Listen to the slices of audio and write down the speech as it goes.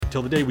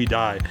till the day we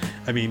die.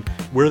 I mean,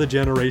 we're the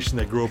generation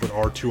that grew up with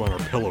R2 on our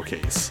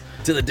pillowcase.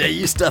 To the day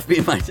you stuff me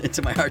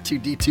into my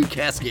R2-D2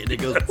 casket and it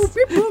goes boop,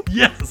 boop, boop.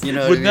 Yes. You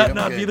know Would what I that mean?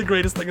 not be the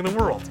greatest thing in the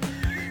world?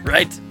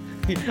 Right.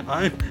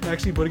 I'm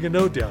actually putting a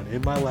note down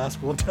in my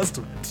last will and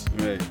testament.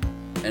 Right.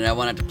 And I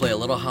wanted to play a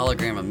little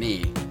hologram of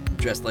me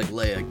dressed like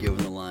Leia giving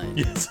the line.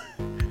 Yes.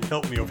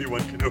 Help me,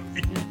 Obi-Wan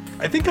Kenobi.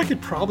 I think I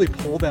could probably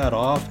pull that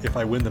off if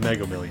I win the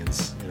Mega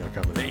Millions.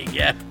 Coming There you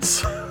go.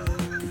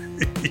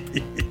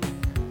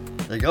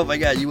 Like, oh my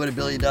God, you won $1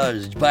 billion.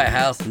 Did you buy a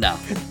house? No.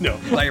 No.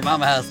 Did you buy your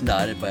mama a house? No,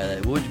 I didn't buy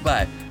that. What did you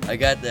buy? I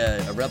got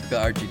a replica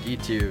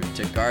R2-D2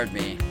 to guard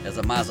me as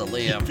a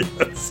mausoleum.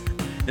 Yes.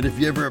 And if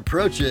you ever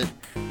approach it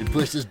and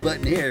push this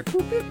button here,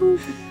 boop, boop,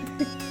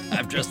 boop,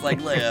 I'm dressed like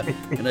Leia,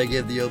 and I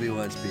give the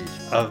Obi-Wan speech.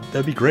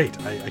 That'd be great.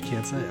 I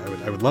can't say.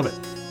 I would love it.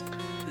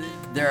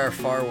 There are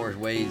far worse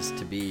ways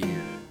to be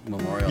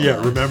memorialized.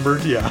 Yeah,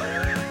 remembered? Yeah.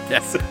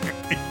 Yes.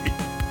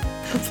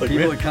 It's like,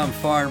 People man, would come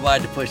far and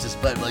wide to push this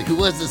button. Like, who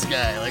was this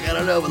guy? Like, I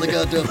don't know, but look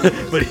how dope he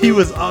was.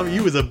 but he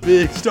was a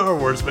big Star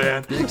Wars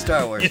fan. Big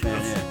Star Wars fan,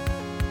 Yes.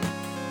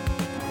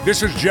 yeah.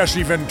 This is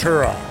Jesse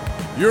Ventura.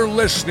 You're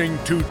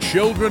listening to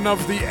Children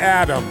of the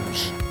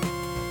Addams.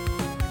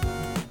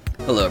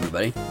 Hello,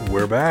 everybody.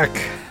 We're back.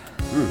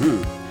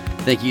 Mm-hmm.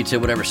 Thank you to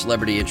whatever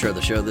celebrity intro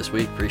the show this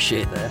week.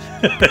 Appreciate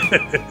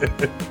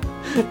that.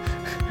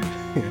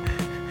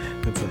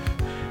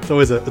 It's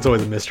always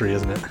a mystery,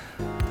 isn't it?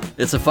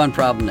 It's a fun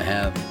problem to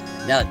have.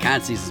 Now that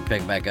con season's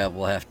picked back up,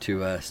 we'll have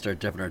to start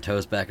dipping our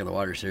toes back in the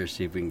water here,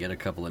 see if we can get a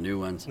couple of new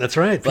ones. That's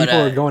right. But,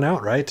 People are going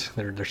out, right?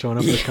 They're showing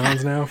up at the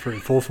cons now for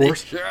full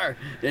force. Sure,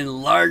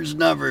 in large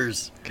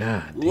numbers.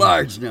 God, damn.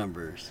 Large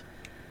numbers.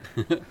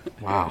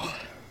 Wow.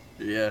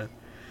 Yeah,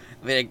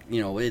 I mean,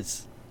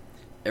 it's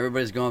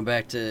everybody's going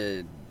back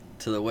to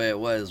the way it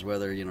was,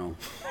 whether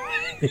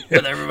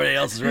whether everybody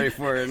else is ready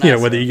for it or not. Yeah,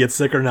 whether you get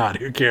sick or not,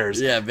 who cares?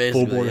 Yeah,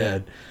 basically. Full board Yeah.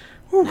 head.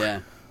 Whew. Yeah,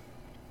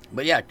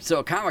 but yeah.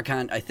 So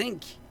Comic-Con, I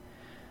think,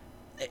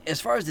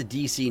 as far as the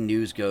DC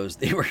news goes,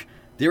 they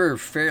were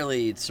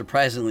fairly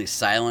surprisingly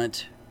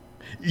silent.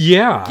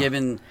 Yeah.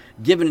 Given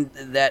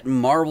that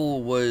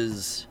Marvel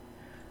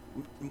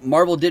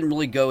didn't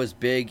really go as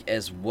big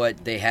as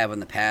what they have in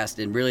the past,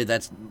 and really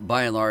that's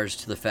by and large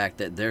to the fact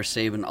that they're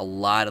saving a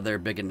lot of their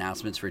big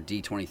announcements for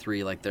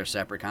D23, like their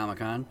separate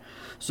Comic-Con.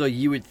 So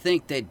you would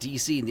think that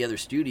DC and the other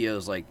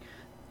studios, like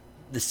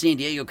the San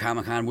Diego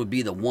Comic-Con, would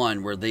be the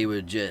one where they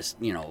would just,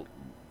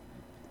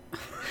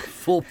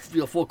 full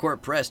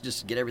court press just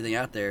to get everything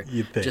out there,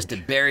 You'd think. just to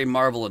bury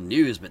Marvel in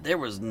news. But there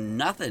was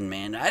nothing,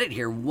 man. I didn't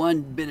hear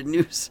one bit of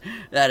news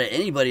out of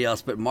anybody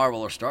else but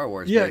Marvel or Star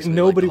Wars. Yeah, basically,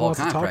 nobody like the whole wants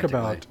to con talk practically.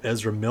 about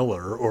Ezra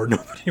Miller, or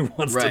nobody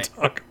wants Right. to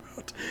talk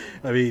about.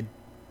 I mean,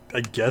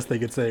 I guess they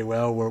could say,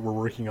 well, we're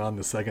working on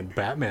the second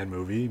Batman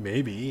movie,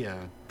 maybe.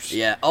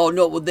 Yeah. Oh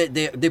no. Well,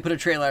 they put a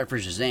trailer out for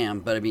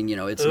Shazam, but I mean,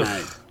 it's Ugh.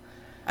 not.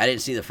 I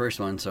didn't see the first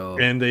one, so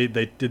And they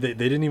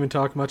didn't even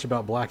talk much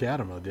about Black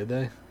Adam, though, did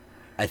they?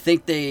 I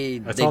think they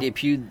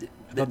debuted.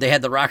 They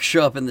had The Rock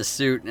show up in the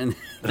suit, and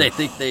they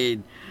think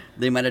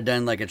they might have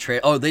done like a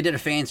trailer. Oh, they did a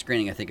fan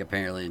screening, I think,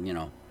 apparently,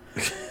 I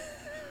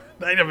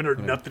haven't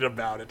heard nothing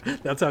about it.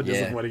 That's how Yeah.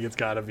 disappointing it's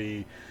got to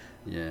be.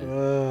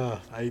 Yeah.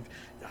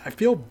 I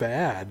feel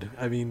bad.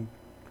 I mean,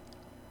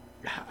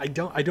 I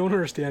don't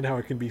understand how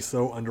it can be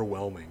so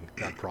underwhelming,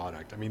 that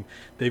product. I mean,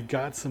 they've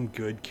got some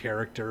good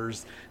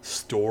characters,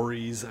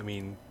 stories. I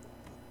mean,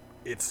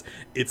 it's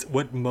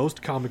what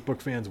most comic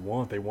book fans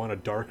want. They want a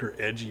darker,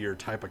 edgier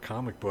type of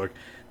comic book.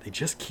 They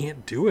just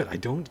can't do it. I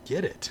don't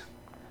get it.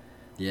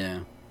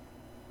 Yeah.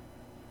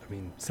 I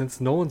mean, since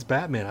Nolan's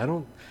Batman, I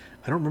don't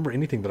remember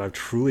anything that I've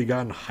truly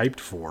gotten hyped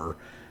for,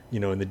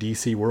 in the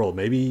DC world.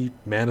 Maybe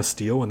Man of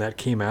Steel when that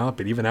came out,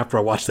 but even after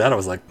I watched that, I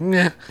was like,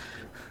 nah.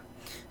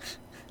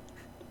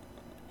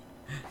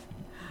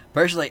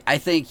 Personally, I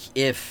think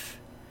if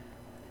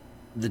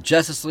the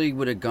Justice League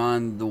would have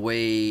gone the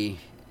way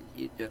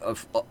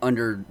of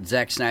under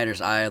Zack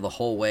Snyder's eye the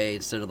whole way,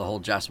 instead of the whole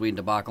Joss Whedon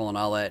debacle and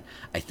all that,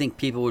 I think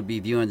people would be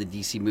viewing the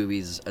DC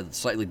movies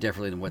slightly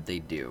differently than what they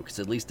do, because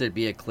at least there'd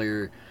be a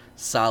clear,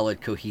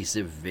 solid,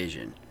 cohesive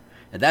vision.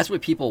 And that's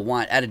what people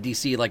want out of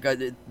DC. Like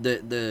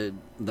the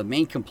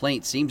main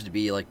complaint seems to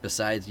be, like,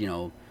 besides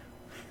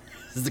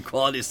the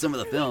quality of some of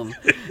the film,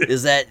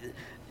 is that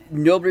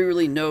nobody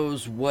really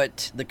knows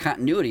what the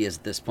continuity is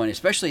at this point,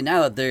 especially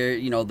now that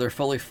they're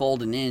fully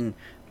folding in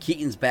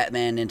Keaton's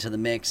Batman into the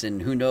mix,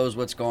 and who knows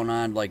what's going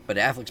on. Like, but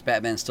Affleck's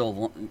Batman's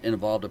still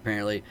involved,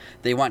 apparently.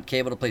 They want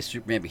Cable to play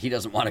Superman, but he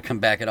doesn't want to come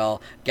back at all.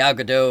 Gal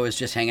Gadot is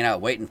just hanging out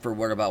waiting for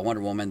word about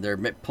Wonder Woman. They're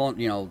pulling,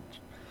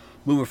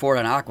 moving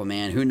forward on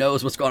Aquaman. Who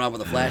knows what's going on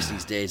with the Flash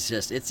these days?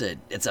 Just it's a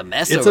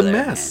mess. It's over a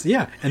there, mess, man.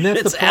 yeah. And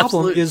that's It's the problem.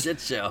 absolute Is shit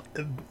show.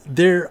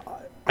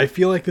 I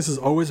feel like this has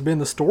always been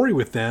the story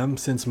with them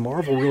since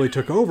Marvel really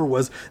took over,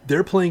 was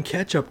they're playing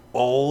catch up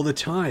all the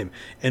time,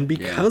 and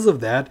because of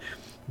that,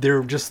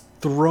 they're just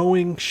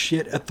throwing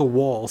shit at the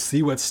wall,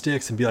 see what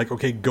sticks, and be like,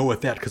 okay, go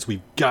with that, because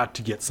we've got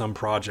to get some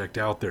project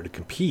out there to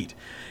compete.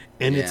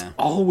 And it's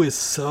always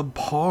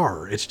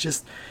subpar.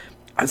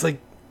 It's like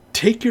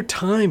take your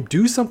time,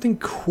 do something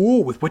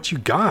cool with what you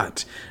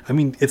got. I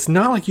mean, it's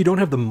not like you don't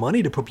have the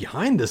money to put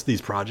behind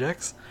these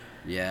projects.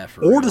 Yeah,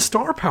 for or real. the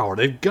star power.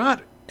 They've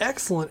got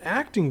excellent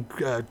acting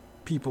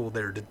people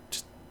there to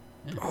just.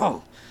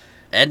 Oh,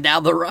 And now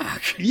The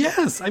Rock.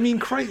 yes. I mean,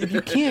 Christ, if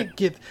you can't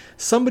get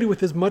somebody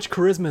with as much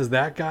charisma as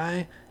that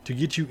guy to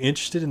get you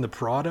interested in the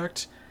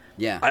product,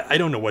 Yeah. I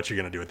don't know what you're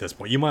going to do at this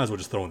point. You might as well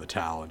just throw in the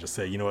towel and just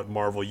say, you know what,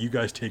 Marvel, you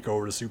guys take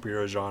over the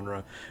superhero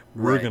genre.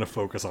 We're Right. going to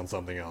focus on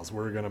something else.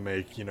 We're going to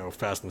make,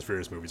 Fast and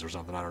Furious movies or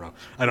something. I don't know.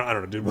 I don't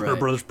know. Did Warner Right.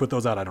 Brothers put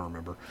those out? I don't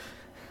remember.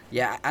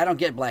 Yeah, I don't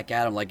get Black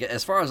Adam. Like,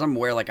 as far as I'm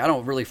aware, like, I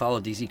don't really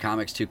follow DC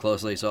Comics too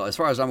closely. So, as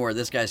far as I'm aware,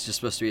 this guy's just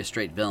supposed to be a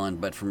straight villain.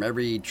 But from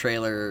every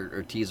trailer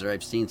or teaser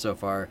I've seen so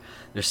far,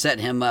 they're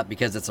setting him up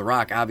because it's The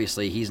Rock.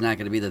 Obviously, he's not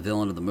going to be the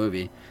villain of the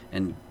movie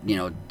and,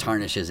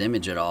 tarnish his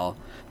image at all.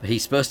 But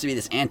he's supposed to be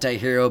this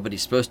anti-hero, but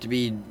he's supposed to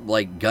be,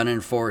 like,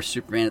 gunning for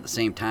Superman at the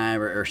same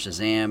time or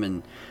Shazam.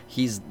 And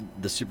he's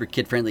the super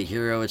kid-friendly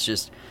hero. It's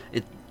just...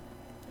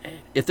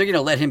 If they're going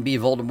to let him be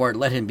Voldemort,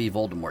 let him be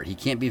Voldemort. He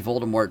can't be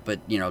Voldemort, but,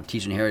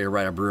 teaching Harry to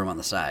ride a broom on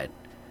the side.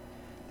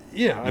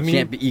 Yeah, I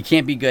mean, You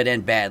can't be good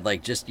and bad.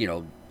 Like, just,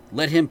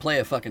 let him play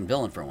a fucking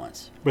villain for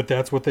once. but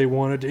that's what they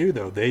want to do,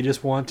 though. They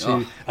just want to.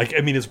 Ugh.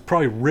 It's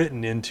probably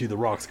written into The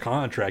Rock's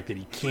contract that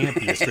he can't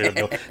be a straight up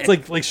villain. It's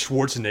like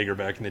Schwarzenegger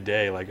back in the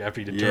day, like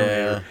after he did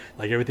Terminator,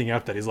 like everything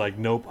after that, he's like,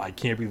 nope, I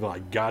can't be the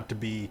villain. I got to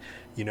be,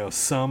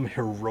 some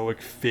heroic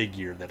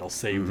figure that'll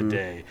save the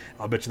day.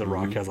 I'll bet you The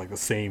Rock has like the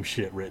same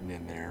shit written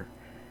in there.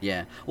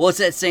 Yeah. Well, it's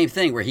that same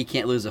thing where he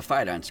can't lose a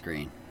fight on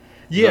screen.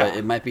 Yeah, But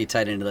it might be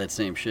tied into that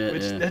same shit.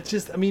 Which, Yeah. that's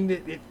just,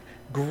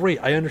 great.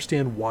 I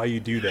understand why you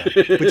do that,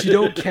 but you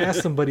don't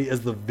cast somebody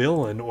as the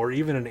villain or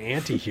even an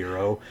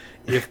anti-hero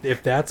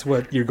if that's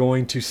what you're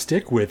going to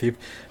stick with.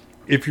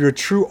 If you're a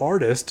true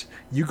artist,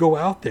 you go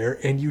out there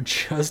and you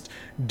just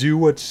do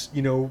what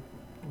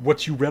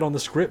you read on the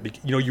script.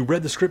 You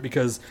read the script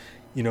because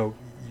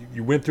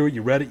you went through it,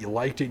 you read it, you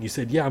liked it, and you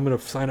said, yeah, I'm going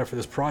to sign up for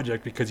this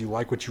project because you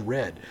like what you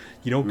read.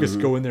 You don't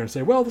just go in there and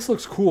say, well, this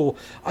looks cool.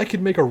 I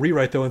could make a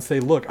rewrite, though, and say,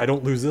 look, I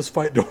don't lose this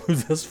fight, don't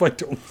lose this fight,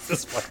 don't lose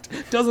this fight.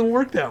 It doesn't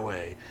work that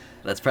way.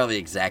 That's probably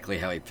exactly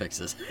how he picks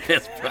his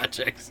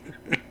projects.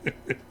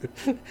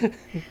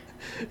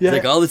 Yeah.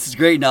 It's like, oh, this is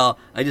great now.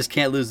 I just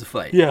can't lose the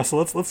fight. Yeah, so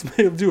let's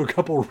do a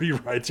couple of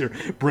rewrites here.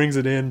 Brings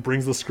it in,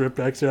 brings the script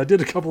back. So I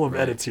did a couple of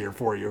edits here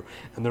for you,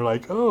 and they're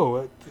like,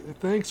 "Oh,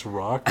 thanks,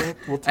 Rock."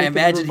 We'll take I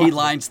imagine he lines.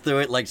 lines through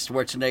it like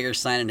Schwarzenegger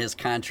signing his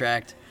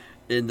contract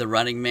in The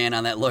Running Man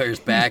on that lawyer's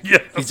back.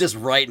 Yes. He's just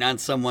writing on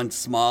someone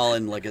small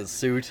in like a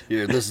suit.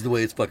 Here, this is the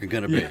way it's fucking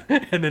gonna be.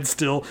 and then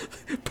still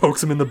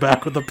pokes him in the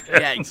back with a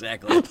pen. Yeah,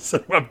 exactly.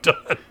 So I'm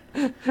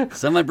done.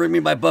 Someone bring me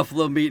my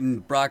buffalo meat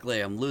and broccoli.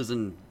 I'm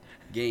losing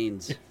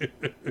gains.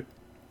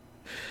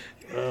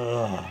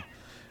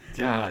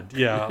 God,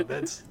 yeah,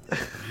 that's.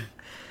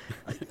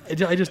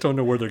 I just don't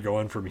know where they're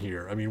going from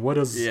here. I mean, what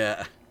is?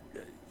 Yeah.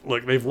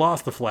 Look, they've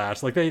lost the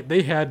Flash. Like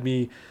they had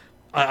me.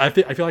 I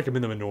feel like I'm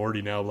in the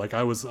minority now. Like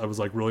I was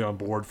like really on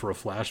board for a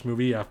Flash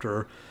movie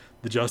after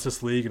the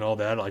Justice League and all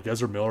that. Like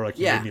Ezra Miller, like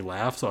he Yeah. made me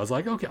laugh. So I was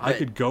like, okay, I Right.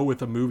 could go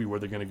with a movie where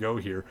they're going to go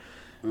here.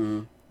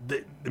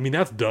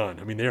 That's done.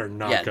 I mean, they are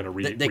not Yeah, going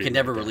to they can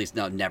never release.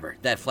 No, never.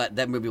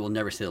 That movie will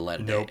never see the light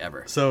of day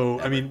ever. So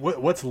Ever. I mean,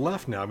 what's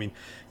left now? I mean,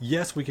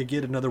 yes, we could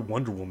get another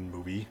Wonder Woman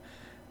movie.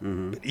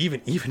 But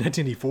even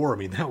 1984, I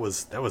mean, that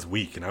was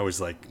weak, and I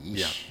was like,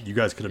 yeah, you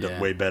guys could have done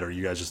Yeah. way better.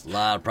 You guys just a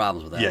lot of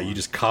problems with that. yeah, one. you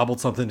just cobbled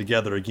something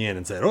together again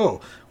and said,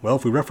 oh, well,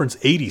 if we reference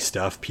 80s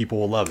stuff, people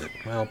will love it.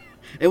 Well,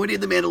 And we need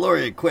the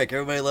Mandalorian quick.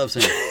 Everybody loves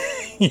him.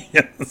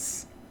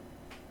 yes.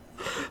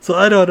 So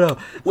I don't know.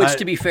 Which,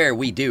 to be fair,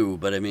 we do.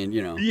 But I mean,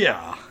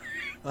 yeah,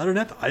 I don't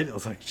have to. I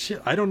was like,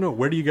 shit, I don't know.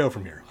 Where do you go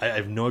from here? I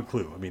have no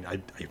clue. I mean, I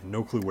have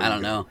no clue where. I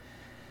you don't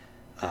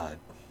go. know.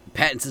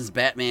 Pattinson's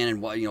Batman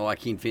and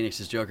Joaquin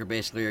Phoenix's Joker,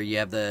 basically, or you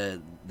have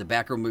the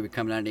Batgirl movie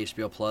coming out on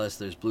HBO Plus.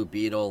 There's Blue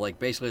Beetle, like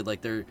basically,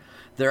 like they're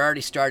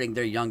already starting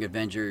their Young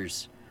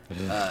Avengers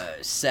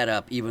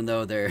setup, even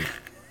though they're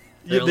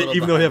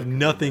Even though they have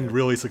nothing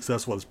really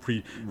successful as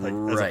as a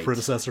Right.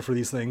 predecessor for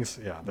these things.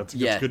 Yeah, that's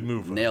a good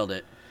move. Nailed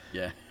it.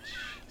 Yeah,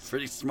 it's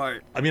pretty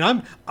smart. I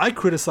mean, I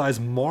criticize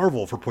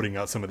Marvel for putting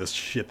out some of this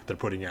shit that they're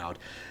putting out,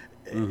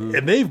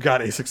 and they've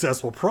got a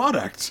successful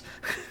product.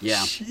 Yeah.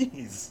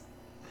 Jeez.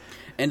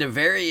 And a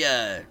very,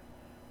 I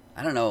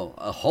don't know,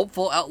 a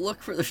hopeful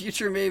outlook for the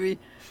future, maybe.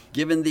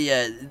 Given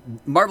the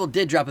Marvel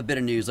did drop a bit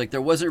of news, like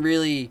there wasn't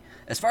really,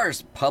 as far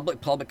as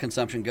public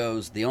consumption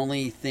goes, the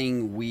only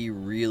thing we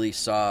really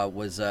saw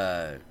was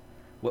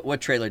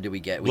what trailer did we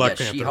get? We Black got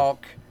Panther.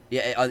 She-Hulk,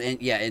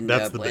 and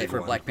That's the big for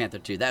one. Black Panther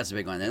 2. That's the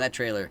big one. And that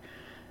trailer,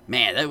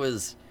 man, that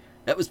was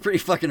pretty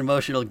fucking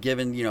emotional.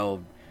 Given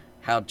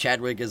how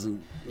Chadwick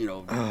isn't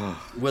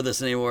with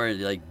us anymore,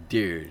 and like,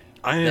 dude,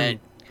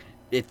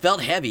 it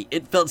felt heavy.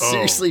 It felt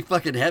seriously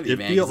fucking heavy, It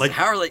man. feel like-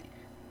 How are they?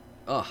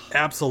 Oh,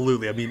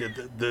 Absolutely. I mean,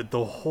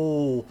 the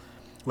whole,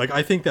 like,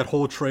 I think that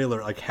whole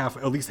trailer, like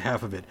at least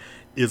half of it,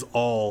 is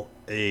all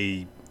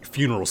a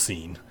funeral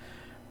scene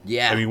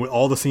Yeah. I mean, with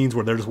all the scenes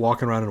where they're just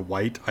walking around in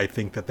white, I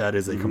think that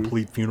is a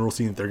complete funeral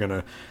scene that they're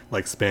gonna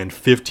like spend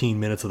 15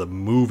 minutes of the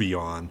movie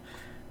on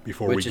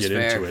before Which we is get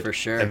fair, into it. for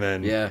sure. And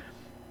then, yeah.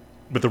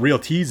 but the real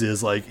tease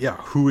is like, yeah,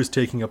 who is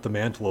taking up the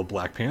mantle of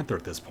Black Panther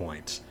at this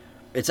point?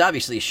 It's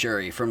obviously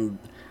Shuri from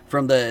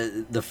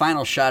the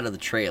final shot of the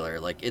trailer.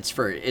 Like it's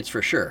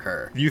for sure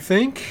her. You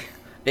think?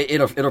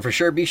 It'll for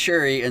sure be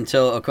Shuri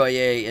until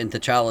Okoye and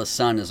T'Challa's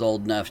son is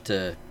old enough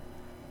to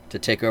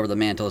take over the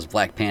mantle as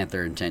Black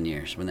Panther in 10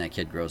 years when that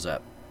kid grows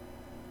up.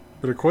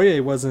 But Okoye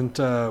wasn't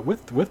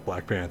with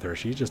Black Panther.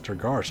 She's just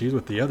Tergar. She's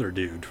with the other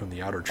dude from the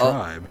Outer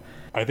Tribe.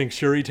 I think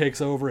Shuri takes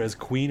over as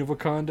Queen of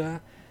Wakanda,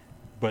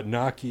 but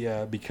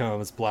Nakia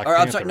becomes Black Panther.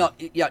 I'm sorry,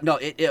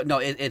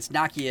 it's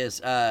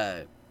Nakia's.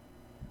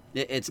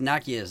 It's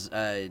Nakia's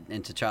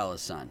and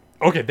T'Challa's son.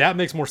 Okay, that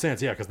makes more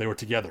sense. Yeah, because they were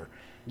together.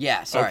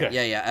 Yeah, sorry.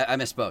 Okay. Yeah. I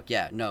misspoke.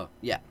 Yeah, no,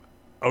 yeah.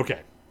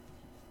 Okay,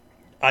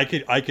 I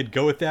could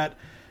go with that.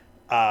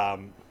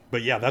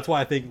 But yeah, that's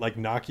why I think like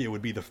Nakia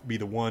would be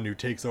the one who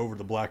takes over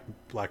the Black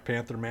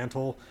Panther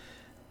mantle,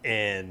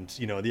 and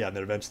and then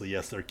eventually,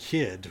 yes, their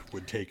kid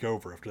would take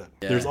over after that.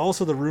 Yeah. There's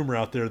also the rumor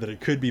out there that it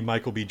could be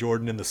Michael B.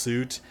 Jordan in the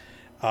suit,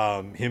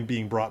 him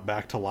being brought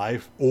back to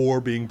life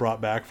or being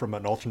brought back from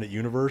an alternate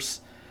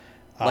universe,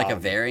 Like a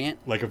variant.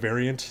 like a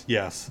variant,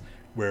 yes,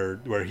 where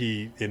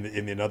he in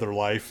another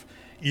life.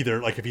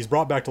 Either like if he's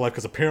brought back to life,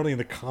 because apparently in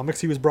the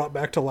comics he was brought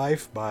back to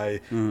life by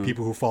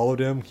people who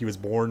followed him. He was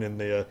born in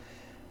the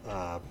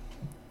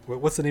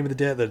what's the name of the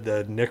dead?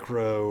 The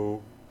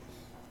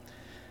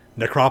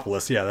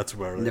Necropolis. Yeah, that's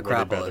where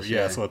Necropolis.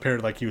 yeah. So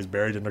apparently, like he was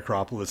buried in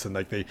Necropolis, and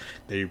like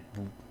they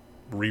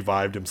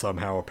revived him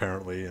somehow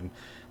apparently, and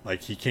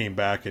like he came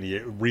back and he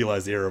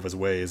realized the error of his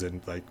ways and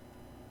like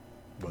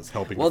was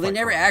helping. Well, to they fight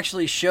never crime.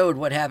 actually showed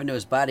what happened to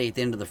his body at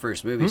the end of the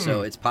first movie,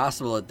 so it's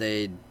possible that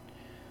they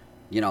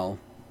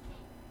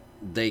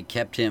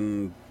kept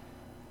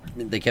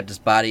his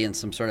body in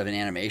some sort of an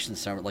animation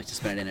somewhere, like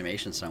suspended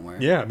animation somewhere.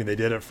 Yeah, I mean they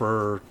did it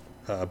for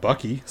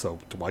Bucky, so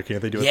why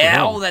can't they do it? Yeah, for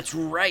him? oh, that's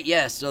right.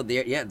 Yeah, so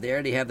they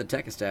already have the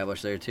tech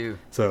established there too.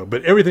 So,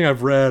 but everything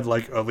I've read,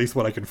 like at least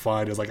what I can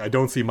find, is like I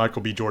don't see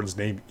Michael B. Jordan's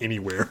name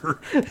anywhere,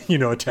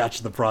 attached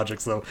to the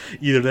project. So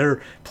either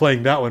they're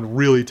playing that one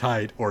really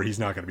tight, or he's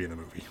not going to be in the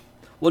movie.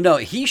 Well, no,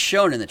 he's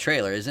shown in the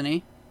trailer, isn't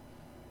he?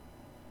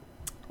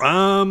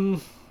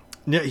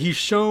 Yeah, he's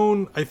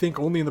shown, I think,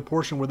 only in the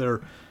portion where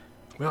they're.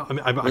 Well, I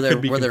mean, I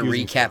could be where they're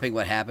confusing stuff. recapping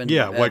what happened.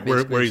 Yeah, like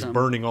basically, where or he's something?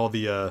 burning all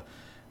the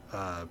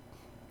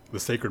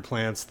sacred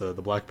plants, the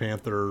Black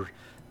Panther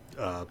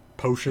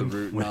potion, The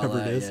root and all whatever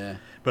it that, is. yeah.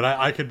 But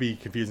I could be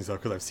confusing stuff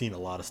because I've seen a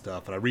lot of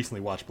stuff, and I recently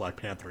watched Black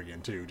Panther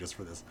again too, just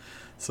for this.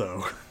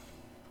 So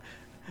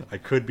I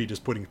could be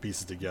just putting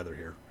pieces together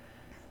here.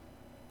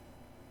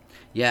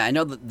 Yeah, I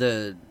know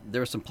that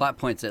there were some plot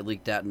points that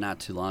leaked out not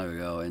too long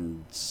ago,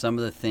 and some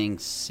of the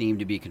things seem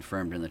to be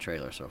confirmed in the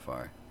trailer so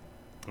far.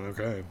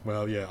 Okay,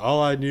 well, yeah.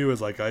 All I knew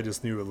is I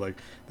just knew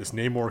this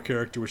Namor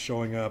character was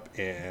showing up,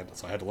 and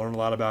so I had to learn a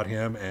lot about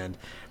him. And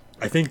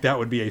I think that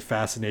would be a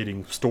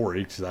fascinating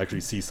story to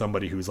actually see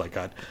somebody who's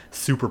got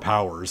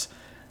superpowers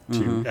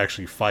to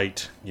actually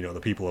fight,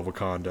 the people of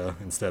Wakanda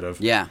instead of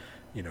the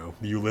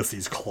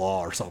Ulysses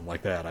Claw or something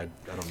like that. I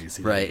don't need to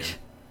see that Right. again.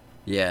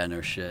 Yeah,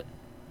 no shit.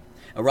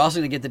 We're also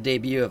going to get the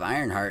debut of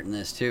Ironheart in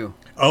this too.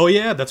 Oh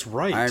yeah, that's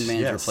right. Iron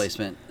Man's yes.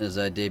 replacement is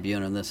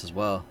debuting in this as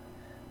well.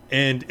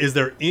 And is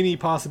there any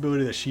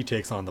possibility that she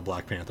takes on the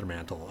Black Panther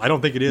mantle? I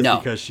don't think it is No.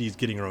 because she's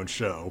getting her own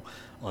show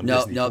on No,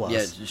 Disney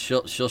Plus. yeah,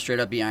 she'll straight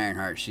up be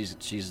Ironheart.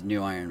 She's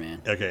new Iron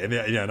Man. Okay, and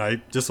and I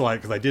just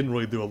because I didn't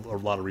really do a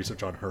lot of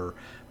research on her,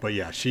 but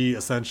yeah, she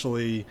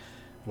essentially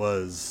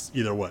was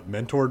either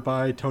mentored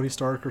by Tony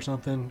Stark or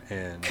something,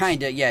 and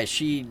Kinda, yeah.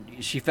 She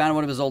found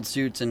one of his old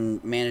suits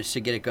and managed to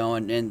get it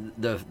going. And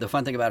the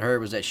fun thing about her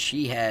was that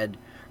she had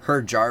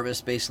her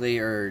Jarvis basically,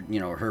 or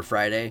her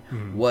Friday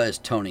was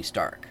Tony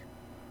Stark.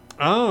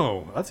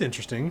 oh, that's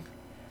interesting.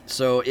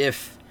 So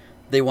if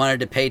they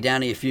wanted to pay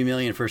Downey a few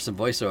million for some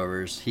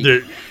voiceovers,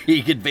 Dude.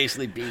 he could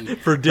basically be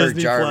For her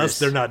Disney Jarvis. Plus,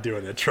 they're not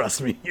doing it.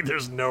 Trust me,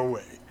 there's no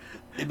way.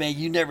 Man,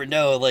 you never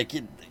know.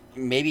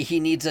 Maybe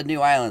he needs a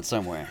new island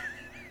somewhere.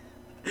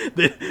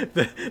 Then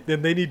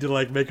they need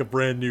to make a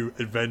brand new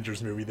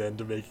Avengers movie then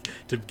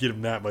to get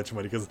him that much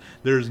money, because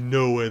there's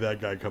no way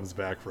that guy comes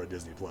back for a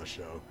Disney Plus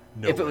show.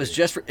 No If it way. was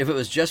just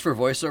for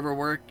voiceover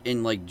work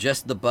and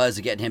just the buzz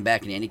of getting him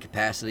back in any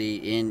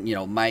capacity,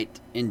 might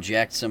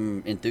inject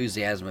some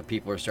enthusiasm if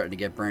people are starting to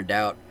get burned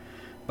out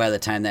by the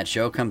time that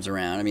show comes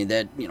around. I mean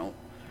that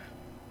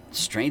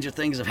stranger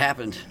things have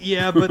happened.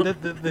 Yeah,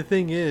 but the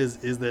thing is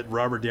that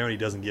Robert Downey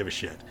doesn't give a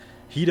shit.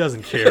 He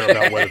doesn't care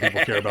about whether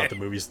people care about the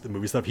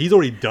movie stuff. He's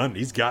already done it.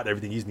 He's got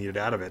everything he's needed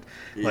out of it.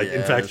 In Yeah,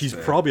 fact, that's he's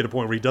fair. probably at a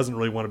point where he doesn't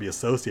really want to be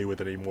associated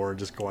with it anymore and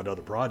just go on to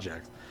other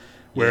projects.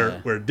 Yeah.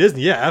 Where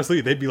Disney, yeah,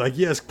 absolutely, they'd be like,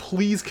 yes,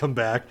 please come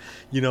back.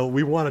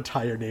 We want to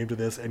tie your name to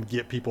this and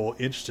get people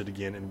interested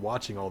again in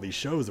watching all these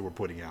shows that we're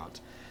putting out.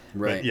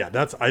 Right. But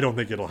yeah, I don't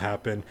think it'll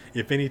happen.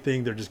 If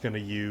anything, they're just going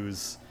to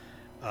use,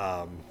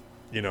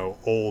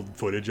 old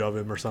footage of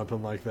him or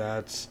something like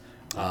that.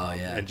 Oh,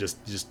 yeah. and just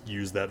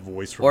use that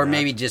voice from Or that.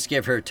 maybe just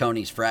give her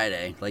Tony's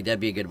Friday. Like, that'd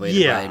be a good way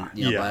yeah, to buy,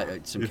 yeah. buy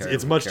some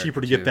It's much cheaper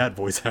to get too. that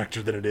voice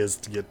actor than it is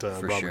to get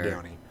Robert sure.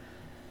 Downey.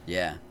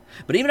 Yeah.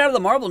 But even out of the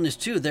Marvel news,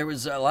 too, there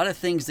was a lot of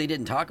things they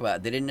didn't talk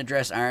about. They didn't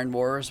address Iron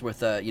Wars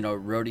with,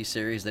 Rhodey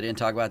series. They didn't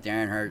talk about the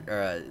Ironheart.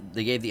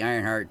 They gave the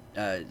Ironheart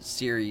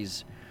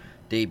series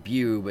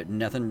debut, but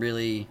nothing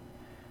really,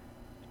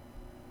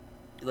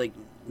 like,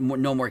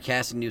 no more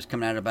casting news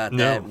coming out about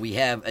that. We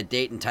have a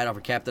date and title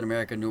for Captain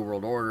America New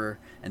World Order,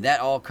 and that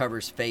all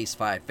covers Phase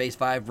 5. Phase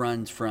 5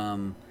 runs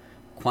from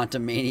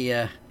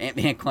Quantumania,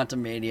 Ant-Man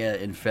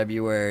Quantumania in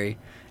February.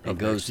 It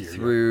goes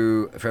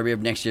through February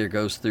of next year.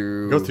 Goes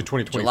through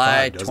 2025,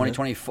 July doesn't it?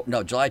 2024.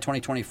 No, July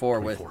 2024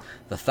 with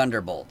the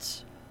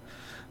Thunderbolts.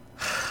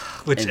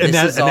 And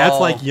that's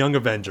like Young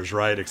Avengers,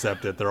 right?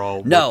 Except that they're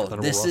all no.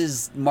 This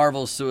is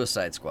Marvel's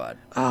Suicide Squad.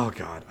 Oh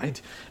God, I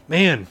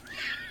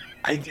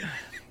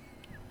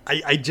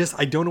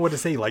don't know what to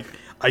say. Like,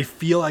 I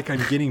feel like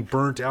I'm getting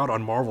burnt out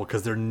on Marvel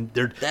because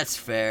they're That's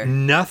fair.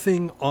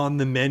 Nothing on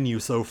the menu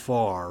so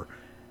far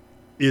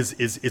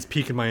is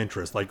piquing my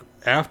interest. Like,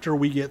 after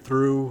we get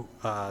through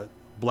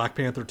Black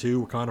Panther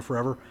 2, Wakanda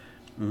Forever,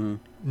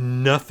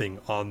 nothing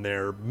on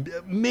there.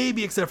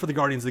 Maybe except for the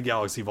Guardians of the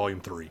Galaxy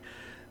Volume 3.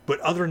 But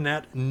other than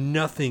that,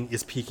 nothing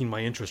is piquing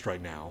my interest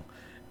right now.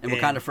 And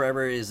Wakanda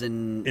Forever is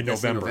in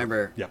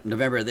November. Yeah.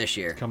 November of this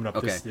year. Coming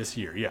up this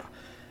year, yeah.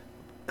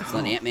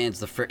 So then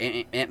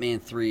Ant-Man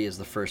 3 is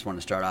the first one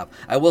to start off.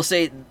 I will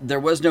say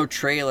there was no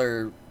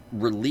trailer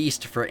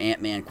released for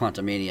Ant-Man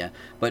Quantumania,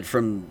 but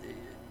from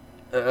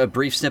a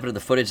brief snippet of the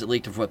footage that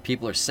leaked of what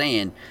people are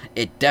saying,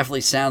 it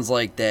definitely sounds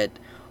like that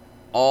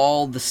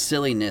all the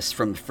silliness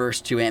from the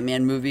first two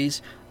Ant-Man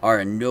movies are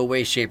in no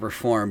way, shape, or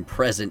form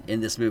present in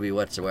this movie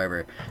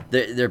whatsoever.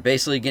 They're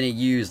basically going to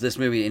use this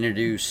movie to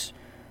introduce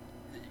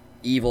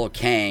Evil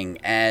Kang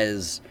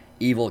as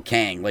Evil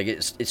Kang. Like,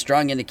 it's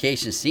strong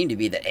indications seem to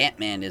be that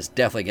Ant-Man is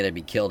definitely going to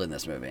be killed in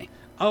this movie.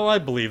 Oh, I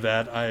believe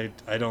that.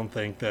 I don't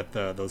think that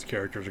those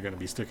characters are going to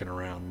be sticking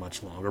around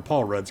much longer.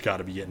 Paul Rudd's got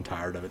to be getting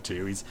tired of it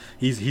too.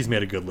 He's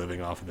made a good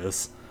living off of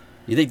this.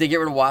 You think they get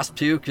rid of Wasp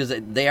too? Because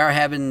they are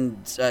having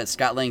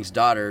Scott Lang's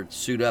daughter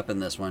suit up in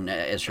this one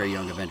as her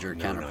Young Avenger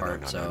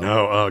counterpart.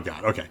 No. Oh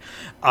God. Okay.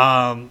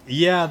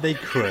 Yeah, they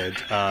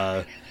could.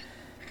 I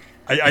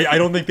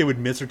don't think they would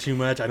miss her too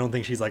much. I don't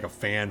think she's like a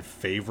fan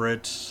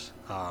favorite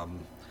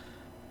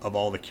of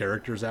all the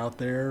characters out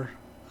there.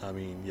 I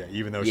mean, yeah,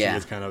 even though she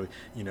is kind of,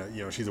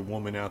 she's a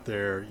woman out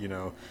there,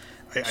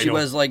 she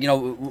was like,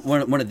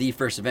 one of the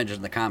first Avengers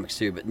in the comics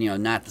too, but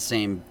not the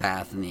same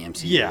path in the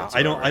MCU. Yeah,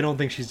 whatsoever. I don't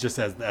think she's just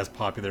as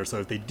popular. So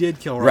if they did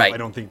kill her off, I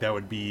don't think that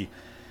would be,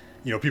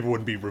 people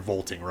wouldn't be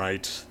revolting,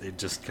 right? They'd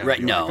just kind of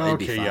be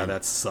like, okay, yeah,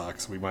 that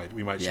sucks. We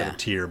might shed a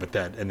tear,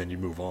 and then you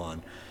move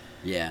on.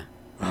 Yeah.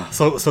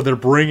 So they're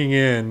bringing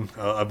in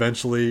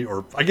eventually,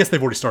 or I guess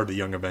they've already started the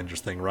Young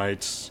Avengers thing,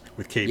 right?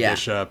 With Kate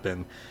Bishop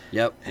and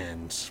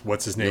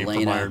what's his name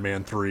from Iron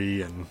Man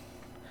 3 and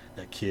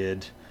that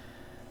kid.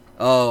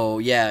 Oh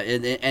yeah,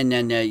 and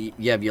then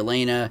you have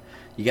Yelena.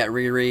 You got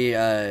Riri.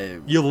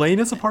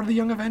 Yelena's a part of the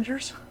Young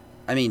Avengers?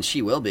 I mean,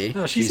 she will be.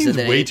 No, she seems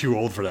way too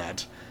old for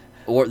that.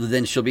 Or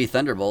then she'll be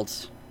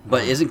Thunderbolts.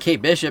 But isn't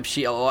Kate Bishop?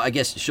 I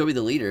guess she'll be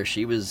the leader.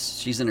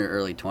 She's in her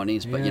early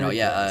 20s. But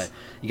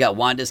you got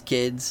Wanda's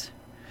kids.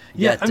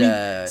 You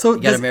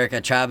got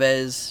America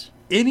Chavez.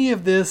 Any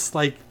of this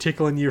like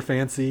tickling your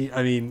fancy?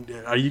 I mean,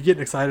 are you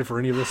getting excited for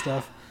any of this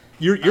stuff?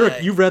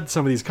 You've read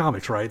some of these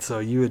comics, right? So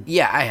you would.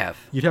 Yeah, I have.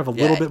 You'd have a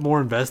little bit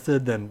more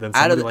invested than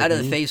out of like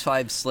the Phase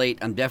 5 slate.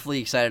 I'm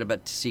definitely excited to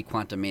see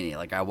Quantumania.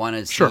 Like, I want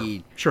to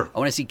see. Sure. I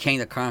want to see Kang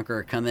the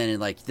Conqueror come in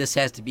and like this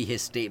has to be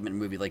his statement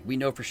movie. Like, we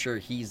know for sure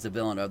he's the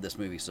villain of this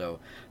movie,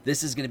 so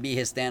this is going to be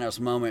his Thanos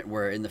moment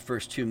where in the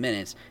first 2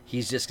 minutes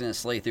he's just going to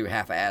slay through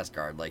half of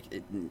Asgard. Like,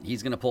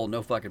 he's going to pull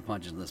no fucking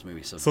punches in this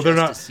movie. So they're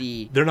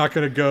not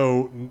going to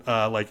go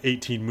like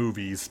 18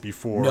 movies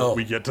before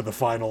we get to the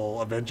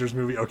final Avengers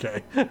movie.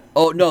 Okay.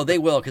 Oh no, they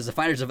will, because the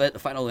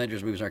final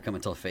Avengers movies aren't coming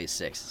until Phase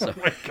 6. So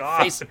oh my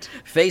God.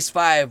 Phase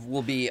 5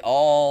 will be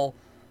all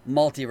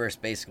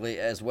multiverse basically,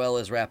 as well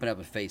as wrapping up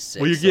in Phase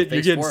 6. Well, you're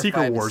getting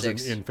Secret Wars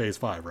in Phase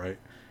 5, right?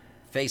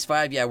 Phase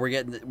 5, yeah, we're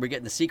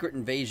getting the Secret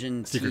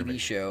Invasion TV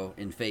show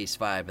in Phase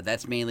 5, but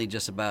that's mainly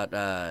just about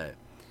the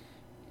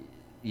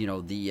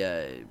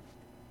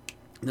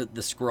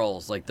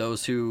Skrulls, like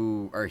those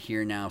who are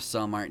here now.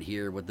 Some aren't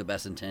here with the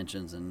best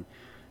intentions, and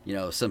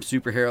some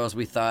superheroes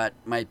we thought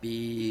might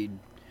be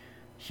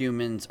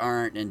humans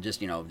aren't, and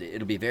just it'll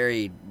be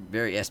very,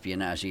 very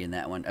espionage-y in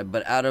that one.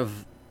 But out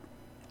of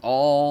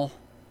all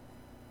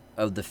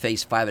of the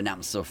Phase 5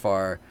 announcements so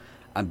far,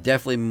 I'm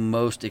definitely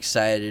most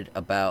excited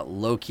about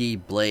Loki,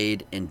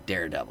 Blade, and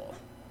Daredevil.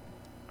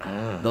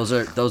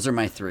 Those are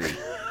my three.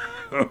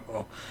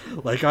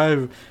 Like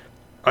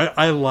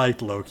I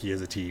liked Loki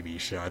as a TV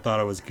show. I thought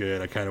it was good.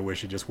 I kind of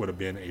wish it just would have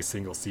been a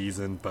single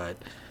season, but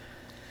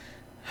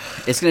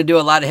it's going to do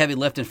a lot of heavy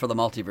lifting for the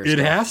multiverse. It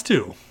has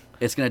to.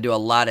 It's going to do a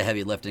lot of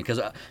heavy lifting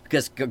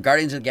because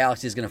Guardians of the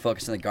Galaxy is going to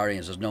focus on the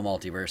Guardians. There's no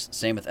multiverse.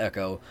 Same with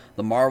Echo.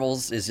 The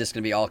Marvels is just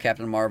going to be all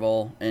Captain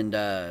Marvel and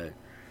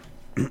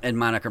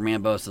Monica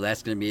Rambeau. So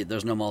that's going to be,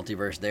 there's no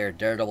multiverse there.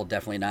 Daredevil,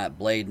 definitely not.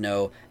 Blade,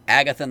 no.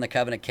 Agatha and the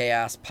Covenant of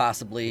Chaos,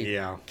 possibly.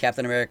 Yeah.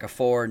 Captain America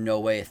 4, no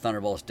way.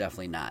 Thunderbolts,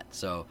 definitely not.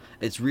 So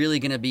it's really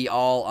going to be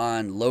all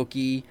on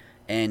Loki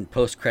and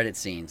post-credit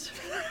scenes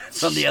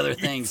from the other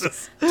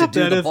things to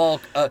do the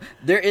bulk.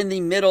 They're in the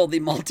middle of the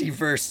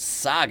multiverse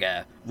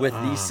saga with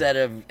these set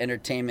of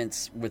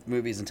entertainments with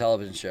movies and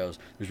television shows.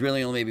 There's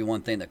really only maybe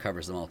one thing that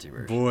covers the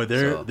multiverse. Boy,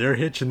 they're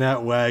hitching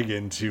that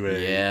wagon to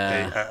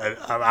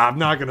I'm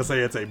not going to say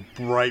it's a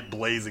bright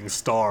blazing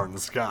star in the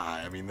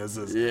sky. I mean,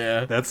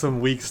 that's some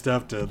weak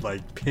stuff to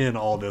like pin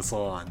all this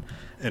on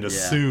and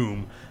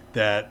assume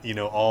that, you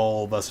know,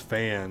 all of us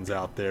fans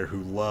out there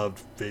who loved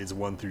Phase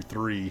 1 through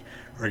 3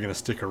 are going to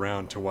stick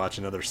around to watch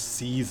another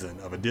season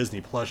of a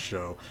Disney Plus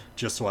show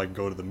just so I can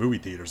go to the movie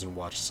theaters and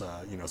watch,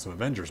 some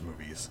Avengers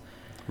movies.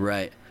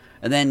 Right.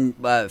 And then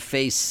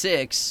Phase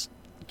 6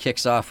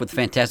 kicks off with the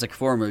Fantastic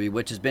Four movie,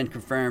 which has been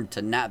confirmed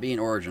to not be an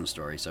origin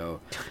story. So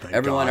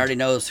everyone already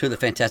knows who the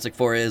Fantastic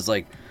Four is.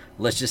 Like,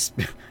 let's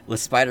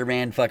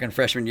Spider-Man fucking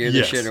freshman year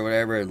this shit or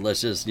whatever, and let's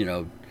just,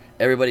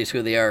 everybody's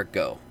who they are,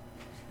 go.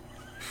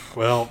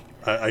 Well,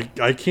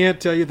 I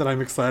can't tell you that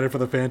I'm excited for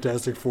the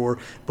Fantastic Four,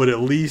 but at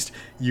least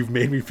you've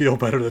made me feel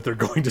better that they're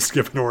going to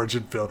skip an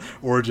origin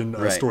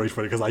story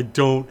for it, because I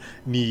don't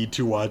need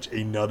to watch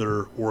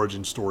another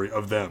origin story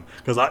of them,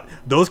 because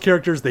those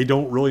characters, they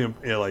don't really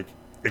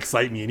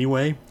excite me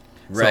anyway.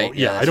 Right.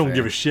 So I don't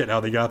give a shit how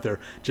they got there.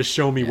 Just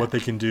show me what they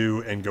can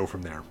do and go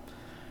from there.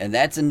 And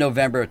that's in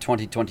November of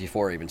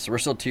 2024 even, so we're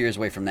still 2 years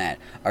away from that.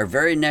 Our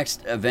very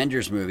next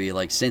Avengers movie,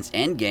 since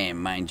Endgame,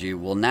 mind you,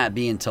 will not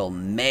be until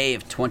May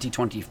of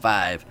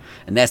 2025,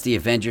 and that's the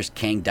Avengers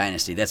Kang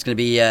Dynasty. That's going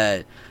to be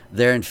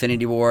their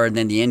Infinity War, and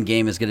then the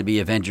Endgame is going to be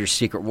Avengers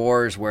Secret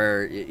Wars,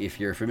 where if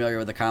you're familiar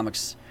with the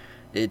comics,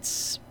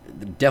 it's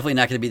definitely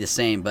not going to be the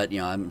same, but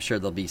I'm sure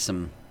there'll be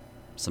some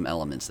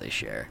elements they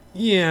share.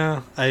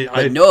 Yeah.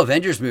 No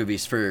Avengers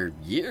movies for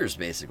years,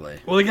 basically.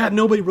 Well, they got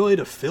nobody really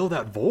to fill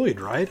that void,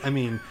 right? I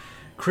mean,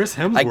 Chris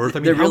Hemsworth,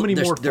 how many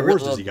more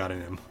Thors does he got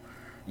in him?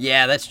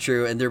 Yeah, that's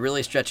true. And they're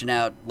really stretching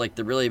out,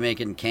 they're really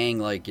making Kang,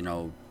 they're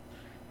going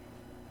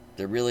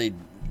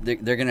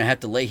to have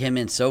to lay him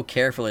in so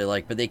carefully,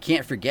 but they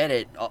can't forget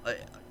it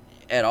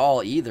at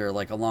all either,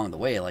 along the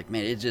way.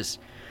 Man,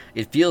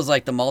 it feels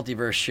like the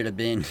multiverse should have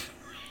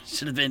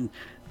been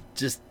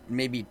just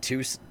maybe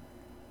two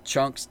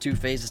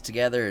phases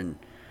together, and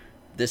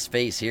this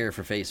phase here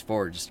for Phase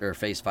 4 or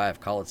Phase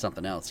 5, call it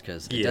something else,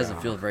 because it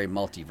doesn't feel very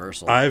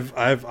multiversal.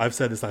 I've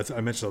said this,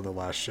 I mentioned on the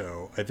last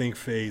show, I think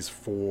Phase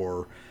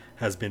 4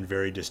 has been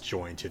very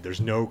disjointed.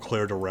 There's no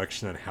clear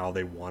direction on how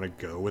they want to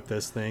go with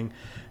this thing,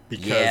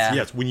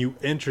 because when you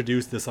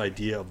introduce this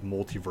idea of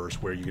multiverse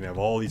where you can have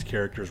all these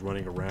characters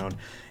running around,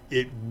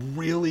 it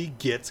really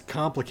gets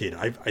complicated.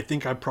 I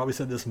think I probably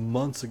said this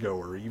months ago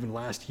or even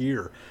last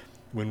year,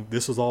 when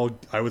this was all,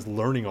 I was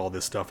learning all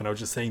this stuff, and I was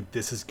just saying,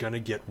 this is going to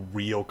get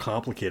real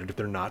complicated if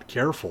they're not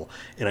careful.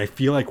 And I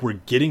feel like we're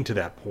getting to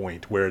that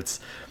point where it's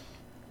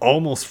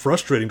almost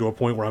frustrating to a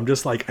point where I'm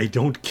just like, I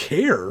don't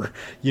care,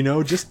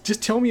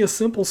 just tell me a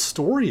simple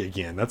story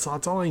again. That's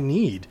all I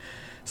need.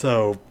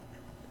 So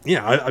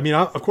yeah,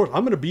 of course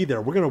I'm going to be there.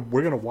 We're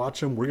going to watch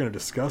them. We're going to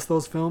discuss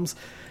those films.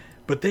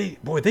 But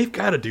they've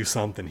got to do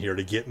something here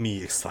to get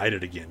me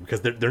excited again,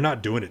 because they're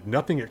not doing it.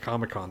 Nothing at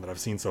Comic-Con that I've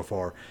seen so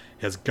far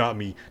has got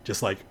me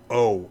just like,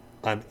 oh,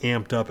 I'm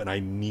amped up and I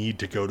need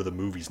to go to the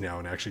movies now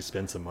and actually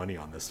spend some money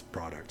on this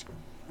product.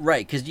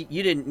 Right, because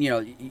you didn't,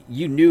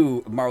 you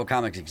knew Marvel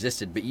Comics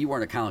existed, but you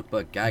weren't a comic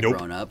book guy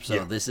growing up.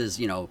 So this is,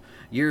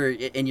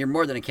 you're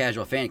more than a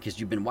casual fan, because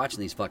you've been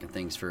watching these fucking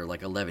things for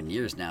 11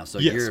 years now. So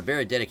you're a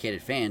very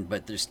dedicated fan,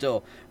 but there's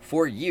still,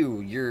 for you,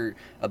 you're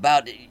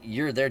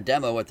their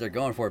demo, what they're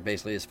going for,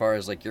 basically, as far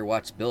as your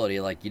watchability.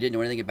 You didn't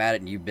know anything about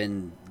it, and you've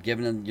been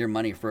giving them your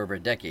money for over a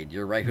decade.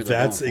 You're right who they're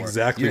going for. That's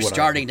exactly you're what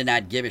starting to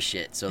not give a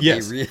shit. So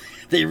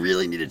they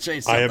really need to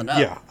change something up.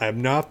 Yeah, I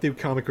am not the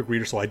comic book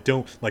reader, so I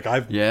don't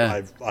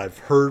I've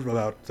heard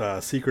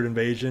about Secret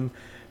Invasion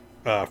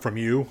from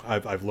you.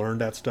 I've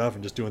learned that stuff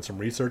and just doing some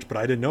research, but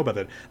I didn't know about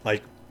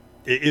that.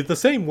 It's the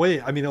same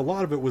way. I mean, a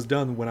lot of it was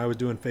done when I was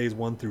doing Phase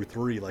 1 through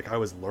 3. I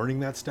was learning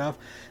that stuff,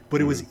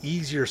 but it was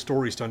easier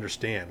stories to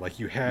understand.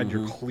 You had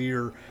your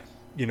clear,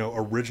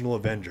 original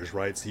Avengers,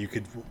 right? So you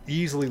could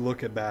easily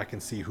look back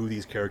and see who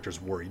these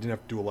characters were. You didn't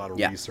have to do a lot of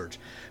research.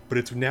 But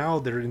it's now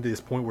they're into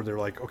this point where they're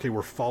like, okay,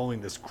 we're following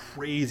this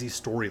crazy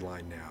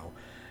storyline now,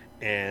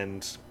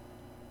 and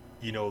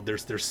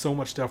there's so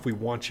much stuff we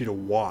want you to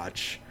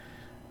watch,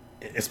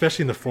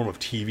 especially in the form of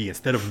TV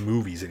instead of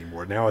movies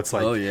anymore. Now it's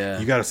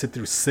you got to sit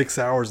through 6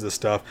 hours of this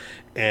stuff.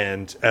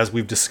 And as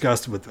we've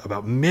discussed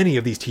about many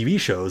of these TV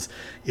shows,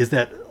 is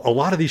that a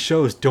lot of these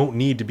shows don't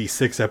need to be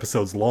 6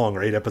 episodes long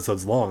or 8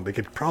 episodes long. They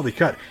could probably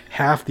cut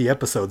half the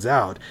episodes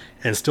out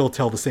and still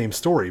tell the same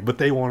story, but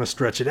they want to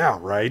stretch it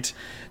out, right?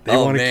 They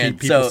want to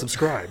keep people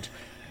subscribed.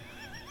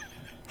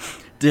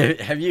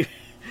 Have you?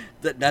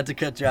 Not to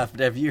cut you off,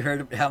 but have you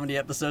heard how many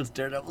episodes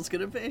Daredevil's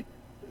going to be?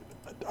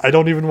 I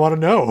don't even want to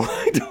know.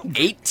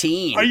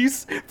 18. Are you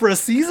for a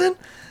season?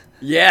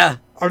 Yeah.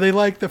 Are they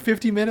like the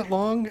 50-minute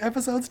long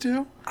episodes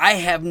too? I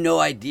have no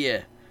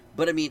idea,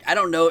 but I mean, I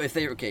don't know if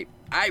they. Okay,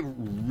 I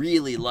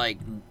really like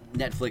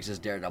Netflix's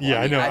Daredevil.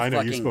 Yeah, mean, I know.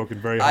 You've spoken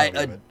very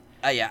highly of it.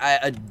 I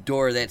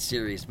adore that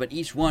series, but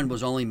each one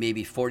was only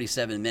maybe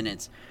 47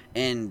 minutes,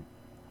 and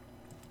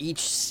each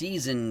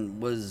season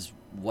was,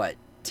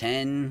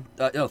 13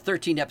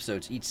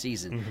 episodes each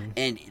season,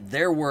 and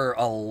there were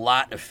a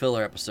lot of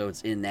filler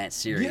episodes in that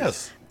series.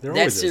 Yes,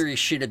 that series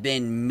should have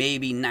been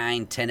maybe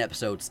 9-10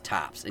 episodes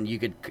tops, and you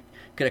could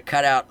have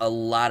cut out a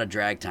lot of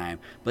drag time.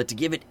 But to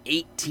give it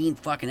 18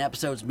 fucking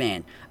episodes,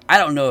 man, I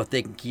don't know if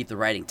they can keep the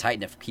writing tight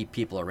enough to keep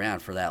people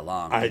around for that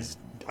long.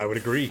 I would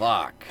agree.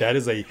 Fuck.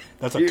 That's a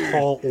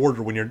tall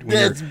order when you're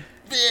big.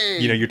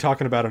 You're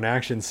talking about an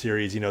action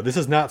series. This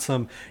is not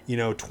some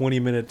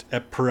 20-minute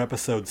per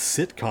episode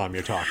sitcom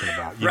you're talking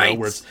about. Right.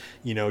 Where it's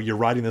you're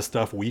writing this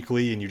stuff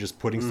weekly and you're just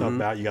putting stuff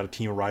out. You got a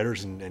team of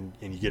writers and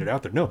you get it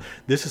out there. No,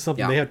 this is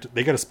something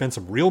they got to spend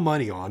some real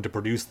money on to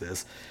produce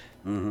this.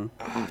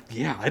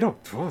 Yeah, I don't.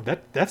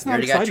 That's not. You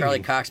already exciting got Charlie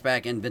to me. Cox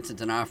back and Vincent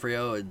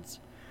D'Onofrio. It's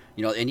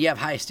and you have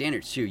high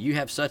standards too. You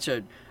have such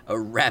a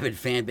rabid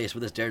fan base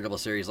with this Daredevil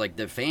series. Like,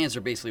 the fans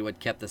are basically what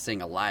kept this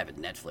thing alive at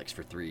Netflix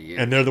for 3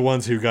 years. And they're the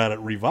ones who got it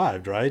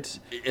revived, right?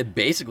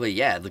 Basically,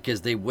 yeah,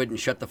 because they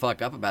wouldn't shut the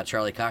fuck up about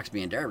Charlie Cox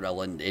being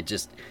Daredevil, and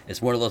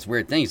it's one of those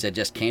weird things that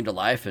just came to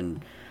life,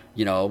 and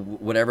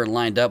whatever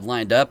lined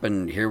up,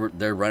 and here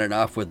they're running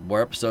off with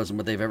more episodes than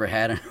what they've ever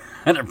had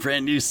in a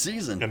brand new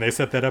season. And they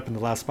set that up in the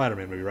last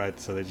Spider-Man movie, right?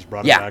 So they just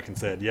brought it back and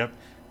said, "Yep,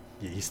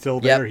 he's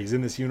still there. He's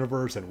in this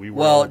universe, and we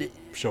will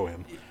show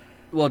him."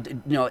 Well,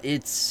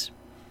 it's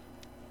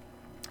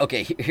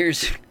okay.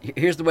 Here's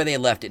the way they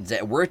left it: is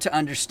that we're to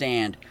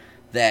understand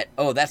that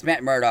that's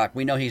Matt Murdock.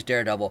 We know he's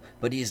Daredevil,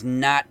 but he's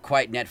not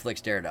quite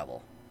Netflix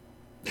Daredevil.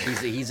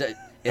 He's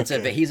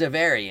a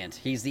variant.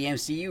 He's the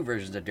MCU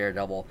version of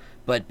Daredevil,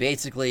 but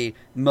basically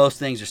most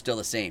things are still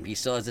the same. He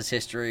still has this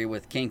history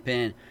with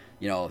Kingpin.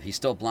 He's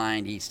still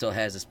blind. He still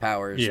has his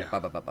powers. Yeah. Blah,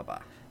 blah, blah, blah, blah.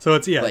 So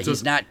but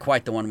he's not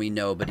quite the one we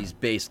know, but he's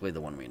basically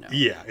the one we know.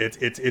 Yeah,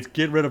 it's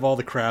get rid of all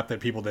the crap that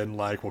people didn't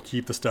like. We'll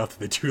keep the stuff that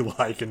they do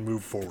like and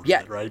move forward.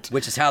 Yeah, with it, right.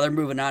 Which is how they're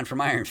moving on from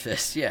Iron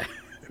Fist. Yeah.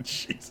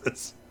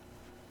 Jesus.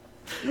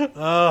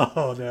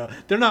 Oh no,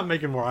 they're not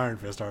making more Iron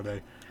Fist, are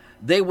they?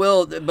 They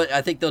will, but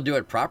I think they'll do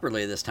it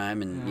properly this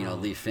time,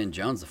 and leave Finn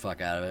Jones the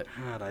fuck out of it.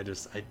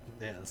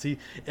 God, see,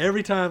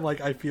 every time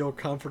I feel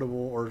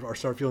comfortable or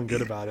start feeling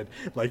good about it,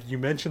 you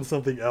mention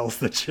something else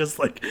that just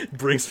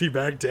brings me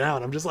back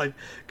down. I'm just like,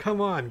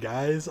 come on,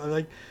 guys.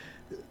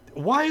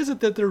 Why is it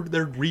that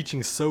they're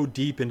reaching so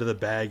deep into the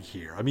bag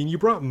here? I mean, you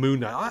brought Moon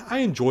Knight. I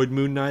enjoyed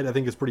Moon Knight. I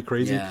think it's pretty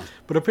crazy. Yeah.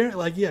 But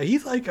apparently,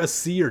 he's like a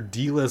C or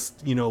D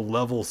list,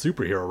 level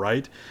superhero,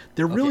 right?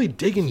 They're really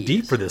digging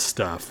deep for this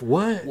stuff.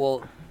 What?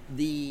 Well,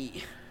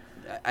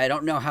 I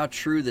don't know how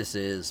true this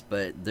is,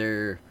 but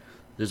there's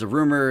a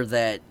rumor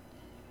that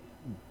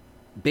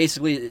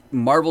basically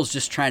Marvel's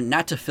just trying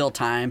not to fill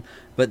time,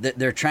 but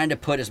they're trying to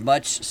put as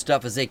much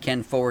stuff as they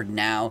can forward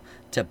now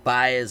to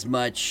buy as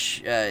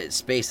much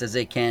space as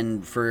they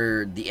can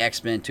for the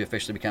X-Men to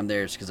officially become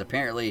theirs. Because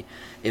apparently,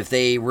 if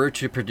they were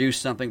to produce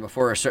something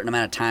before a certain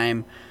amount of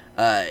time,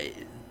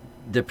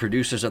 the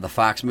producers of the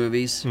Fox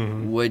movies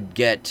would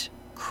get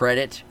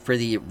credit for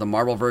the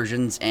Marvel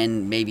versions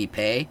and maybe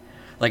pay.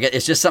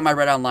 It's just something I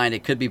read online.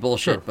 It could be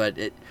bullshit, but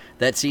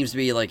that seems to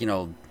be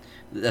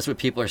that's what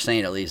people are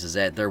saying, at least, is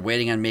that they're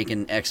waiting on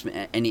making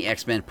any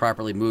X-Men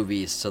properly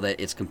movies so that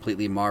it's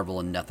completely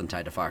Marvel and nothing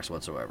tied to Fox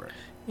whatsoever.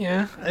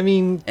 Yeah, I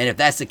mean... And if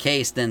that's the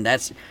case, then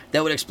that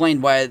would explain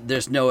why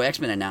there's no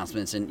X-Men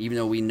announcements, and even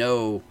though we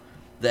know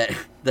that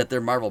they're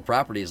Marvel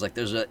properties,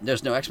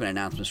 there's no X-Men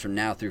announcements from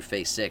now through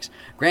Phase 6.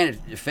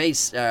 Granted,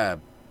 Phase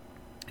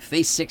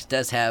 6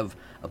 does have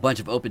a bunch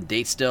of open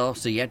dates still,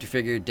 so you have to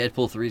figure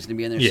Deadpool 3 is going to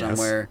be in there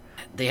somewhere.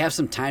 They have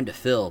some time to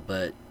fill,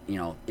 but...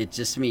 it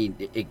just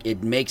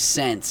it makes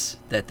sense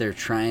that they're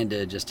trying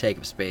to just take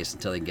up space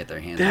until they can get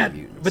their hands on the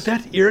mutants. But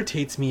that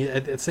irritates me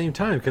at the same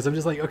time, because I'm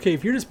just like, okay,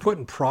 if you're just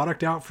putting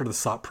product out for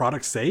the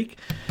product's sake,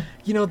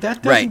 that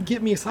doesn't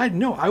get me excited.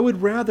 No, I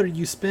would rather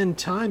you spend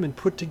time and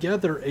put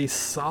together a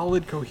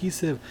solid,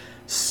 cohesive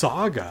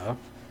saga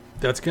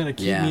that's going to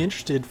keep me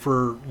interested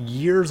for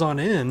years on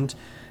end.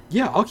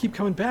 Yeah, I'll keep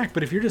coming back.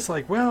 But if you're just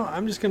like, well,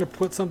 I'm just going to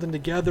put something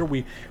together.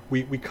 We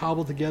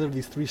cobbled together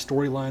these 3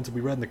 storylines that we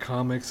read in the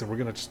comics, and we're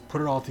going to just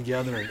put it all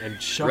together and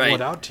shovel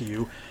it out to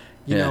you,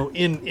 you know,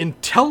 in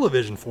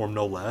television form,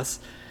 no less.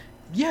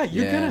 Yeah,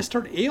 you're going to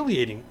start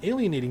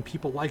alienating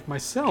people like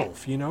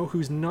myself,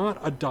 who's not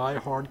a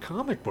diehard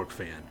comic book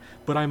fan.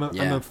 But I'm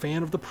a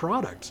fan of the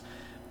product.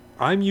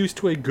 I'm used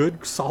to a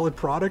good, solid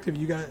product if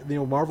you got,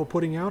 Marvel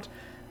putting out.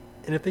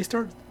 And if they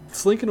start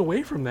slinking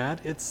away from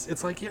that,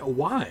 it's like,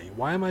 why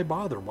am I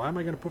bothered? Why am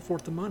I going to put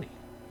forth the money?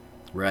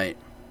 Right.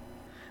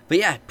 But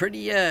yeah,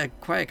 pretty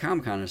quiet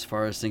Comic-Con as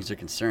far as things are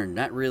concerned.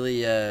 Not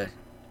really a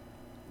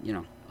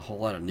a whole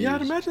lot of news. Yeah,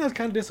 I'd imagine that's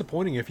kind of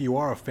disappointing if you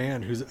are a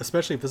fan who's,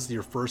 especially if this is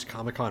your first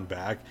Comic-Con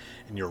back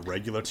and you're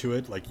regular to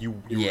it. Like you were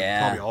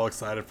probably all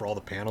excited for all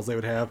the panels they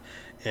would have,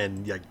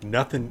 and like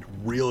nothing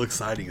real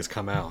exciting has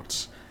come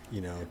out.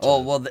 You know.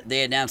 Well,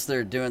 they announced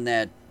they're doing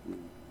that.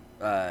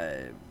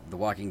 The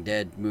Walking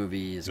Dead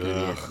movie is going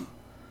to be a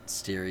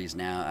series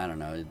now. I don't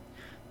know.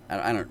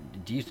 I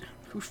don't. Do you?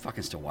 Who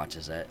fucking still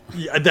watches that?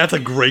 Yeah, that's a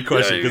great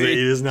question because it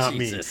is not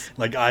Jesus. me.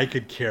 Like I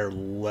could care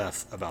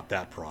less about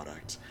that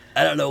product.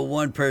 I don't know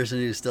one person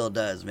who still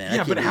does, man.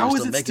 Yeah, but how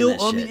is it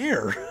still on the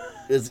air?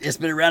 It's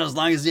been around as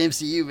long as the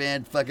MCU,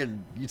 man.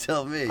 Fucking, you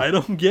tell me. I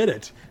don't get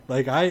it.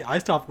 Like I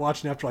stopped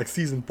watching after like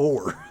season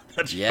 4.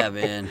 Yeah,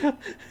 man.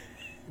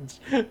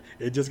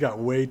 It just got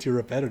way too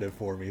repetitive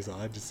for me, so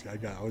I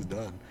was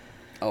done.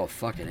 Oh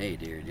fucking A,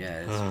 dude.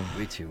 Yeah, it's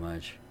way too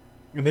much.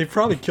 And they've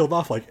probably killed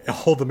off like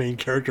all the main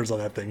characters on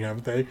that thing,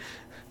 haven't they?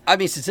 I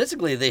mean,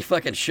 statistically, they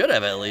fucking should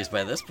have at least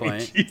by this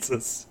point.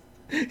 Jesus.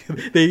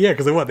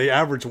 Because they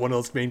average one of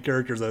those main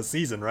characters a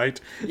season, right?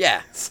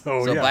 Yeah.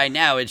 So yeah. by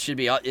now it should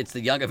be it's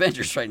the Young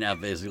Avengers right now,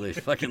 basically,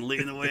 fucking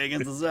leading the way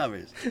against the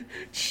zombies.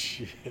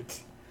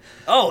 Shit.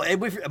 Oh,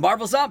 and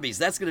Marvel Zombies.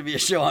 That's going to be a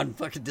show on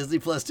fucking Disney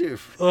Plus too.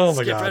 Oh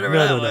my god!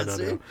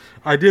 No.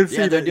 I did see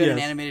they're that. doing an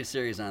animated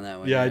series on that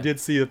one. Yeah, I did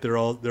see that they're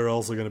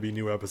also going to be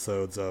new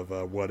episodes of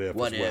What If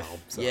as well.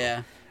 So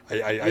yeah.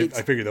 I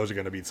figured those are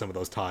going to be some of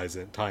those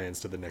tie-ins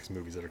to the next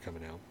movies that are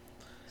coming out.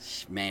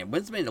 Man,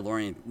 when's the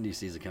Mandalorian new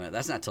season coming out?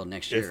 That's not till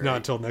next year. It's not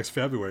until next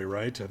February,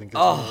 right? I think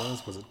that's what it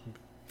was. Was it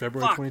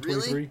February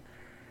 2023? Really?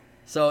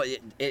 So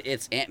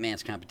it's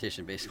Ant-Man's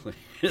competition, basically.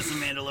 It's the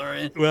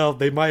Mandalorian. Well,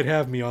 they might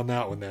have me on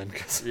that one then.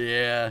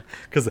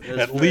 Because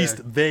at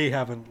least they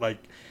haven't, like,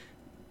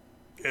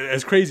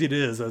 as crazy it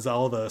is as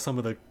some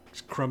of the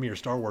crummier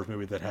Star Wars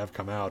movies that have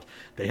come out,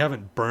 they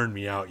haven't burned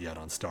me out yet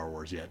on Star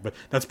Wars yet. But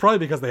that's probably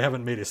because they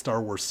haven't made a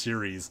Star Wars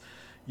series,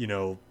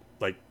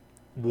 like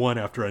one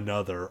after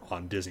another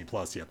on Disney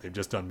Plus yet. They've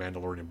just done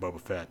Mandalorian and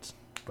Boba Fett.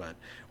 But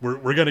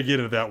we're going to get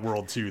into that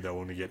world too, though,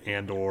 when we get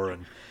Andor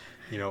and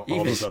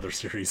all those other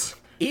series.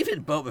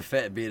 Even Boba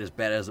Fett being as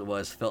bad as it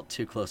was felt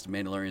too close to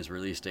Mandalorian's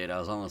release date. I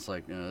was almost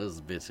like, this is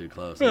a bit too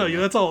close. Well, yeah,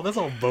 that's all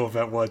Boba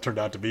Fett turned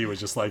out to be, was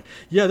just like,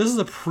 yeah, this is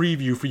a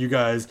preview for you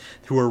guys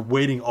who are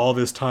waiting all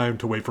this time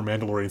to wait for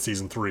Mandalorian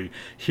season 3.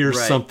 Here's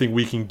something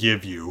we can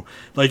give you.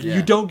 Like,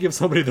 you don't give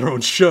somebody their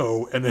own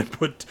show and then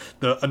put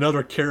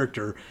another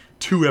character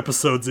 2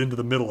 episodes into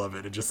the middle of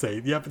it and just say,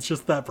 yep, it's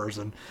just that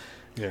person.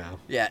 Yeah.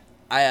 Yeah.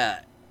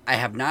 I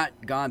have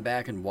not gone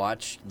back and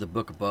watched the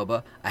Book of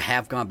Boba. I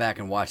have gone back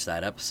and watched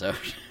that episode.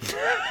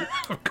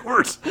 Of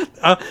course.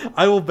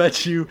 I will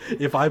bet you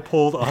if I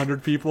polled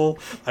 100 people,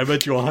 I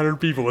bet you 100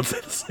 people would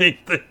say the same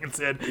thing and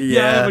said,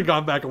 yeah, I haven't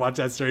gone back and watched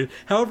that series.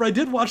 However, I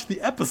did watch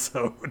the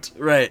episode.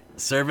 Right.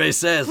 Survey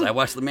says I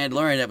watched the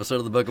Mandalorian episode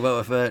of the Book of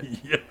Boba Fett.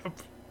 Yep.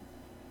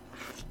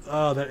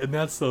 Oh, and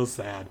that's so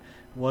sad.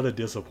 What a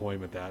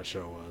disappointment that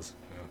show was.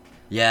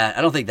 Yeah,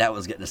 I don't think that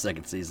was getting a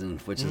second season,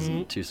 which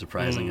isn't too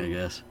surprising, I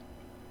guess.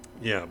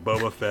 Yeah,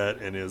 Boba Fett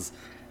and his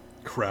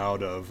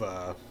crowd of,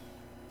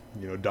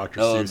 Dr.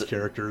 Seuss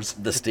characters.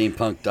 The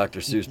steampunk Dr.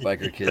 Seuss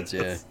biker kids,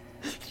 yeah.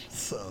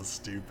 So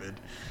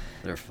stupid.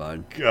 They're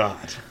fun.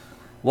 God.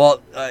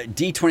 Well,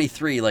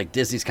 D23, like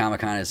Disney's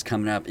Comic-Con, is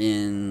coming up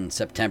in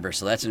September,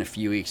 so that's in a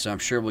few weeks, so I'm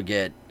sure we'll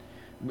get...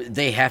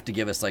 They have to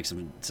give us like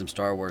some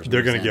Star Wars.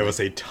 They're going to give us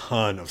a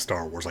ton of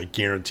Star Wars, I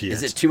guarantee it.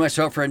 Is it too much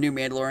hope for a new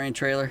Mandalorian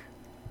trailer?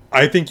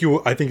 I think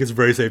it's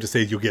very safe to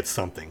say you'll get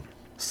something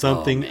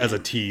as a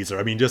teaser.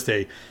 I mean, just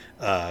a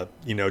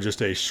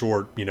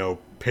short,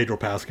 Pedro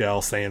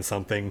Pascal saying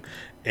something,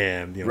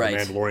 and the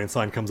Mandalorian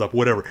sign comes up.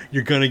 Whatever,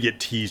 you're gonna get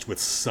teased with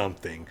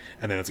something,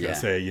 and then it's gonna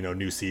say,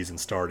 new season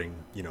starting,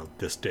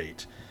 this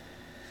date.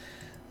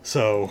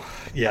 So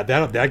yeah,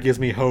 that gives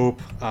me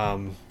hope.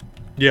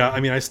 Yeah, I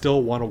mean, I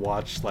still want to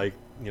watch the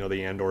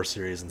Andor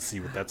series and see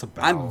what that's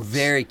about. I'm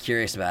very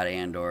curious about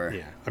Andor.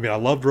 Yeah, I mean, I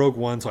loved Rogue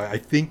One, so I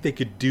think they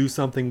could do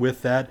something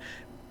with that.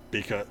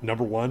 Because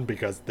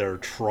because they're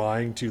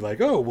trying to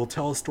we'll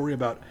tell a story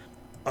about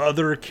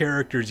other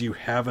characters you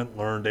haven't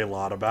learned a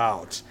lot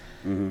about,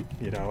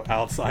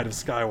 outside of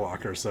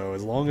Skywalker. So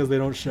as long as they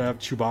don't have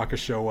Chewbacca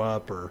show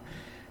up or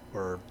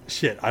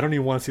shit, I don't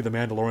even want to see the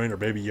Mandalorian or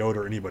Baby Yoda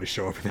or anybody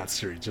show up in that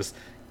series. Just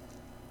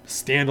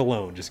stand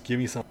alone. Just give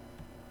me something.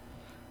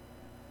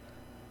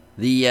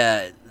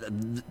 The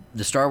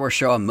Star Wars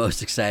show I'm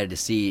most excited to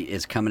see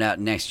is coming out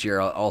next year.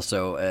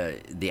 Also,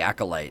 The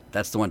Acolyte.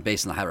 That's the one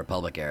based in the High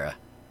Republic era.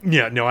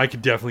 Yeah, no, I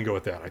could definitely go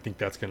with that. I think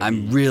that's going to be...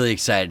 I'm really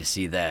excited to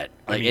see that.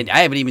 I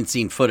haven't even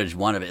seen footage,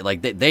 one of it.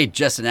 Like, they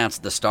just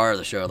announced the star of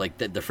the show. Like,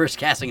 the first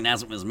casting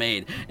announcement was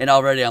made, and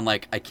already I'm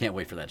like, I can't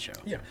wait for that show.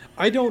 Yeah.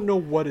 I don't know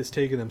what has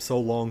taken them so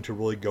long to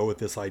really go with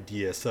this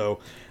idea. So,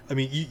 I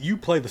mean, you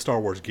play the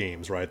Star Wars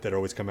games, right, that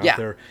always come out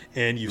there,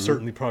 and you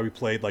certainly probably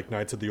played,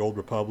 Knights of the Old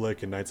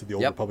Republic and Knights of the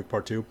Old Republic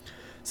Part 2.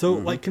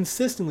 So,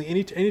 consistently,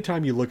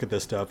 anytime you look at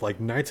this stuff, like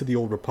Knights of the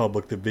Old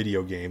Republic, the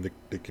video game,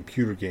 the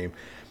computer game,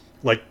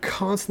 like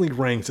constantly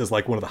ranks as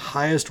like one of the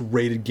highest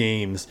rated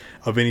games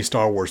of any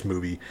Star Wars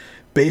movie,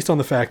 based on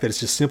the fact that it's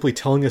just simply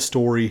telling a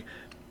story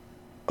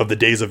of the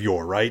days of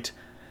yore, right?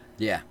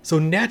 Yeah. So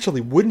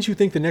naturally, wouldn't you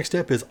think the next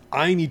step is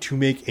I need to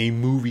make a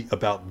movie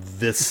about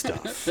this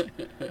stuff?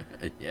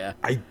 Yeah.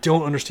 I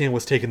don't understand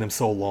what's taking them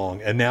so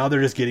long, and now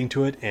they're just getting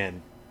to it.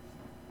 And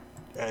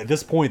at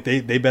this point,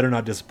 they better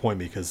not disappoint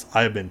me, because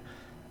I have been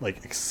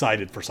like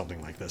excited for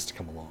something like this to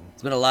come along.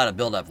 It's been a lot of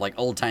build up, like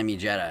old timey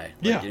Jedi. Like,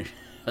 Yeah.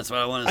 That's what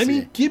I want to see. I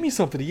mean, give me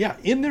something. Yeah,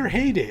 in their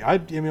heyday.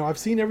 I've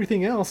seen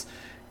everything else.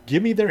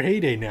 Give me their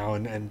heyday now,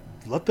 and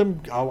let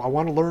them. I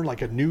want to learn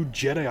like a new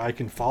Jedi I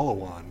can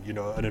follow on,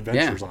 an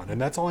adventures on, and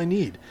that's all I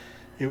need.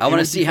 I want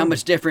to see how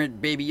much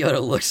different Baby Yoda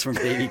looks from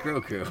Baby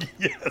Grogu.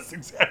 Yes,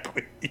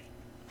 exactly.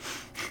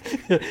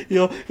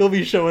 he'll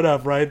be showing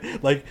up,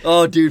 right? Like,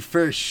 oh, dude,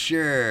 for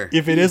sure.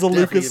 if it is a He's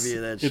Lucas, definitely gonna be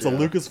in that it's a show.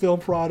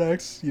 Lucasfilm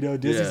product.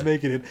 Disney's Yeah.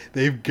 making it.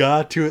 They've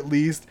got to at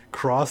least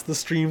cross the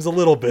streams a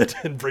little bit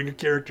and bring a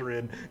character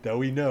in that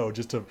we know,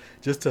 just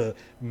to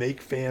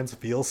make fans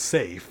feel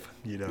safe.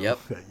 Yep.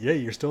 That, yeah,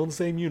 you're still in the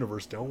same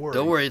universe. Don't worry.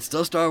 Don't worry, it's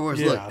still Star Wars.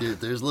 Yeah. Look, dude,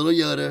 there's little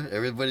Yoda.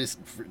 Everybody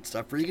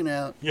stop freaking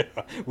out. Yeah,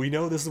 we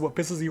know this is what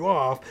pisses you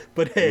off,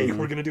 but hey,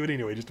 we're gonna do it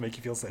anyway, just to make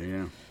you feel safe.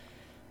 Yeah.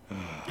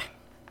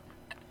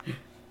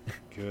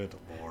 Good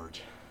lord.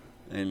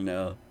 I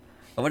know.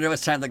 I wonder how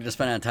much time they're going to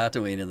spend on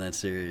Tatooine in that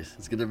series.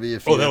 It's going to be a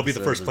few That'll be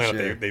the episodes, first I'm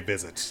planet sure. they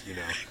visit.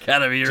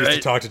 Gotta be Just right.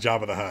 to talk to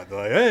Jabba the Hutt. They're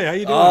like, hey, how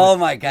you doing? Oh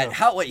my God!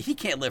 How? Wait, he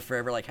can't live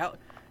forever. Like how?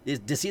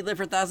 Does he live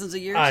for thousands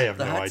of years? I have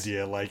the no Hutts?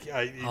 idea. Like,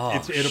 Oh,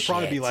 it'll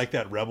probably be shit. like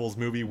that Rebels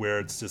movie where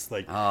it's just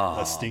like Oh,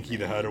 a Stinky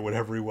the Hutt or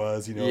whatever he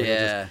was.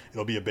 Yeah.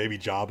 It'll be a baby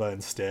Jabba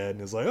instead,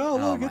 and it's like, oh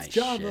Oh, look, it's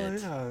my Jabba.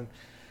 shit. Yeah.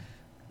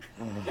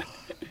 Oh,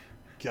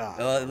 God.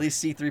 Well, at least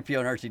C-3PO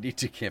and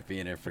R2-D2 can't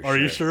be in it for sure. Are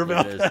you sure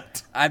about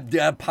that?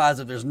 I'm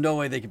positive. There's no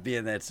way they could be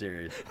in that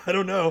series. I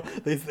don't know.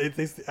 They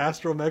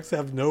astromechs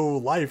have no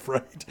life,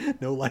 right?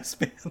 No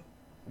lifespan.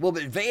 Well,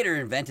 but Vader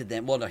invented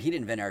them. Well, no, he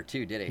didn't invent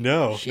R2, did he?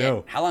 No, Shit.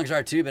 no. How long's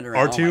R2 been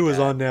around? R2 Oh, my is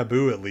God. on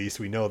Naboo, at least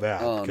we know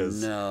that Oh,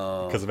 because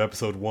no. of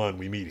episode 1.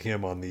 We meet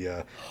him on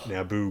the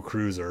Naboo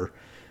cruiser.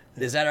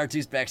 Is that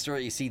R2's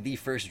backstory? You see the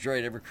first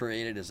droid ever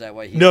created? Is that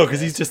why he? No,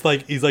 because he's just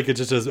like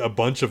just a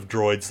bunch of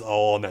droids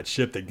all on that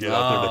ship that get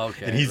out there,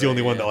 okay, and he's the right,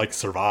 only one yeah. that like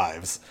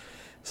survives.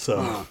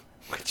 So, Huh.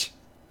 which,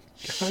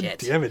 Shit. God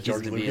damn it, He's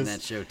George gonna be in Lucas.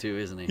 that show too,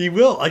 isn't he? He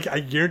will. Like, I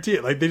guarantee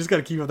it. Like, they just got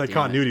to keep up that Damn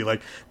continuity.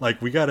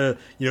 Like we gotta,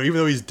 even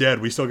though he's dead,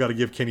 we still got to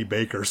give Kenny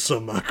Baker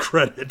some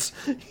credit.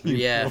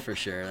 Yeah, for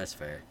sure. That's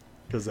fair.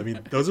 Because I mean,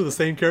 those are the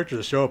same characters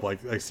that show up.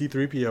 Like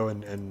C-3PO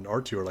and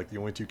R2 are like the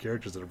only two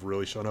characters that have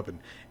really shown up in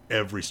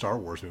every Star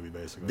Wars movie,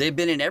 basically. They've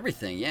been in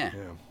everything. Yeah.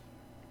 Yeah.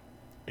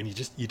 And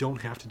you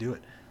don't have to do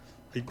it.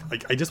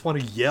 I just want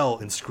to yell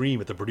and scream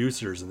at the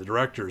producers and the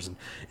directors and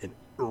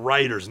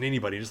writers and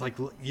anybody. Just like,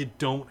 look, you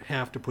don't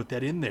have to put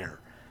that in there.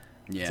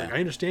 Yeah. It's like, I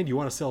understand you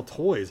want to sell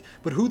toys,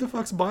 but who the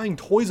fuck's buying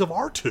toys of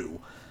R2?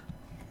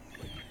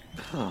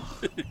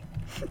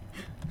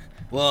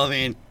 Well, I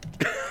mean,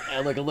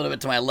 I look a little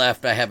bit to my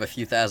left. I have a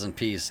few thousand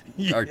piece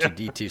Yeah.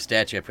 R2-D2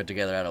 statue I put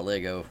together out of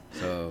Lego.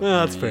 So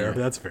That's fair.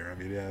 That's fair. I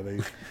mean,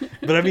 yeah.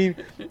 But I mean,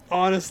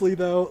 honestly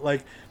though,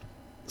 like,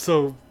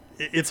 so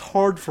it's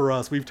hard for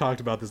us. We've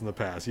talked about this in the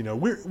past.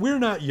 We're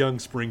not young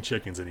spring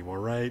chickens anymore,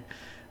 right?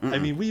 I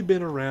mean, we've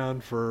been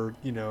around for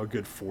a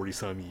good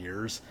 40-some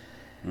years.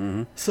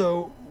 Mm-hmm.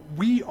 So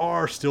we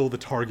are still the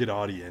target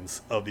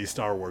audience of these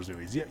Star Wars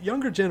movies.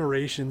 Younger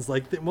generations,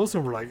 like most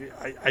of them, are like,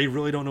 I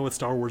really don't know what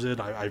Star Wars is.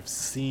 I've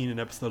seen an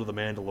episode of The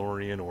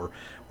Mandalorian, or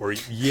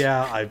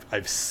yeah,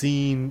 I've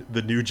seen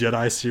the new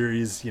Jedi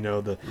series.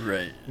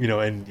 Right.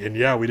 And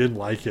yeah, we didn't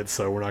like it,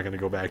 so we're not going to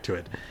go back to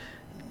it.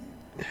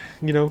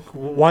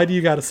 Why do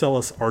you got to sell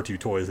us R2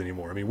 toys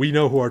anymore? I mean, we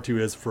know who R2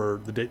 is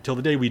for till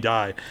the day we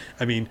die.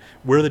 I mean,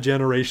 we're the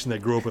generation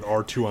that grew up with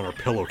R2 on our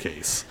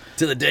pillowcase.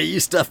 To the day you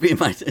stuff me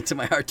into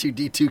my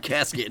R2-D2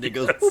 casket and it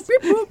goes, boop,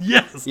 boop, boop.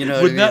 Yes. You know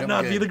what Would I mean? that I'm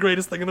not be good. the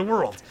greatest thing in the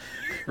world?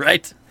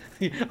 Right?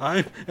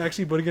 I'm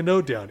actually putting a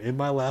note down in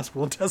my last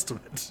will and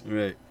testament.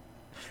 Right.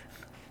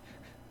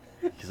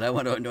 Because I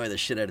want to annoy the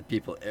shit out of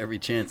people every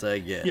chance I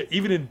get. Yeah,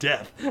 even in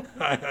death,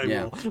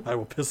 Yeah. I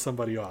will piss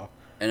somebody off.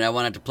 And I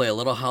wanted to play a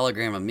little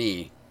hologram of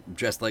me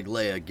dressed like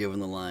Leia giving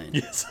the line.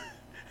 Yes.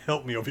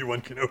 Help me,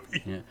 Obi-Wan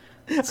Kenobi. Yeah.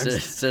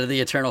 Instead of the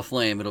eternal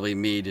flame, it'll be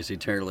me just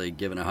eternally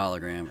giving a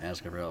hologram,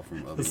 asking for help from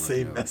Obi-Wan The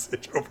same Kenobi.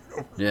 message over and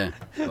over. Yeah,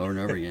 over and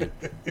over again.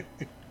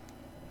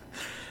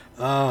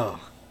 Oh.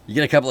 You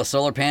get a couple of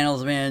solar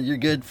panels, man, you're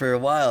good for a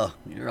while.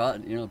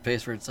 It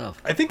pays for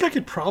itself. I think I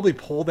could probably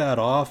pull that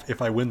off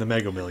if I win the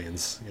Mega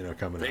Millions,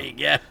 coming There up. you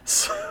go.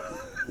 So-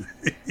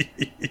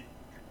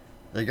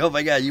 Like, oh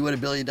my God, you won $1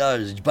 billion.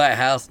 Did you buy a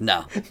house?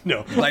 No.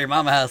 No. Did you buy your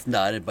mama a house?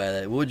 No, I didn't buy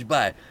that. What would you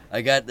buy?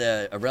 I got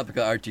a replica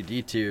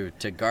R2-D2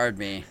 to guard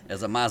me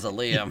as a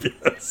mausoleum.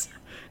 Yes.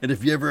 And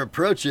if you ever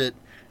approach it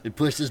and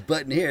push this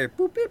button here,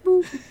 boop, beep,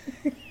 boop.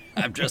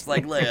 I'm just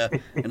like Leia,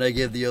 and I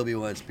give the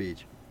Obi-Wan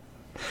speech.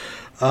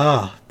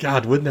 Oh,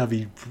 God, wouldn't that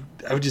be...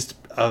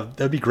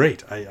 that'd be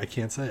great. I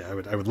can't say. I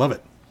would love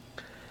it.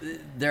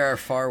 there are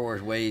far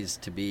worse ways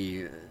to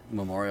be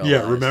memorialized.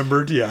 Yeah,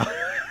 remembered. Yeah,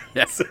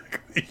 Yeah.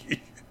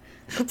 exactly.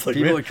 It's like,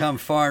 People man, would come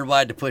far and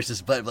wide to push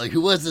this button. Like,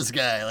 who was this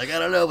guy? Like, I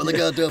don't know, but look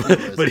how dope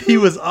he was. but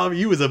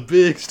he was a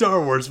big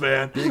Star Wars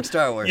fan. Big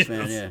Star Wars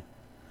fan, Yes. yeah.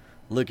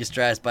 Lucas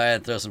drives by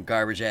and throws some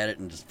garbage at it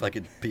and just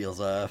fucking peels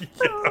off.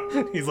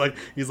 Yeah. He's like,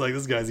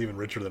 this guy's even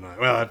richer than I.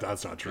 Well,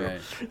 that's not true.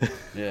 Right.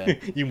 Yeah.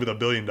 Even with $1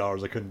 billion,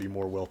 I couldn't be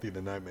more wealthy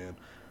than that man.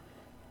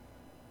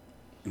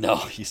 No,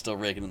 he's still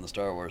raking in the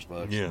Star Wars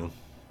bucks. Yeah.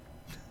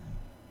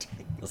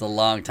 It's a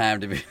long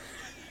time to be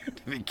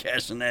to be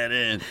cashing that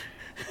in.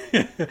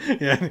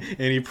 Yeah,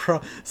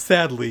 and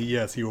sadly,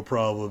 yes, he will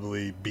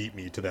probably beat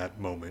me to that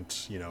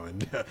moment,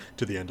 and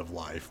to the end of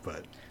life.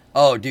 But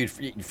Oh, dude,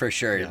 for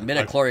sure. Yeah,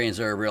 Midichlorians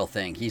are a real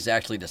thing. He's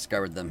actually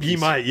discovered them. he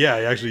might,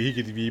 actually,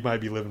 he might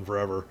be living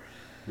forever.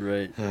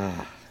 Right.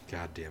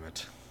 God damn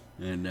it.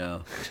 I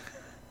know.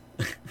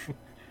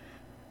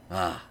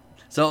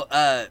 So,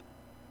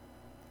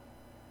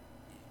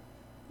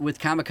 with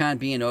Comic-Con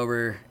being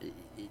over,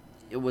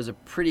 it was a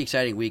pretty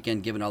exciting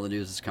weekend given all the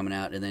news that's coming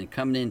out. And then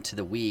coming into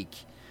the week,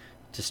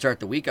 to start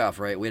the week off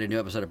right, we had a new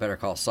episode of Better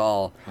Call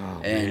Saul.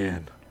 Oh, and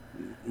man.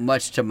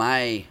 much to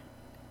my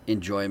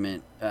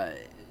enjoyment,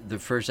 the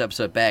first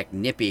episode back,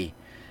 Nippy,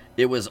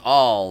 it was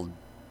all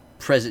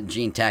present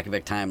Gene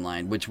Takovic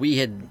timeline, which we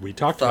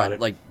talked thought, about it.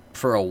 like,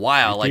 for a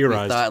while. We We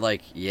theorized. thought,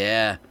 like,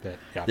 yeah,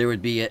 Yeah. there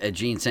would be a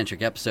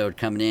Gene-centric episode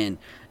coming in.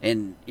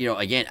 And,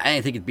 again, I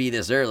didn't think it'd be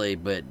this early,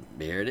 but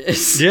here it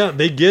is. Yeah,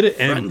 they get it,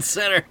 Front and and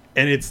center.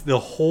 it's the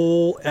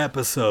whole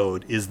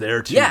episode is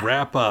there to Yeah.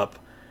 wrap up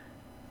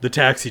the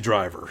taxi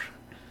driver.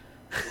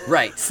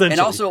 Right. Essentially.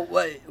 And also,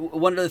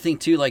 one other thing,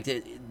 too, like,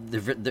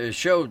 the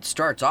show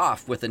starts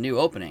off with a new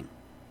opening.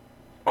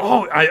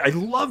 Oh, I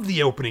love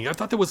the opening. I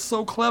thought that was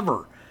so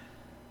clever.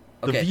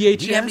 The Okay. VHS.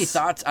 Do you have any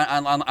thoughts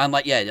on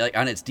like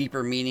on its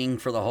deeper meaning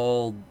for the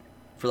whole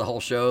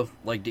show?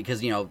 Like,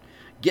 because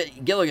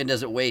Gilligan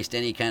doesn't waste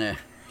any kind of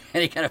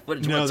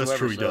footage No, whatsoever. that's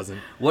true, he so doesn't.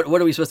 What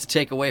are we supposed to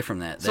take away from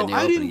that So new I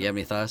opening? didn't- Do you have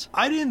any thoughts?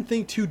 I didn't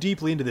think too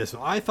deeply into this.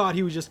 I thought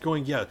he was just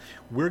going,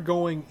 we're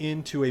going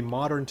into a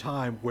modern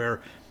time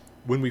where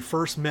when we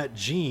first met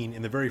Gene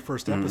in the very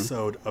first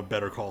episode of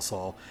Better Call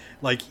Saul,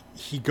 like,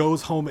 he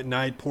goes home at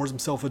night, pours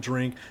himself a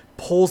drink,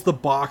 pulls the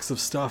box of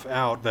stuff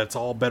out that's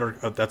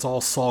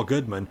all Saul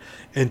Goodman,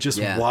 and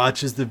just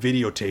watches the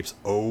videotapes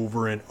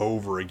over and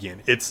over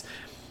again. It's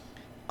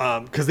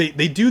because they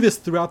do this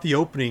throughout the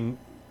opening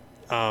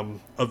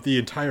of the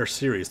entire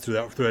series,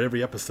 throughout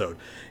every episode.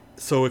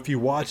 So if you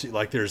watch it,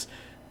 like, there's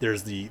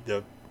the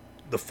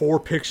 4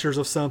 pictures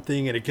of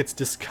something and it gets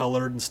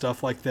discolored and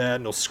stuff like that,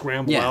 and it'll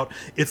scramble out.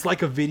 It's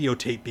like a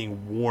videotape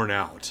being worn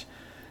out.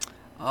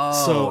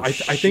 Oh, So I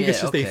think it's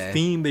just a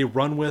theme they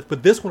run with.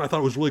 But this one I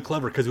thought was really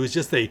clever because it was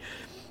just a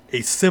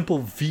simple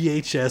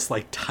VHS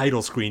like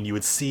title screen you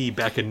would see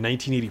back in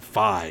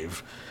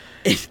 1985.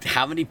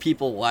 How many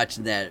people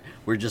watching that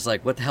were just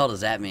like, "What the hell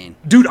does that mean?"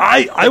 Dude,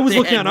 I was They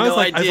looking had at it, no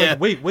I was idea.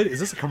 like, wait, is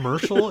this a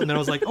commercial? And then I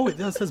was like, oh, it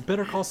says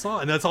Better Call Saul.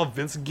 And that's all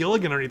Vince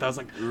Gilligan underneath. I was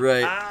like,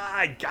 Right.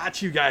 I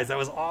got you guys. That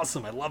was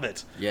awesome. I love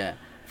it. Yeah.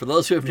 For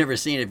those who have never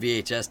seen a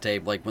VHS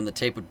tape, like when the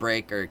tape would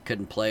break or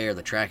couldn't play or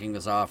the tracking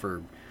was off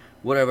or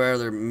whatever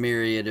other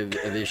myriad of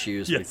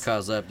issues would Yes.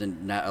 cause up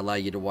and not allow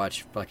you to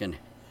watch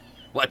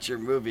your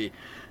movie,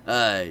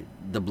 the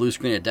blue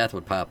screen of death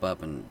would pop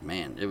up, and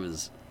man, it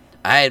was.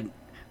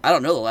 I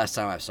don't know the last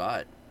time I saw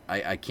it.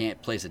 I can't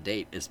place a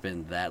date. It's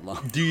been that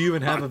long. Do you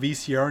even have a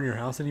VCR in your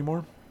house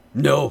anymore?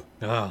 No.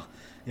 Oh,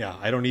 yeah,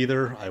 I don't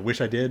either. I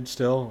wish I did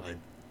still. And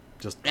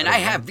don't I know.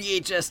 have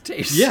VHS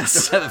tapes.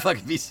 Yes. I don't have a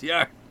fucking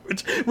VCR.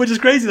 Which is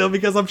crazy, though,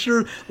 because I'm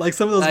sure, like,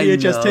 some of those I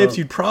VHS know. tapes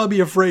you'd probably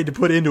be afraid to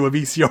put into a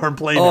VCR and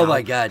play Oh now.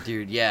 my god,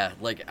 dude, yeah.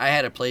 Like, I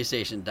had a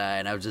PlayStation die,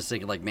 and I was just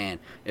thinking, like, man,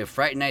 if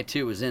Fright Night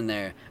 2 was in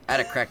there,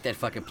 I'd have cracked that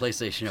fucking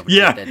PlayStation open.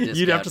 Yeah, take that disc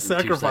you'd have out to in 2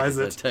 sacrifice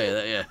seconds, it. I tell you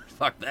that, yeah.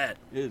 Fuck that.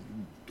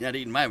 Not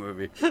eating my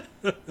movie.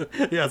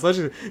 Yeah,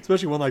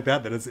 especially one like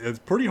that it's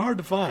pretty hard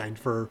to find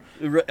for...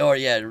 Or,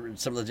 yeah,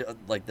 some of the,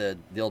 like, the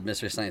old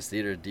Mystery Science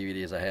Theater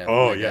DVDs I have.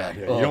 Oh, my yeah,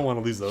 God. yeah. Oh, You don't want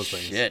to lose those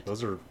things. shit.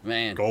 Those are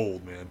Man.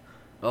 gold, man.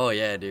 Oh,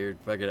 yeah, dude.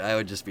 Fucking, I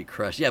would just be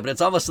crushed. Yeah, but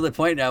it's almost to the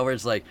point now where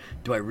it's like,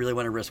 do I really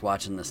want to risk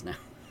watching this now?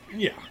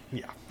 Yeah.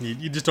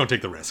 You just don't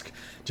take the risk.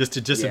 Just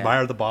Yeah.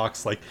 admire the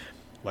box, like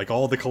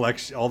all the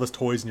collection, all this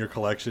toys in your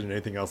collection and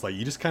anything else. Like,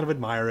 you just kind of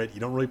admire it. You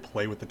don't really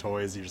play with the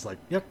toys. You're just like,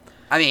 yep.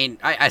 I mean,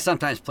 I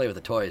sometimes play with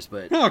the toys,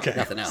 but Okay.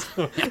 nothing else.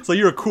 So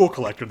you're a cool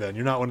collector then.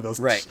 You're not one of those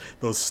Right.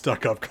 those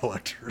stuck up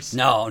collectors.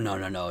 No.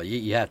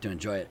 You have to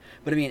enjoy it.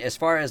 But I mean, as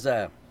far as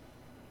a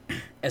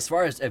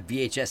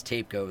VHS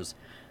tape goes,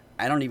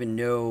 I don't even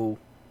know.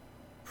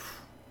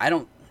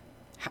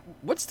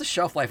 What's the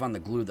shelf life on the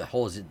glue that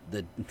holds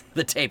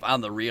the tape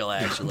on the reel?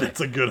 Actually,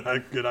 That's a good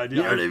idea. you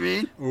know what I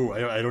mean? Ooh,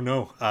 I don't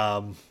know.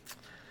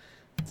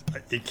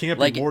 It can't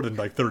Like- be more than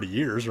like 30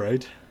 years,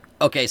 right?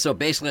 Okay, so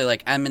basically,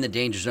 like, I'm in the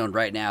danger zone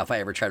right now if I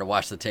ever try to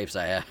watch the tapes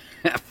I have.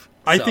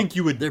 I So, think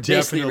you would they're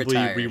basically definitely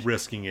be retired.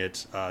 risking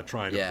it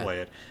trying to Yeah. play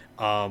it.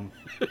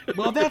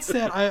 Well, that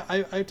said,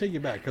 I take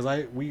it back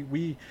because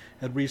we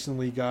had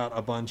recently got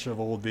a bunch of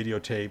old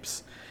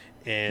videotapes,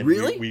 and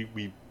Really?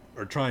 we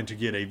are trying to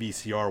get a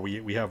VCR.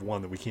 We have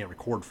one that we can't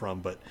record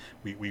from, but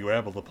we were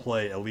able to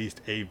play at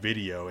least a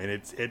video, and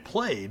it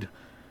played.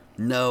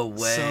 No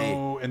way.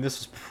 So, and this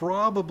was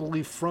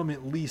probably from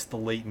at least the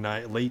late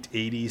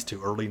 80s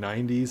to early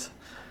 90s.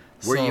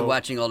 Were you So-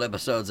 watching old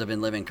episodes of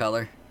In Living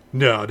Color?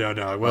 No.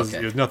 It was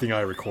Okay. it was nothing I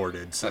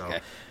recorded. So, Okay.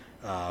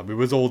 it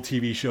was old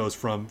TV shows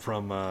from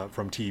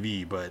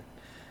TV, but.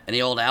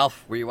 Any old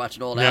Alf? Were you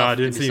watching old Alf? No, I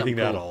didn't Give me see anything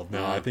something that cool. old.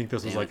 No, I think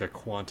this was damn like it. a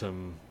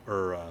quantum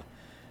or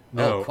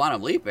no. Oh,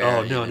 Quantum Leap. Oh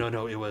era, no, even.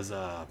 no. It was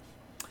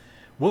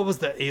what was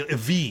that?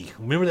 V.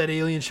 Remember that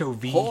alien show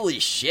V? Holy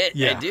shit,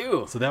 yeah, I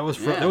do. So that was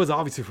Yeah. that was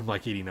obviously from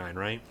like '89,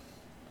 right?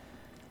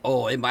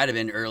 Oh, it might have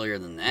been earlier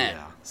than that.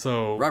 Yeah.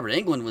 So Robert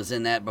Englund was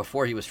in that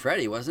before he was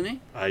Freddy, wasn't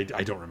he? I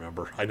don't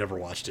remember. I never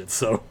watched it.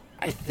 So,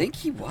 I think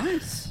he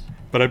was.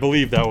 but I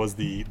believe that was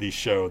the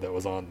show that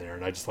was on there,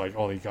 and I just like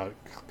only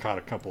caught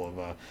a couple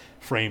of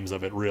frames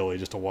of it really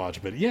just to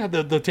watch. But yeah,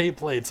 the tape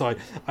played, so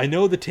I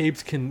know the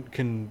tapes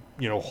can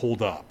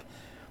hold up,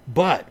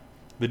 but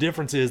the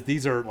difference is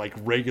these are like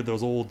regular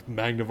those old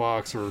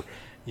Magnavox or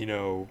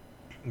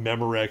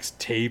Memorex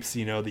tapes,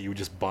 that you would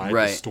just buy at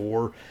Right. the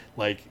store.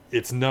 Like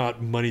it's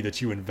not money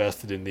that you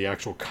invested in the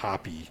actual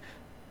copy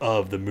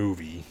of the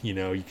movie,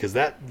 because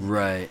that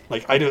Right.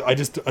 like I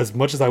just as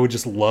much as I would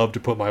just love to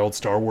put my old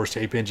Star Wars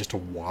tape in just to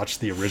watch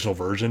the original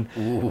version,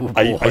 Ooh,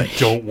 I boy.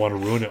 don't want to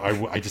ruin it.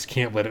 I just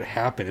can't let it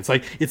happen. It's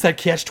like it's that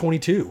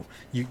catch-22.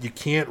 You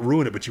can't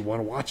ruin it, but you want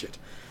to watch it.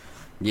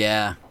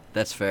 Yeah,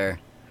 that's fair.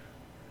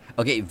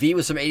 Okay, V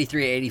was from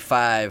 83 to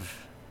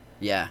 85.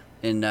 Yeah.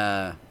 And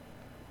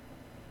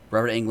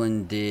Robert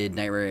Englund did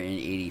Nightmare in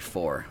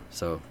 84.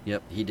 So,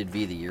 yep, he did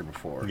V the year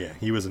before. Yeah,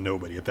 he was a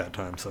nobody at that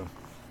time. So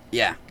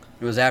Yeah.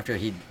 It was after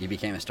he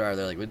became a star.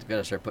 They're like, we've got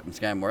to start putting this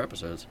guy in more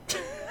episodes.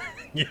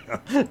 yeah,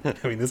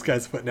 I mean this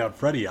guy's putting out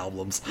Freddy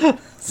albums.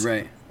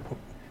 Right.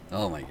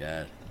 Oh, my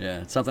God.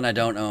 Yeah, it's something I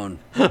don't own,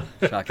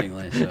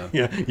 shockingly. So.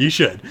 Yeah, you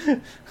should.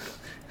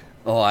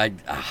 Oh, I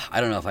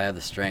don't know if I have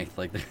the strength.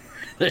 Like,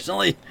 there's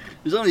only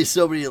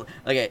so many.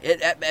 Okay,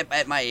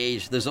 at my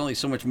age, there's only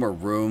so much more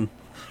room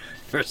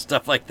for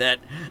stuff like that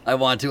I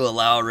want to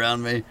allow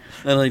around me.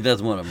 I think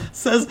that's one of them.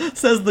 Says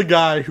the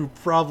guy who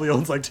probably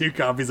owns like 2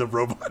 copies of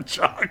Robot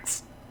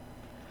Jocks.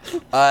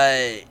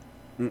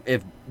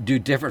 If do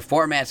different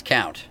formats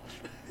count?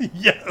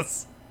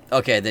 Yes.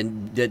 Okay,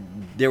 then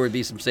there would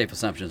be some safe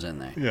assumptions in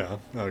there. Yeah.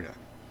 Okay.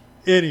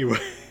 Anyway,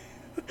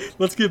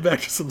 let's get back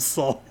to some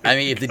Saw. I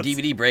mean, if the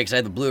DVD breaks, I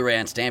have the Blu-ray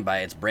on standby.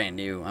 It's brand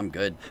new. I'm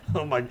good.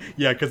 Oh my,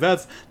 yeah, because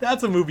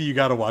that's a movie you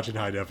got to watch in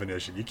high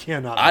definition. You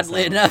cannot. miss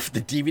Oddly out. enough,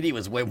 the DVD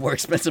was way more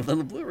expensive than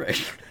the Blu-ray.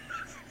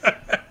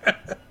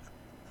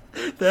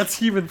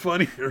 That's even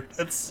funnier.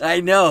 That's I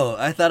know.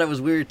 I thought it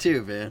was weird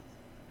too, man.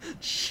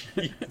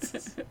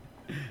 Jesus.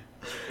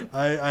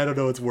 I don't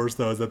know what's worse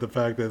though, is that the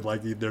fact that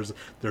like there's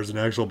an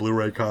actual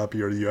Blu-ray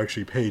copy, or you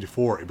actually paid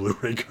for a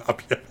Blu-ray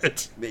copy of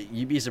it.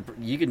 You'd be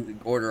you can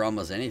order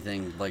almost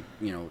anything, like,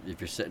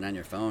 if you're sitting on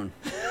your phone,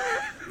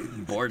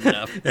 bored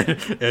enough.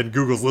 And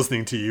Google's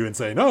listening to you and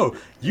saying, "Oh,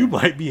 you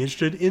might be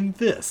interested in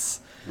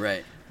this."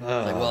 Right. It's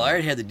like, well, I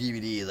already had the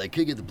DVDs. I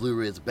could get the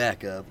Blu-ray as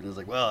backup. And it was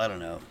like, well, I don't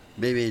know.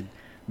 Maybe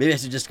I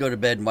should just go to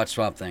bed and watch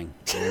Swamp Thing.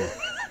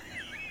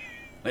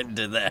 Went and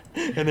did that.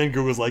 And then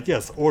Google's like,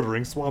 "Yes,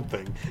 ordering Swamp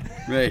Thing."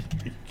 Right.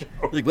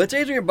 Like, what's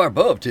Adrian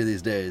Barbeau up to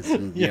these days?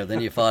 And,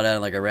 then you fall down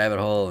like a rabbit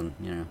hole,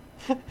 and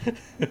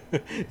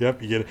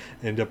Yep, you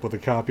end up with a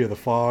copy of The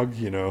Fog,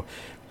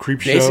 Creep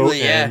Show. basically,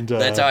 yeah. And,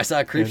 that's how I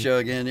saw Creep and- Show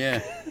again.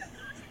 Yeah.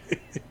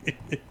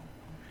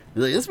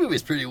 You're like, this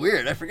movie's pretty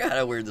weird. I forgot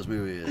how weird this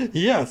movie is.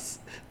 Yes,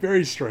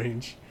 very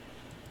strange.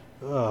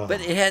 But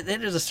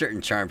there's a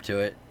certain charm to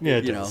it. Yeah,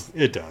 it does.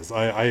 It does.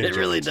 I It enjoy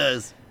really it.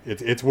 does.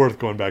 It's worth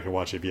going back and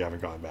watching if you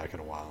haven't gone back in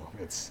a while.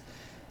 It's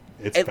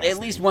At fascinating.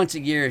 least once a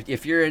year,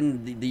 if you're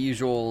in the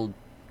usual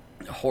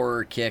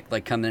horror kick,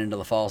 like coming into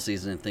the fall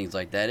season and things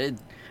like that,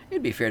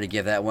 it'd be fair to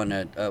give that one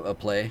a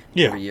play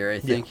every year, I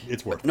think. Yeah,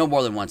 it's worth But no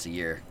more than once a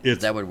year.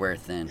 That would wear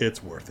thin.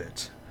 It's worth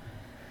it.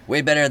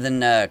 Way better than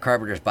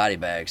Carpenter's Body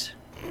Bags.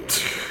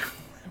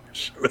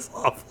 It was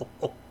awful.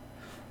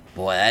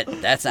 Boy,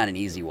 that's not an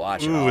easy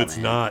watch at Ooh, all, it's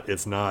man. not.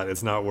 It's not.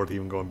 It's not worth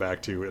even going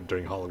back to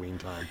during Halloween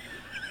time.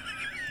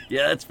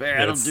 Yeah, that's fair. I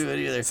don't It's- do it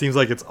either. Seems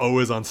like it's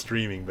always on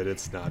streaming, but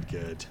it's not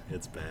good.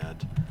 It's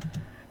bad.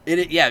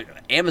 Yeah,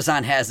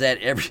 Amazon has that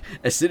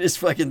as soon as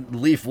fucking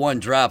Leaf 1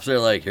 drops, they're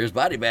like, here's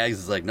Body Bags.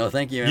 It's like, no,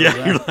 thank you, Amazon.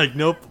 Yeah, you're like,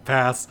 nope,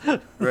 pass.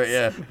 Right,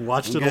 yeah.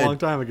 Watched I'm it good. a long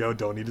time ago.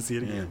 Don't need to see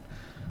it again.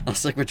 I'll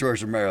stick with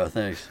George Romero,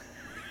 thanks.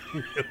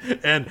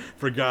 And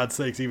for God's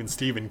sakes, even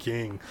Stephen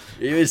King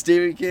Even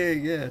Stephen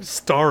King, yeah.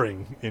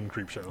 starring in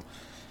Creepshow.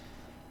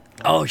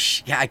 Oh,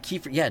 yeah, I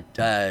keep,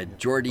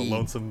 Jordy. The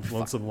Lonesome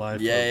Life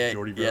Yeah, of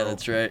Jordy yeah, Verrill.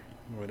 that's right.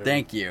 Whatever.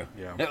 Thank you.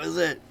 Yeah. That was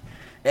it.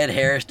 Ed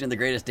Harris doing the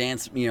greatest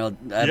dance,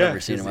 I've ever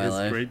seen in my his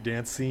life. Great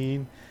dance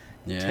scene.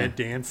 Yeah. Ted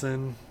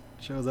Danson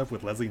shows up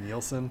with Leslie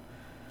Nielsen.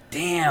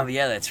 Damn,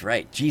 yeah, that's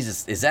right.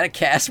 Jesus, is that a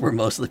cast where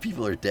most of the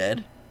people are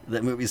dead?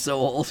 That movie's so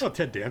old. Well,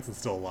 Ted Danson's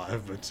still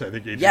alive, but I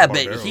think Adrian Yeah,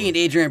 Barbero, but he and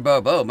Adrian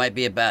Barbeau might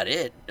be about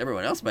it.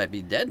 Everyone else might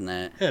be dead in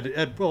that.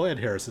 Ed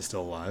Harris is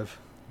still alive.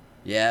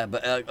 Yeah,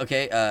 but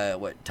okay.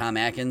 What? Tom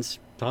Atkins?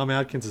 Tom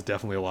Atkins is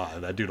definitely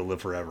alive. That dude will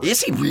live forever.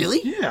 Is he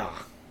really? Yeah.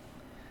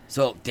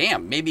 So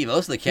damn, maybe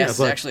most of the cast it's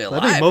is actually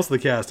alive. I think most of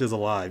the cast is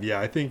alive. Yeah,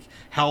 I think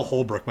Hal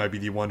Holbrook might be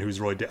the one who's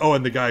really dead. Oh,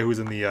 and the guy who's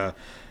in the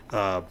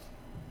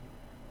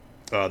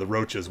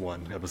Roaches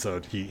one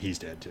episode, he's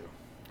dead too.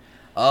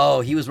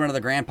 Oh, he was one of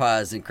the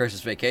grandpas in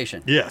Christmas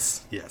Vacation.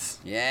 Yes.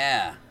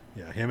 Yeah.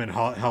 Yeah, him and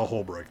Hal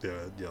Holbrook,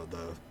 the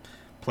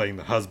playing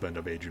the husband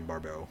of Adrian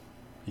Barbeau.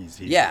 He's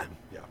Yeah. dead.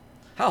 Yeah.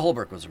 Hal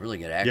Holbrook was a really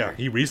good actor. Yeah,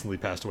 he recently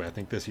passed away, I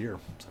think this year.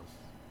 So.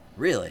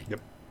 Really? Yep.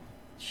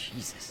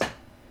 Jesus.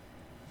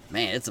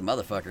 Man, it's a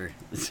motherfucker.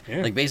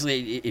 Yeah. Like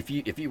basically, if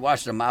you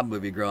watched a mob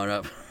movie growing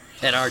up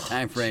at our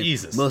time frame,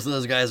 Jesus. most of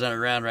those guys aren't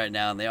around right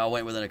now, and they all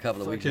went within a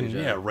couple of weeks. Of each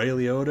other. Yeah, Ray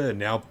Liotta and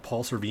now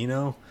Paul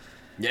Sorvino.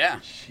 Yeah.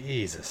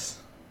 Jesus.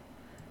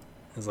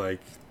 It's like,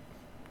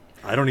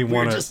 I don't even We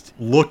were want to just-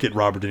 look at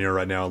Robert De Niro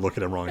right now and look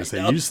at him wrong and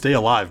say, know. you stay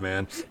alive,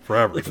 man,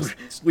 forever.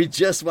 We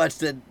just watched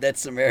that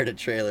Samaritan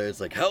trailer. It's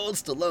like, how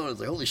old's Stallone? It's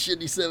like, holy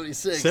shit, he's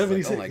 76.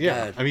 76, Like, oh my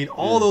yeah. God. I mean,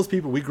 all those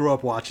people we grew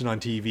up watching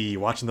on TV,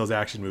 watching those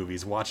action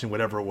movies, watching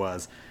whatever it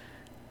was,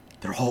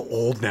 they're all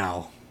old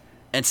now.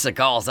 And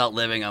Seagal's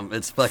outliving him.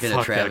 It's fucking a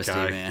Fuck that travesty,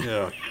 guy. man.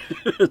 Yeah.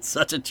 It's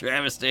such a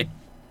travesty.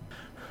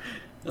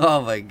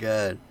 Oh my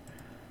God.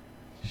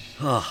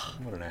 Oh,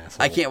 What an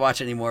asshole. I can't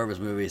watch any more of his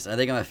movies. I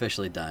think I'm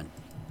officially done.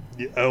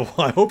 Yeah, well,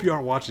 I hope you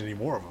aren't watching any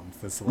more of them.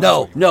 That's the last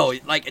No, one you no,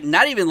 watched.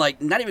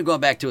 not even going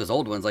back to his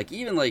old ones. Like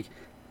even like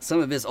some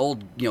of his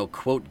old,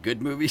 quote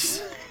good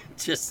movies.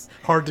 Just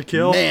Hard to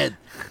Kill. man,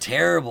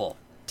 terrible.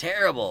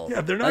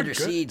 Yeah, they're not Under good.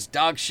 Siege,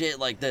 dog shit.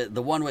 Like the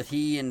one with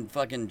he and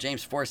fucking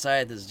James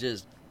Forsythe is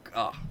just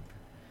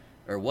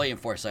or William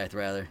Forsythe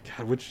rather.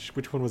 God,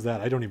 which one was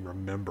that? I don't even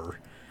remember.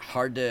 Not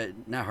hard to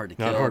Not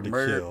kill. Hard to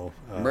murder, Kill.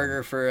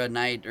 Murder for a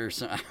Night or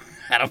something.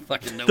 I don't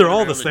fucking know. They're all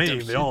whatever the dumb same.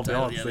 shit They all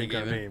title have the same they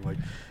kind of gave it. name. Like,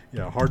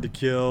 yeah, Hard to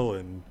Kill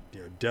and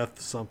Death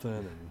something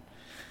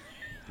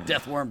and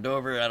Death Warmed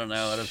Over. I don't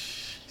know what the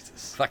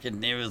fucking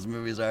name of his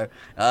movies are.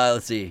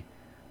 Let's see.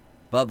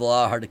 Above the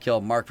Law, Hard to Kill,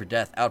 Marked for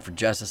Death, Out for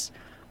Justice,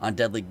 On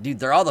Deadly. Dude,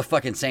 they're all the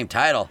fucking same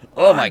title.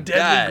 Oh my Deadly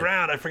God.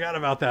 Ground. I forgot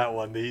about that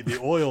one. The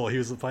oil. He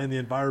was playing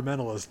the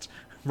environmentalist.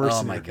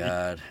 Mercenary. Oh my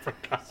God.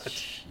 Forgot.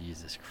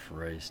 Jesus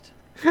Christ.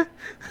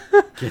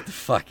 Get the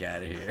fuck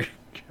out of here.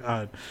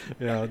 God,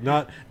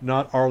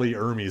 not Arlie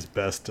Ermey's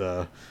best,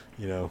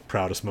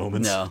 proudest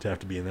moments No. to have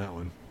to be in that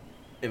one.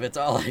 If it's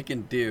all I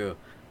can do,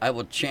 I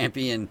will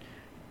champion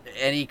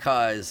any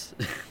cause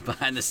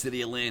behind the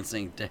city of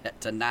Lansing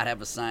to not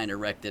have a sign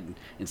erected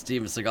in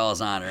Steven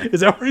Seagal's honor.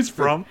 Is that where he's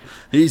from?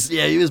 He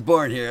was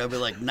born here. I'll be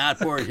like, not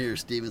born here,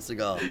 Steven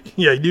Seagal.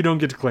 Yeah, you don't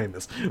get to claim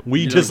this.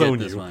 We You don't disown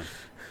get this you. one.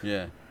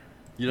 Yeah.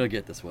 You don't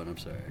get this one, I'm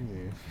sorry.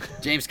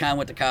 James Caan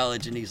went to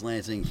college in East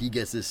Lansing. He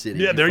gets this city.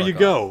 Yeah, there you fuck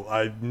go.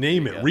 I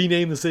name There it. you go.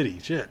 Rename the city.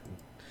 Shit.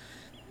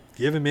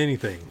 Give him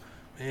anything.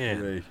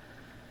 Man.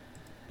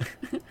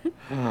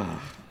 Right.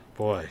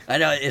 Boy. I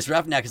know it's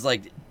rough now because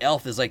like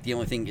Elf is like the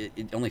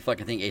only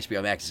fucking thing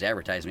HBO Max is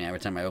advertising me every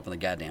time I open the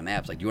goddamn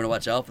apps. Like, do you want to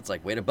watch Elf? It's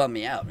like, way to bum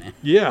me out, man.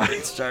 Yeah.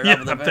 Start off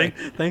with a bang.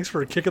 Thanks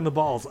for kicking the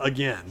balls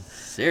again.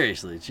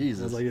 Seriously, I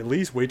Jesus. was like, at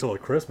least wait till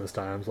at Christmas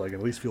time so I can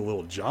at least feel a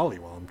little jolly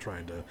while I'm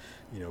trying to,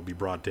 be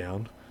brought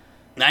down.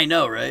 I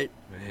know, right?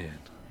 Man.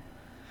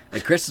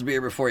 And Chris will be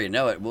here before you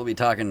know it. We'll be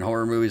talking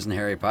horror movies and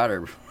Harry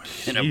Potter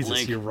in a Jesus,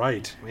 blink. you're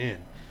right, man.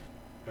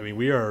 I mean,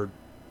 we're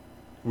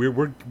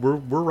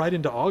right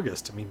into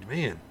August. I mean,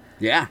 man,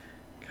 Yeah.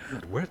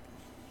 God, what?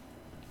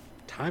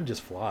 Time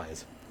just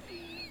flies.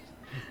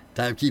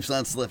 Time keeps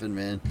on slipping,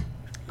 man.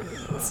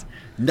 It's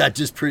not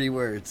just pretty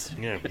words.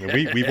 Yeah, and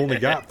we've only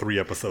got 3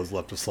 episodes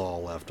left of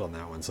Saul left on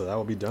that one, so that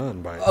will be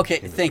done by. Okay,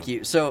 thank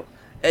you. So,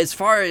 as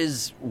far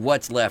as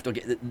what's left,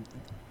 okay,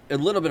 a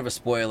little bit of a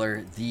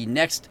spoiler. The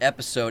next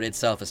episode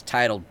itself is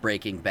titled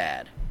Breaking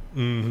Bad.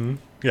 Mm-hmm.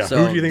 Yeah. So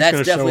Who do you think's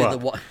going to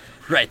show up?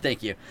 Right,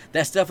 thank you.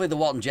 That's definitely the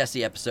Walt and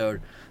Jesse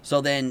episode. So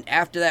then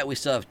after that, we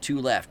still have 2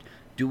 left.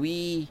 Do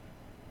we...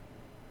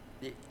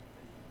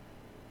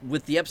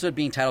 With the episode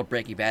being titled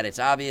Breaking Bad, it's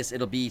obvious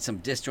it'll be some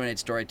disjointed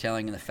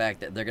storytelling and the fact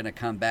that they're going to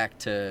come back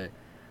to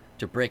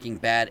Breaking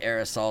Bad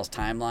era Saul's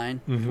timeline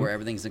where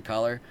everything's in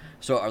color.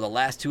 So are the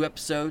last 2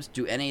 episodes,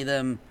 do any of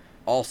them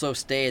also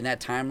stay in that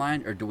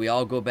timeline, or do we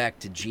all go back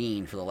to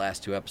Gene for the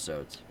last 2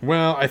 episodes?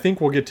 Well, I think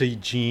we'll get to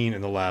Gene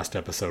in the last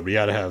episode. We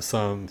got to have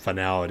some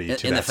finality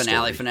to In the that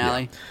finale story.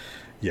 finale?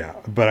 Yeah,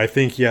 but I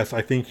think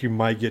you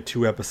might get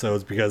 2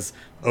 episodes because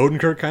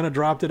Odenkirk kind of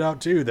dropped it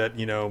out too. That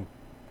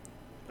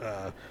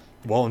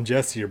Walt and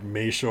Jesse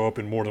may show up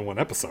in more than 1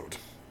 episode.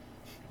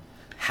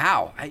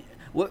 How?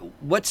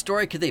 What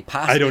story could they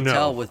possibly I don't know.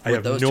 tell with I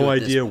have those no 2 at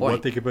this idea point?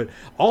 what they could put.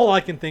 All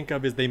I can think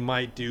of is they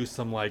might do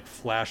some like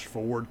flash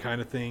forward kind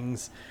of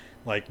things,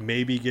 like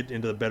maybe get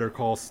into the Better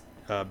Call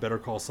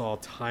Saul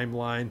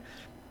timeline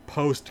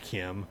post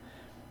Kim,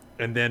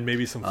 and then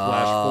maybe some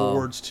flash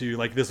forwards to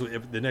like this.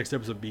 If the next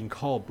episode being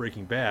called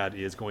Breaking Bad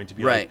is going to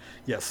be Right. like,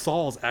 yeah,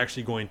 Saul's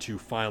actually going to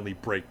finally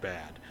break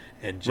bad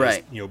and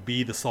just Right.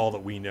 be the Saul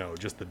that we know,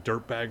 just the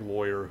dirtbag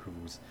lawyer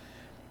who's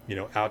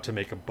out to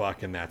make a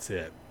buck, and that's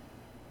it.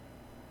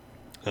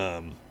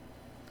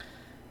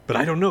 But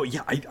I don't know.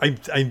 Yeah,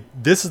 I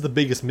this is the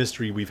biggest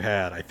mystery we've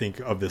had, I think,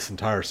 of this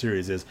entire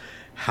series is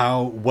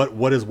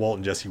what is Walt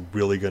and Jesse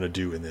really going to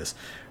do in this?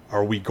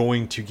 Are we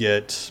going to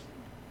get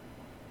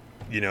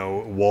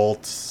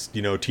Walt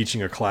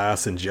teaching a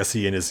class and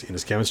Jesse in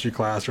his chemistry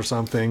class or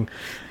something?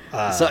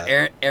 So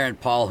Aaron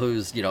Paul,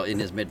 who's in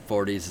his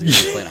mid-40s,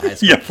 is playing high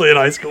school. Yeah, playing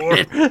high school.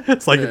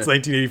 It's like it's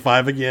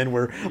 1985 again,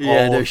 where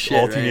all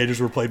teenagers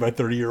were played by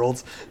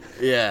 30-year-olds.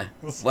 Yeah.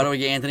 Why don't we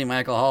get Anthony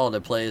Michael Hall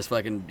to play his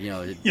fucking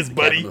his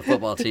buddy of the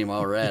football team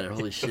while we're at it?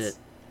 Holy shit.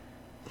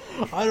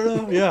 I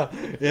don't know. Yeah,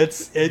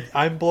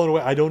 I'm blown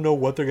away. I don't know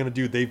what they're gonna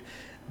do.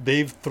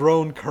 They've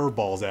thrown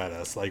curveballs at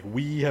us. Like,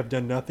 we have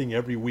done nothing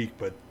every week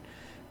but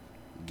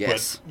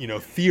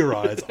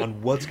theorize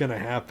on what's gonna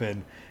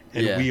happen,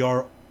 and we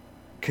are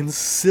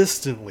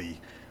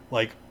consistently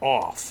like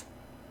off.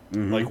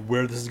 Like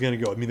where this is going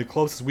to go. I mean, the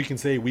closest we can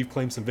say we've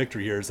claimed some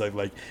victory here is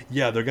like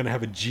yeah, they're going to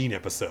have a Gene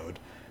episode.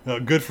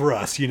 Good for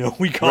us,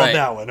 we called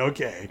that one.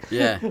 Okay.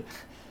 Yeah.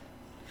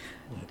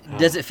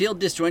 Does it feel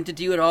disjointed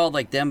to you at all,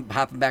 like them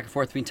hopping back and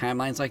forth between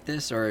timelines like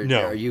this, or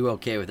no? Are you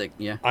okay with it?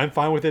 Yeah. I'm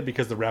fine with it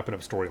because they're wrapping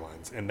up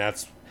storylines, and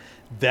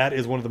that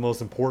is one of the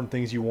most important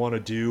things you want to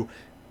do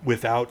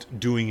without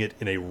doing it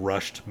in a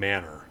rushed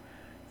manner.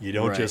 You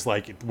don't just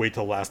like wait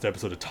till the last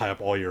episode to tie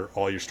up all your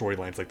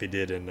storylines like they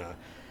did in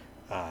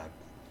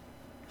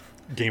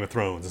Game of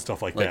Thrones and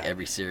stuff like that. Like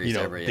every series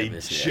ever. They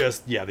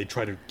they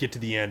try to get to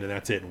the end and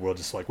that's it, and we're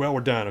just like, well,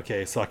 we're done.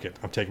 Okay, suck it.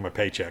 I'm taking my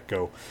paycheck.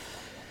 Go.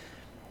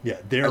 Yeah,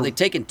 are they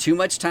taking too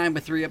much time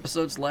with 3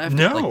 episodes left?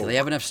 No. Like, do they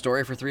have enough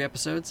story for 3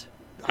 episodes?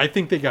 I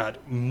think they got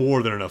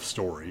more than enough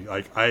story.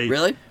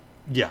 Really?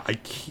 Yeah, I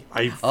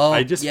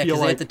just feel because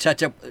like they have to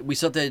touch up. We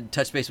still have to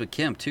touch base with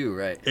Kim too,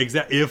 right?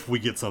 Exactly. If we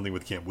get something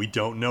with Kim, we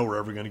don't know we're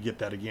ever going to get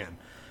that again.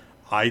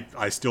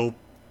 I still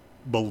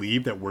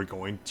believe that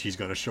she's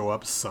going to show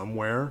up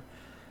somewhere,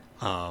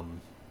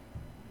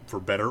 for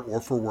better or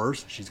for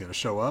worse. She's going to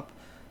show up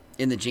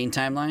in the Gene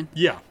timeline.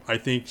 Yeah, I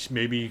think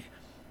maybe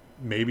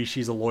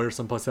she's a lawyer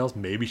someplace else.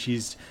 Maybe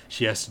she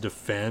has to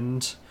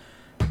defend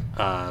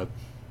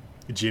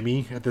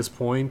Jimmy at this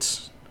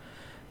point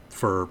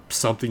for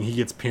something he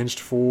gets pinched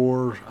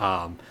for,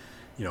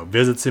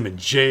 visits him in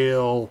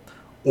jail,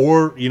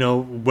 or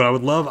what I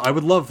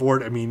would love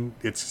for it. I mean,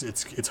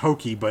 it's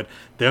hokey, but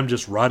them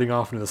just riding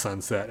off into the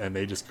sunset and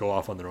they just go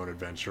off on their own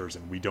adventures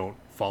and we don't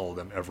follow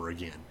them ever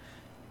again.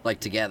 Like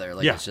together,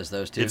 it's just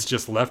those two. It's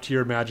just left to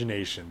your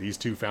imagination. These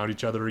two found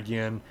each other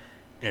again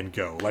and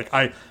go.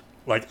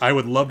 I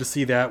would love to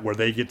see that where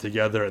they get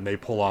together and they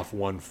pull off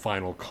one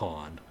final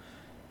con,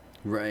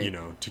 right?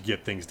 To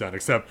get things done.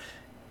 Except,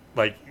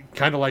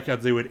 kind of like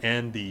as they would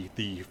end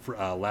the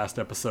last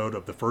episode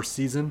of the first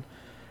season,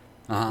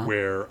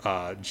 where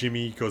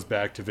Jimmy goes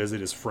back to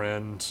visit his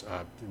friend.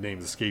 The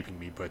name's escaping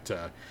me, but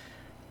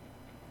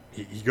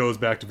he goes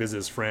back to visit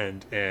his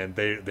friend, and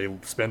they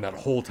spend that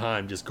whole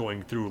time just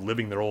going through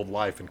living their old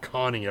life and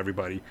conning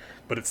everybody.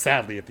 But it's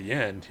sadly at the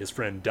end, his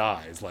friend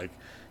dies.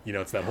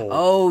 It's that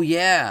whole you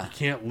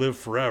can't live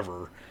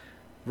forever.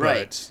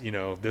 Right.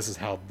 But, this is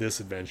how this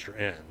adventure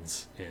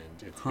ends,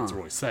 and it's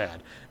really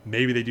sad.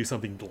 Maybe they do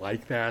something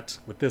like that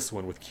with this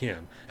one with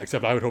Kim,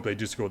 except I would hope they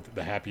just go with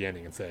the happy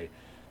ending and say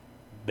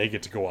they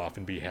get to go off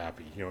and be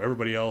happy.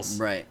 Everybody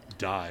else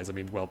dies. I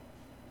mean, well,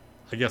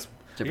 I guess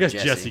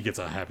Jesse gets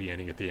a happy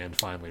ending at the end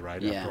finally,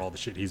 right? Yeah. After all the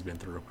shit he's been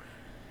through.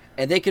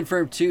 And they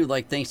confirmed, too,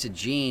 thanks to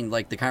Gene,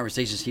 the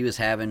conversations he was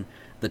having,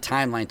 the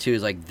timeline, too,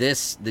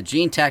 is the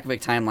Gene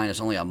Takovic timeline is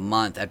only a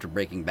month after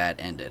Breaking Bad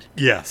ended.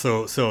 Yeah,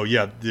 so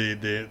yeah,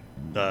 the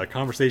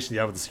conversation you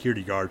have with the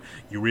security guard,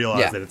 you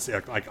realize that it's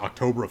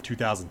October of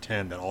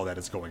 2010 that all that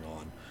is going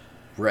on.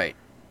 Right.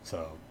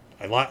 So,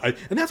 and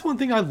that's one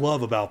thing I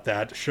love about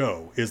that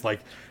show, is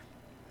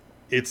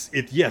it's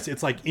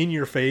in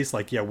your face,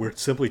 we're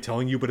simply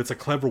telling you, but it's a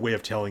clever way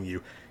of telling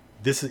you.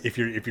 This is if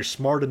you're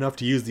smart enough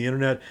to use the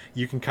internet,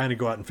 you can kind of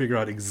go out and figure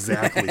out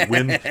exactly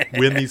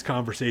when these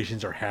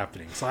conversations are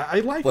happening. So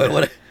I like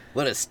that.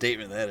 What a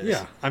statement that is.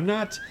 Yeah, I'm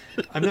not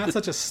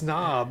such a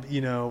snob,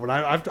 when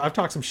I've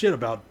talked some shit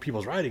about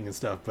people's writing and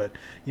stuff, but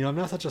I'm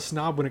not such a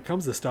snob when it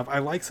comes to stuff. I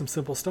like some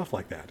simple stuff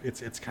like that.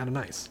 It's kind of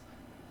nice.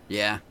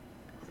 Yeah.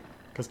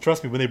 Because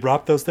trust me, when they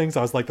brought those things,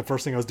 I was the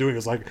first thing I was doing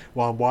was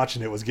while I'm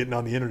watching it was getting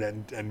on the internet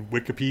and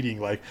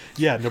Wikipediaing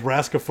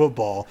Nebraska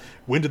football.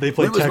 When did they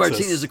play Texas? When was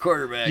Martinez the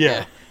quarterback?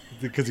 Yeah.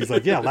 Because he's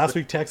last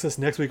week Texas,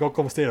 next week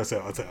Oklahoma State.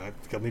 So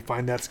let me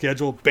find that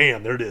schedule.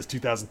 Bam, there it is,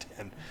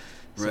 2010.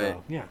 So, right.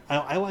 Yeah,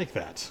 I like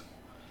that.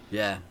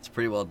 Yeah, it's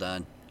pretty well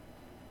done.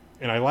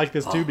 And I like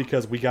this too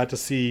because we got to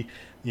see,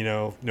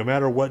 no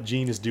matter what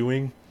Gene is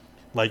doing,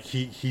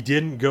 he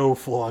didn't go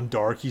full on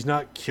dark. He's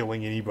not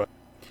killing anybody.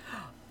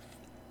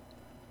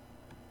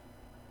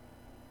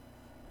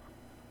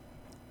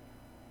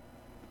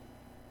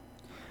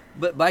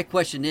 But my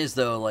question is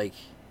though, like,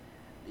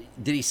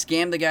 did he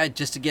scam the guy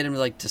just to get him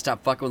to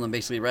stop fucking with him,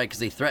 basically, right? Because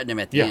they threatened him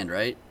at the end,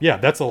 right? Yeah,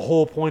 that's the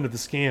whole point of the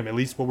scam. At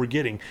least what we're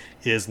getting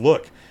is,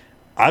 look,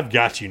 I've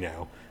got you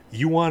now.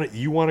 You want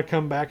to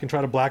come back and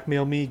try to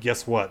blackmail me?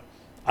 Guess what?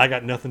 I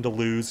got nothing to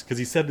lose. Because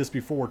he said this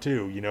before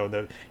too. You know,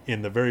 that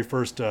in the very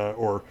first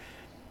or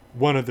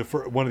one of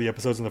the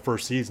episodes in the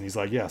first season, he's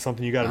like, yeah,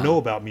 something you got to know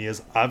about me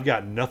is I've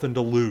got nothing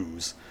to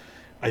lose.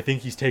 I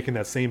think he's taking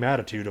that same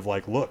attitude of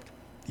like, look,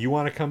 you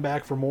want to come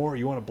back for more?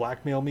 You want to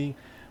blackmail me?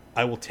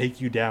 I will take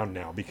you down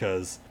now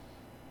because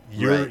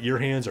your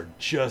hands are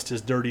just as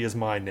dirty as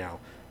mine now.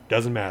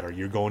 Doesn't matter.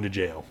 You're going to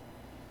jail.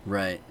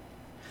 Right.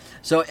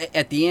 So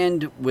at the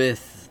end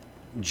with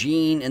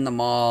Gene in the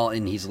mall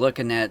and he's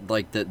looking at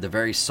like the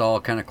very Saul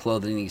kind of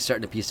clothing and he's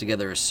starting to piece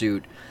together a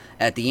suit.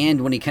 At the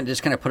end when he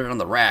just kind of put it on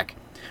the rack,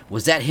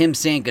 was that him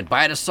saying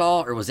goodbye to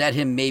Saul or was that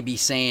him maybe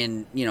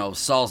saying,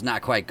 Saul's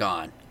not quite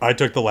gone? I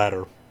took the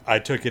latter. I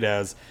took it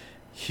as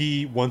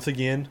he once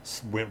again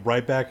went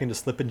right back into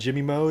Slippin'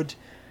 Jimmy mode.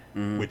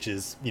 Which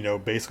is,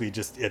 basically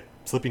just it.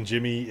 Slipping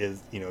Jimmy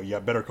is, you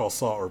got Better Call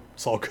Saul, or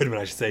Saul Goodman,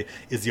 I should say,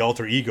 is the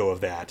alter ego of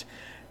that.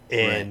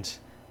 And,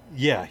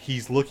 yeah,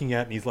 he's looking at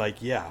it and he's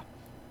like, yeah,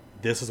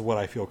 this is what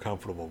I feel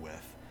comfortable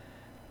with.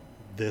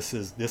 This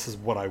is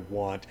what I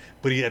want.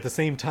 But at the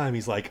same time,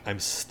 he's like,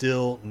 I'm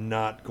still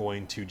not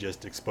going to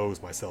just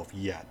expose myself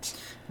yet.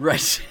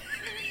 Right.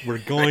 We're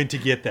going to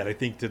get that. I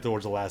think that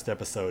towards the last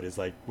episode is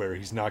like where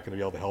he's not going to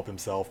be able to help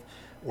himself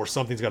or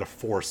something's got to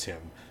force him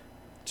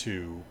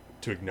to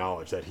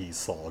acknowledge that he's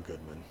Saul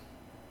Goodman.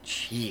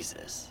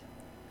 Jesus.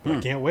 I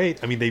can't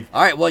wait. I mean, they've...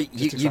 All right, well,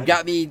 you've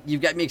got me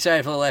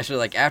excited for the last show.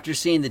 Like, after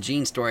seeing the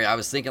Gene story, I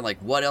was thinking, like,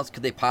 what else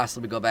could they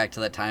possibly go back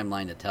to that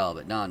timeline to tell?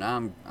 But no,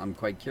 now I'm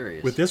quite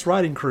curious. With this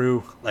writing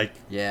crew,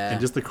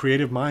 and just the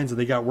creative minds that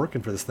they got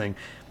working for this thing,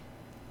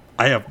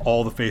 I have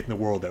all the faith in the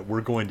world that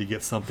we're going to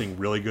get something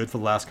really good for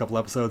the last couple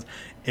episodes.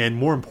 And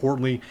more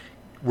importantly,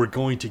 we're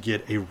going to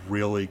get a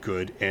really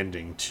good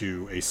ending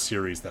to a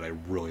series that I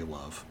really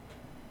love.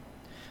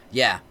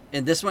 Yeah,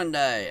 and this one,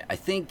 I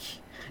think,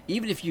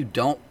 even if you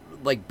don't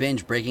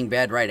binge Breaking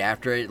Bad right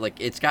after it,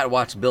 it's got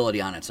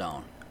watchability on its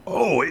own.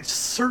 Oh, it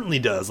certainly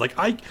does.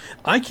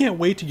 I can't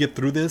wait to get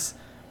through this,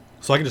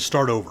 so I can just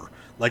start over.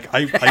 What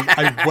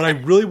I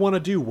really want to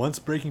do once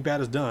Breaking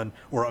Bad is done,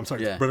 or I'm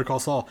sorry, Better Call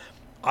Saul,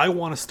 I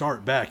want to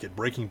start back at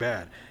Breaking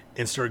Bad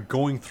and start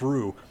going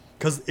through,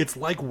 because it's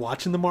like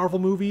watching the Marvel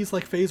movies,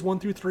 like Phase 1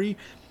 through 3,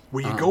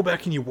 where you go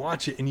back and you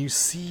watch it and you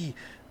see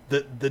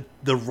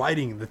the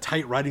writing, the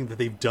tight writing that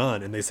they've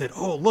done, and they said,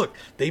 oh, look,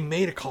 they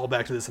made a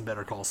callback to this in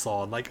Better Call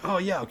Saul, and oh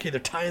yeah, okay, they're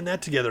tying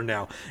that together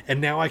now, and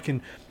now I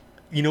can,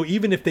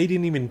 even if they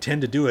didn't even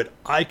intend to do it,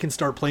 I can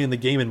start playing the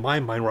game in my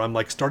mind where I'm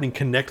starting to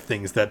connect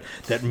things that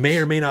may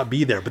or may not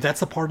be there, but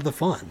that's a part of the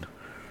fun.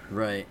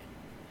 Right.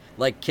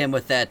 Like Kim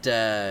with that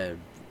air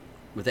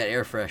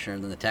freshener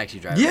and then the taxi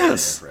driver.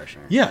 Yes. Air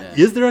freshener. Yeah.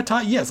 Is there a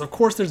tie? Yes, of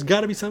course there's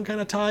got to be some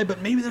kind of tie,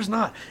 but maybe there's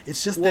not.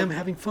 It's just them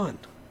having fun.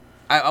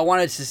 I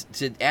wanted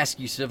to ask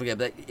you specifically,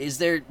 but is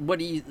there? What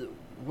do you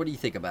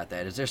think about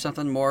that? Is there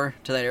something more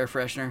to that air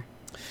freshener?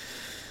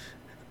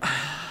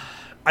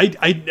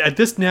 I at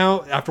this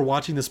now, after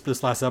watching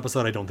this last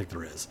episode, I don't think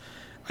there is.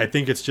 I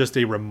think it's just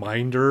a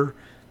reminder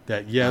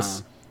that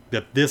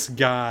that this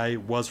guy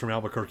was from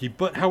Albuquerque.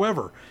 But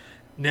however,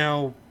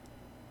 now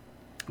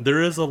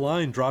there is a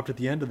line dropped at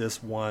the end of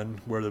this one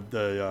where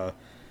the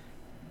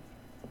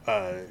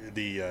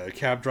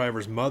cab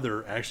driver's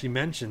mother actually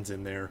mentions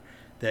in there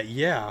that,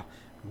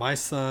 my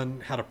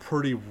son had a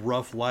pretty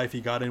rough life.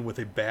 He got in with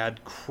a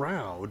bad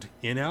crowd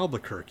in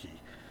Albuquerque.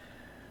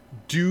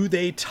 Do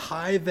they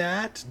tie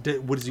that?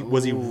 Was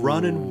he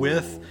running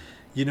with,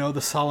 the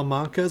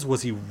Salamancas?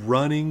 Was he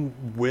running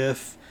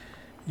with,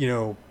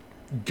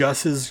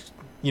 Gus's,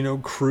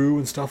 crew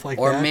and stuff like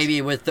that? Or maybe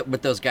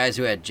with those guys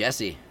who had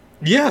Jesse.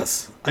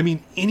 Yes. I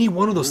mean, any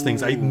one of those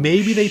things.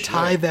 Maybe they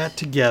tie that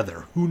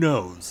together. Who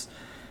knows?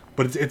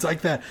 But it's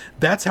like that.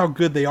 That's how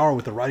good they are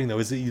with the writing, though.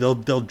 Is they'll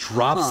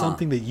drop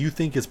something that you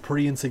think is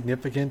pretty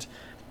insignificant.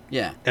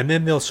 Yeah. And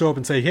then they'll show up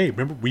and say, hey,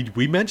 remember,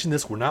 we mentioned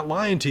this. We're not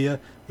lying to you.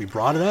 We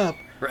brought it up.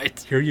 Right.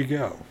 Here you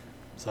go.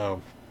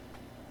 So,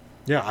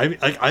 yeah,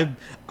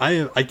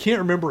 I can't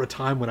remember a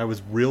time when I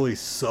was really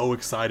so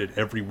excited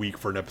every week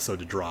for an episode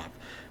to drop.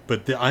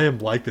 But I am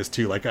like this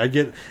too. Like I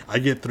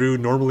get through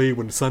normally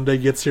when Sunday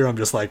gets here, I'm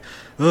just like,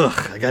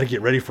 ugh, I got to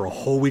get ready for a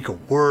whole week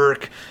of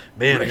work.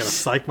 Man, I got to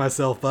psych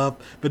myself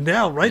up. But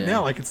now,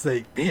 now, I can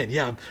say,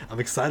 man, I'm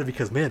excited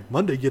because, man,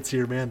 Monday gets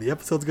here, man. The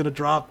episode's going to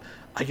drop.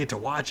 I get to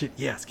watch it.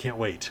 Yes, can't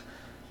wait.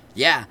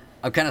 Yeah,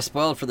 I'm kind of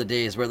spoiled for the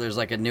days where there's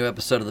a new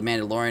episode of The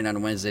Mandalorian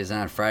on Wednesdays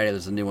and on Friday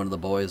there's a new one of The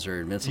Boys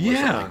or Invincible or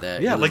something like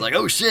that. Yeah,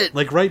 oh shit.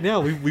 Like right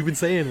now, we've been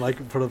saying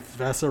for the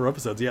past several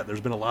episodes, there's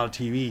been a lot of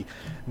TV.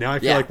 Now I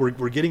feel like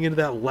we're getting into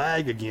that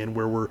lag again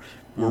where we're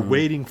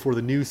waiting for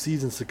the new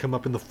seasons to come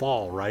up in the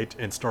fall, right,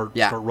 and start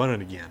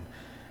running again.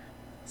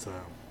 So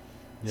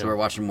we're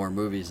watching more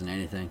movies than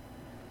anything.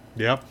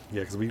 Yep,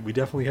 because we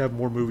definitely have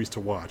more movies to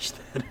watch.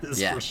 That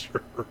is for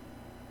sure.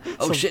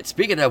 Oh shit!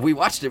 Speaking of, we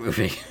watched a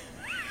movie.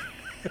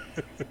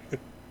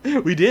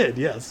 We did,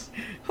 yes.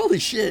 Holy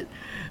shit.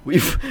 We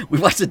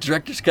watched the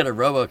director's cut of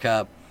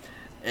RoboCop,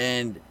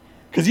 and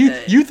because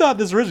you thought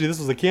this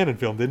was a canon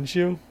film, didn't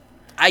you?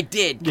 I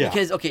did. Yeah.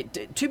 Because, okay,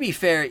 to be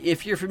fair,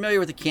 if you're familiar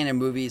with the canon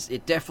movies,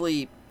 it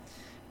definitely,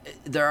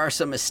 there are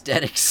some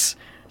aesthetics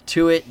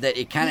to it that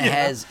it kind of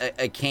has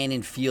a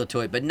canon feel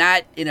to it, but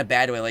not in a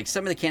bad way. Like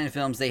some of the canon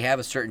films, they have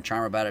a certain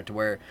charm about it to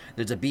where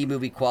there's a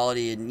B-movie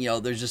quality and,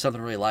 there's just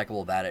something really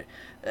likable about it.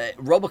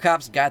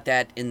 RoboCop's got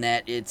that in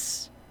that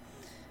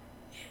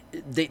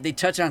they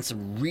touch on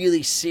some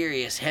really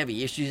serious,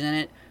 heavy issues in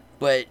it,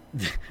 but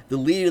the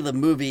lead of the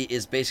movie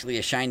is basically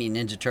a shiny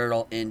Ninja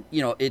Turtle, and,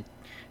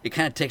 it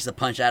kind of takes the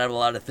punch out of a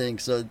lot of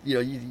things. So,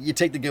 you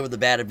take the good with the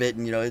bad a bit,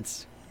 and,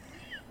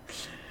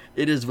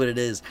 it is what it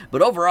is.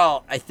 But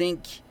overall, I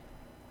think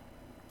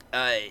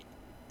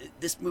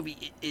this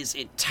movie is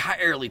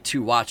entirely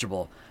too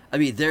watchable. I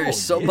mean, there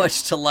is so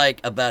much to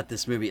like about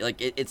this movie. Like,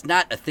 it's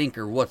not a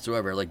thinker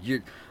whatsoever. Like,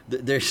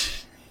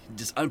 there's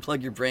just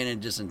unplug your brain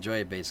and just enjoy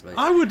it, basically.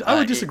 I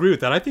would disagree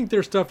with that. I think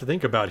there's stuff to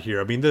think about here.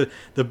 I mean,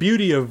 the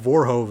beauty of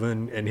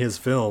Verhoeven and his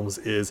films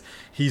is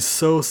he's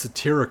so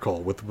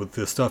satirical with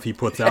the stuff he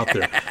puts out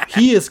there.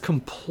 He is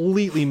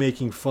completely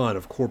making fun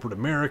of corporate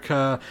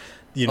America,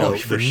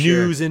 the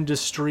news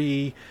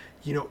industry,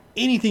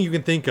 anything you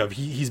can think of.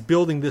 He's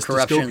building this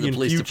corruption dystopian in the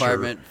police future.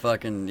 department,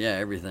 fucking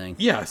everything.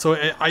 Yeah, so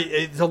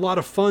it's a lot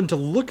of fun to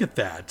look at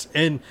that,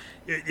 and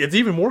it's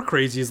even more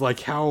crazy is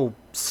like how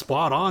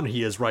spot on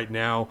he is right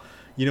now.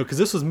 Because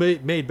this was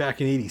made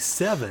back in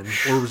 '87,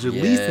 or was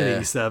released in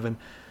 '87.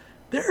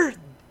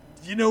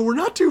 We're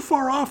not too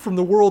far off from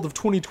the world of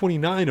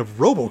 2029 of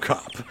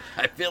RoboCop.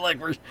 I feel like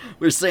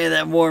we're saying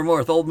that more and more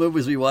with old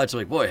movies we watch.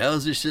 Like, boy, how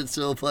does this shit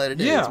still apply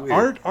today?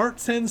 Yeah, art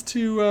tends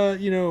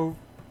to,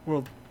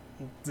 well,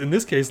 in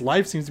this case,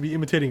 life seems to be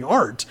imitating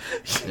art.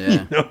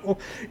 Yeah.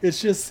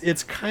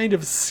 It's kind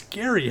of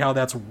scary how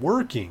that's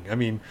working. I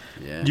mean,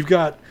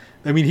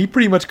 he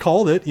pretty much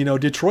called it.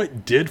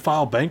 Detroit did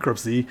file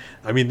bankruptcy.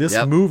 I mean, this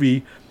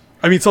movie.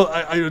 So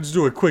I just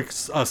do a quick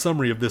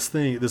summary of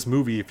this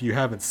movie. If you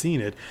haven't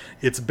seen it,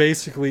 it's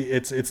basically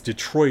it's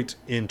Detroit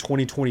in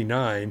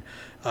 2029.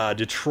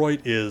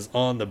 Detroit is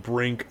on the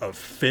brink of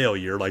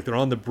failure. Like they're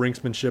on the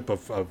brinksmanship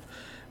of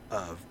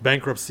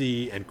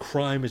bankruptcy, and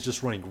crime is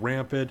just running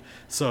rampant.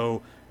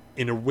 So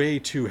in a way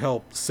to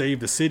help save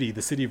the city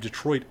of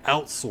Detroit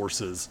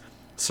outsources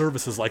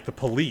services like the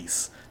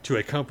police to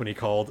a company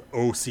called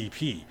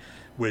OCP,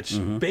 which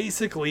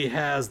basically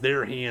has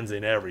their hands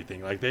in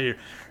everything. Like they're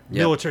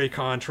military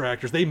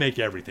contractors, they make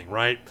everything,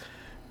 right?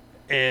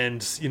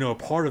 And,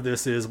 part of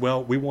this is,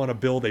 well, we want to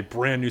build a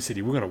brand new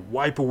city. We're going to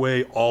wipe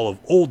away all of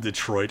old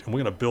Detroit, and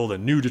we're going to build a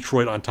new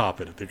Detroit on top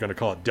of it. They're going to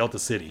call it Delta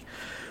City.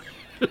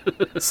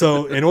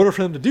 So in order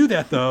for them to do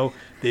that, though,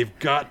 they've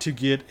got to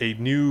get a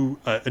new,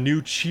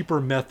 cheaper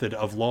method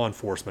of law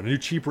enforcement, a new,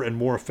 cheaper and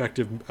more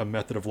effective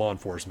method of law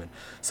enforcement.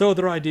 So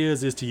their idea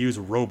is to use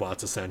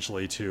robots,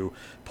 essentially, to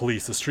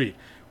police the street.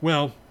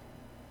 Well,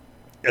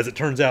 as it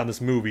turns out in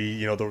this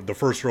movie, the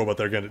first robot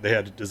they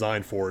had to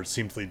design for it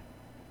simply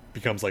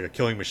becomes like a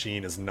killing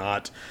machine, is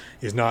not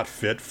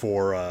fit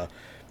for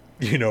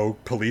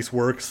police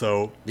work.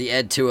 So the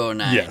Ed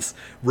 209. Yes,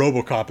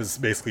 RoboCop is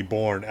basically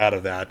born out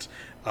of that.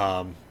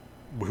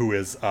 Who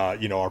is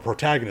our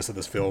protagonist of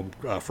this film,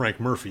 Frank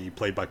Murphy,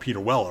 played by Peter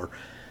Weller.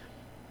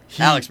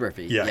 Alex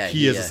Murphy.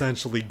 He is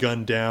essentially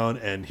gunned down,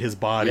 and his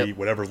body,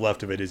 whatever's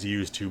left of it, is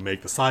used to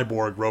make the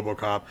cyborg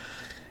RoboCop.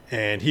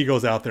 And he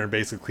goes out there and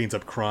basically cleans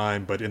up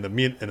crime, but in the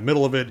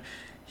middle of it,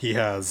 he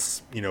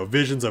has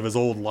visions of his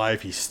old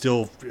life. He's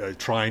still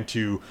trying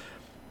to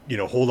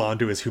hold on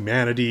to his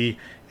humanity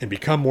and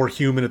become more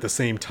human at the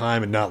same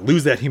time, and not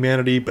lose that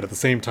humanity. But at the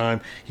same time,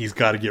 he's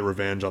got to get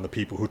revenge on the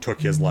people who took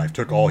his life,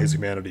 took all his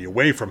humanity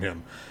away from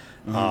him.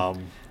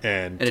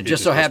 And it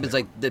just so happens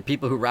like the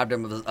people who robbed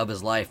him of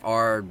his life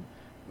are,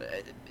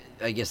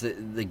 I guess,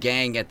 the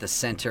gang at the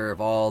center of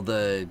all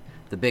the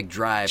big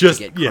drive to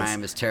get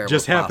crime as terrible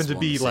just as happen to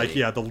be like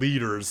the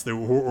leaders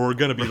who are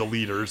going to be the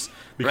leaders,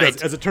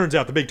 because as it turns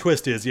out, the big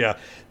twist is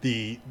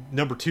the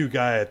number 2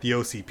 guy at the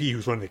OCP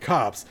who's running the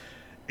cops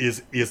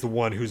is the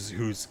one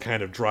who's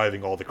kind of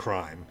driving all the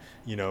crime.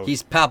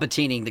 He's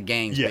Palpatining the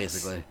gangs,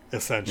 basically.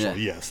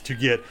 Essentially, yes. To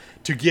get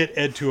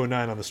Ed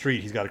 209 on the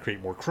street, he's got to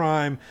create more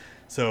crime.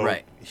 So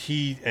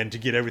to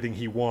get everything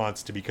he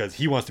wants because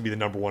he wants to be the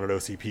number 1 at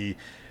OCP.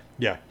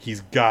 Yeah, he's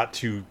got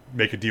to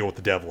make a deal with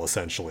the devil,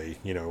 essentially.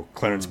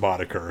 Clarence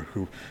Boddicker,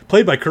 who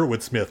played by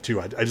Kurtwood Smith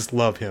too. I just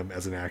love him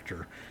as an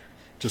actor.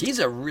 He's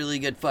a really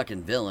good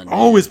fucking villain.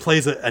 Always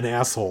plays an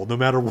asshole, no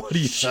matter what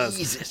he does.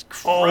 Jesus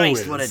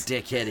Christ, what a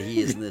dickhead he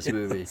is in this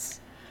movie.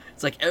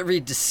 It's like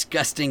every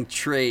disgusting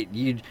trait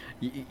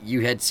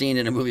you had seen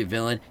in a movie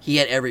villain, he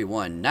had every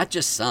one. Not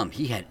just some,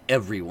 he had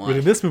every one. But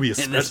in this movie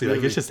especially,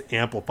 like it's just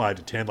amplified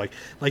to 10.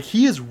 Like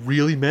he is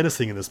really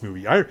menacing in this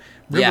movie. I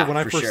remember when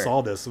I first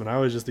saw this, when I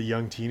was just a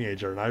young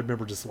teenager, and I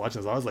remember just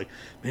watching this, I was like,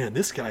 man,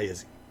 this guy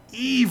is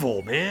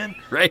evil, man.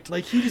 Right.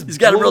 Like he's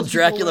got a real blows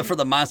Dracula people for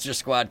the Monster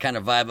Squad kind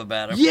of vibe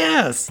about him.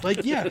 Yes,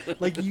 like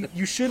like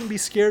you shouldn't be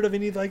scared of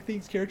any like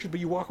these characters, but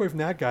you walk away from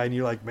that guy and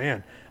you're like,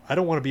 man, I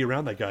don't want to be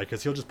around that guy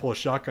because he'll just pull a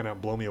shotgun out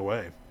and blow me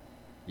away.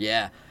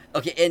 Yeah.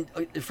 Okay,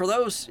 and for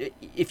those,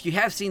 if you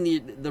have seen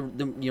the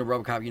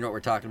RoboCop, you know what we're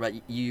talking about.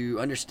 You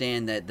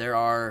understand that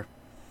there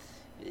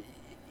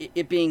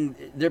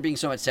being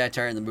so much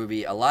satire in the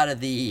movie. A lot of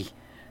the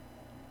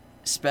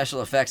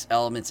special effects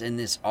elements in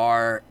this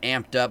are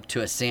amped up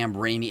to a Sam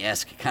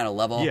Raimi-esque kind of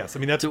level. Yes, I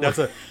mean that's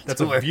a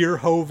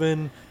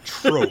Verhoeven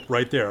trope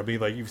right there. I mean,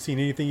 like you've seen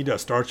anything he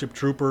does, Starship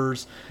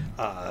Troopers,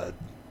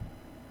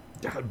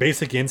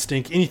 Basic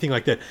Instinct, anything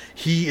like that.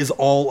 He is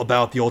all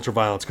about the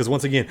ultra-violence because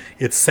once again,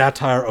 it's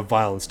satire of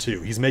violence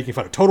too. He's making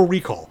fun of Total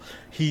Recall.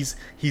 He's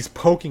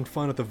poking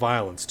fun at the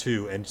violence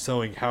too and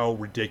showing how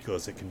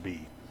ridiculous it can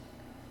be.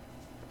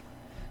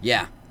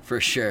 Yeah, for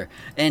sure.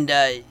 And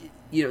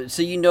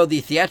so the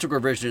theatrical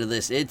version of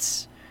this,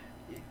 it's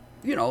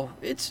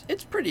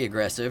pretty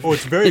aggressive. Oh,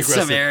 it's very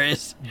aggressive. In some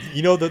areas.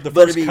 The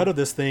first cut of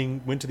this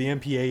thing went to the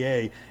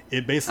MPAA.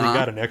 It basically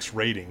got an X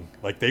rating.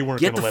 Like they weren't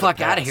going to let it pass. Get the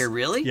fuck out of here,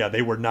 really? Yeah,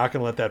 they were not going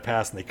to let that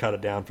pass, and they cut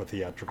it down for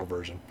theatrical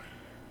version.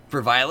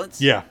 For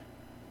violence? Yeah,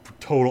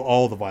 for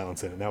all the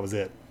violence in it. And that was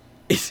it.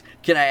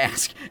 Can I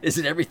ask? Is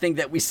it everything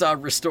that we saw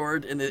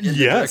restored in the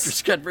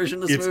director's cut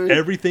version of this movie? It's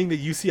everything that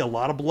you see a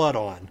lot of blood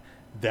on.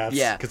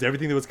 Because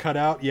everything that was cut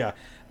out. Yeah.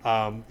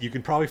 You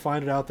can probably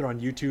find it out there on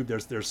YouTube.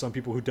 There's some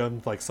people who've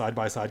done like side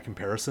by side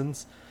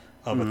comparisons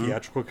of a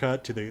theatrical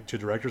cut to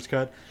director's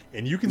cut,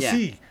 and you can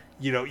see,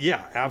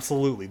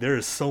 absolutely, there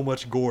is so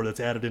much gore that's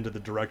added into the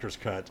director's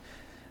cut,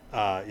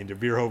 into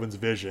Verhoeven's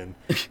vision.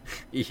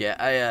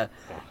 Yeah,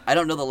 I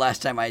don't know the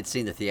last time I had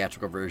seen the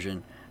theatrical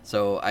version,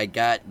 so I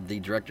got the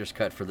director's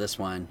cut for this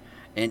one,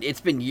 and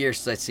it's been years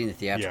since I've seen the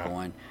theatrical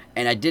one,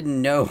 and I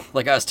didn't know.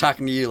 Like I was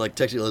talking to you, like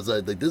texting you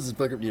outside, like this is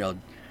fucking,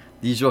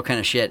 the usual kind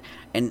of shit.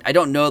 And I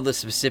don't know the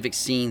specific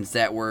scenes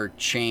that were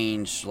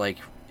changed, like,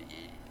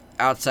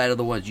 outside of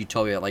the ones you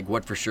told me about, like,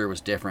 what for sure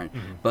was different.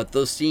 Mm-hmm. But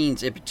those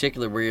scenes in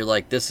particular where you're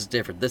like, this is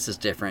different,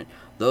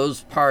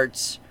 those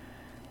parts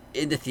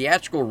in the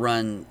theatrical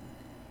run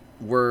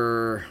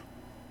were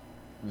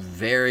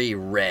very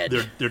red.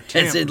 They're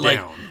tamped down.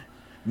 Like,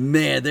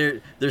 man,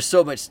 there's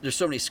so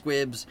many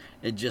squibs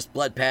and just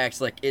blood packs,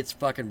 like it's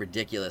fucking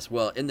ridiculous.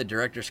 Well, in the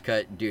director's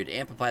cut, dude,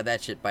 amplify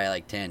that shit by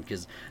like 10,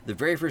 because the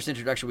very first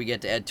introduction we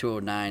get to Ed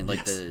 209,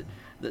 like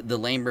the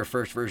lamer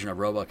first version of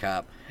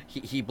RoboCop,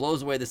 he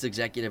blows away this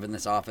executive in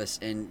this office,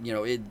 and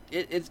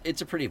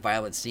it's a pretty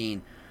violent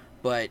scene,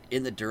 but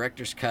in the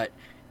director's cut,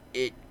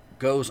 it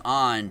goes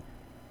on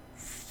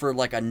for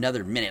like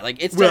another minute.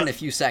 Like it's done in a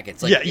few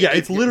seconds. Like,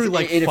 it's literally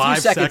like in 5 a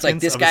few seconds. Like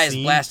this of guy a is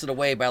scene. blasted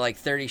away by like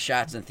 30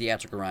 shots in the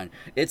theatrical run.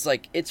 It's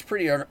like it's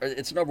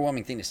an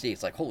overwhelming thing to see.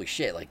 It's like holy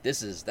shit. Like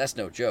that's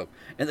no joke.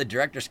 And the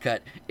director's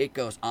cut, it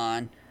goes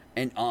on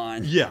and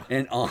on,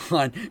 and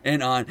on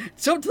and on.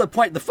 So to the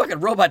point the fucking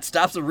robot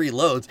stops and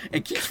reloads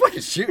and keeps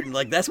fucking shooting.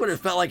 Like that's what it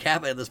felt like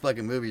happened in this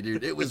fucking movie,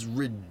 dude. It was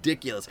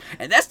ridiculous.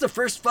 And that's the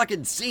first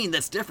fucking scene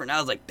that's different. I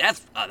was like,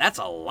 that's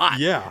a lot.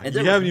 Yeah, and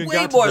there you haven't was even way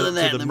got more to than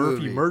that in the the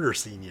Murphy movie. murder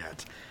scene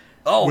yet.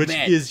 Oh which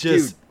man, is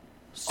just dude,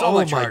 so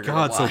much my harder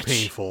god, to so watch.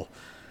 painful.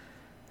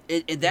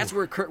 And that's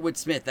where Kurtwood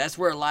Smith. That's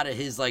where a lot of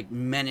his like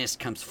menace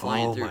comes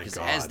flying through. My Because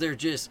God. as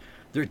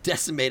they're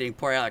decimating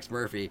poor Alex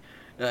Murphy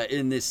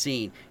in this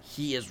scene,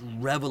 he is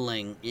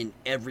reveling in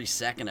every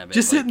second of it.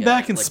 Just sitting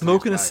back and like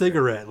smoking a Clarence Barker.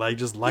 cigarette, like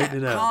just lighting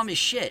it up. Calm as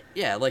shit.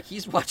 Yeah, like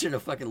he's watching a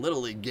fucking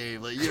Little League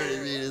game. Like, you know what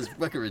I mean? It's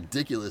fucking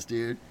ridiculous,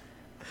 dude.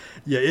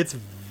 Yeah, it's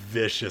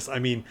vicious. I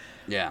mean,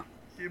 yeah.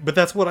 But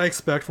that's what I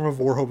expect from a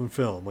Verhoeven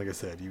film. Like I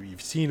said,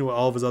 you've seen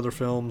all of his other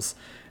films.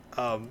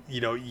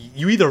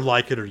 You either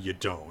like it or you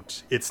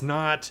don't. It's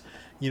not,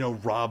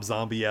 Rob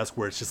Zombie-esque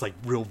where it's just like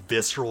real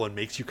visceral and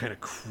makes you kind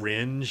of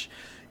cringe.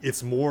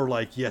 It's more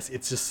like, yes,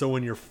 it's just so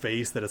in your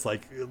face that it's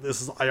like,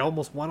 I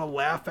almost want to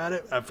laugh at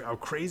it, how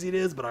crazy it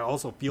is, but I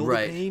also feel the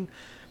pain.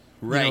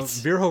 Right.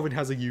 Verhoeven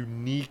has a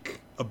unique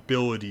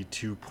ability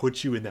to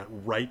put you in that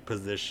right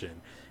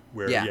position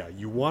where,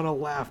 you want to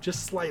laugh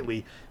just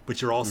slightly,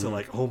 but you're also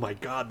like, oh my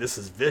God, this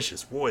is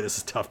vicious. Boy, this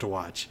is tough to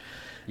watch.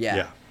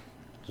 Yeah.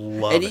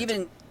 Love and it.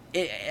 even,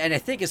 and I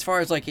think as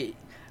far as like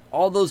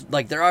all those,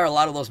 like there are a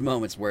lot of those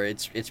moments where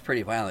it's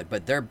pretty violent,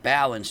 but they're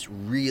balanced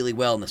really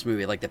well in this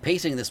movie. Like the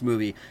pacing in this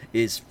movie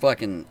is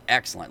fucking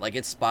excellent. Like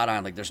it's spot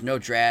on. Like there's no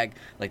drag.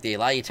 Like they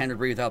allow you time to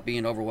breathe without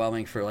being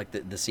overwhelming for like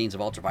the scenes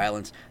of ultra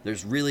violence.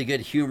 There's really good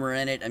humor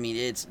in it. I mean,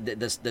 it's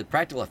the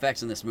practical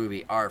effects in this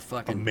movie are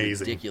fucking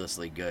amazing,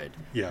 ridiculously good.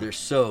 Yeah, they're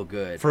so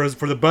good for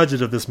the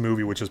budget of this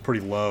movie, which is pretty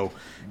low.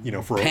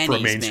 For a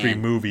mainstream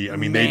movie. I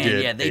mean,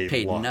 they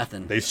paid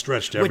nothing. They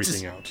stretched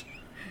everything out.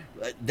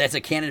 That's a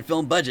Canon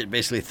film budget,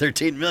 basically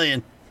 $13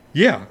 million.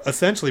 Yeah,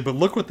 essentially. But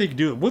look what they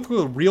do with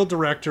a real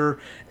director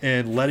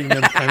and letting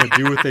them kind of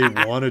do what they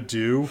want to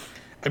do.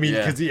 I mean,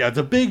 because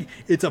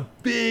it's a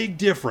big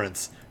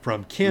difference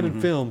from Canon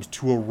Films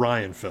to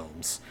Orion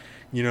Films.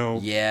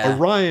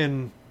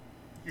 Orion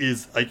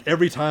is like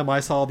every time I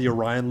saw the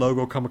Orion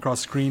logo come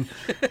across the screen,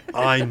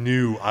 I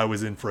knew I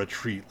was in for a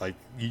treat. Like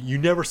you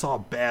never saw a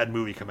bad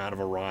movie come out of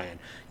Orion.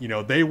 You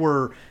know, they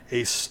were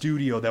a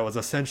studio that was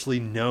essentially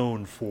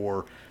known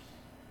for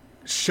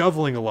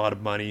shoveling a lot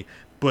of money,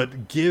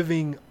 but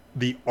giving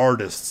the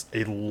artists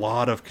a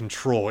lot of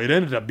control. It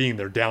ended up being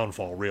their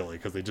downfall, really,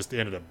 because they just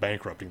ended up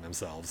bankrupting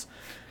themselves.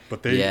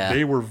 But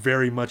they were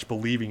very much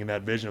believing in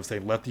that vision of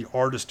saying, let the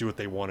artists do what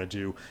they want to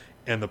do,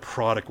 and the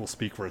product will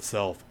speak for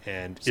itself.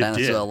 And Silence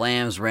it did. of the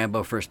Lambs,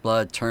 Rambo: First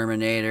Blood,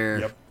 Terminator,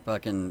 Yep.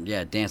 fucking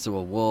Dancing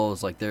with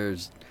Wolves. Like they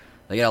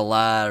got a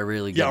lot of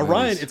really good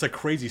Orion, movies. it's a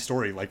crazy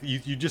story. Like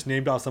you just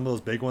named off some of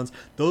those big ones.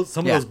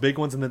 Some of those big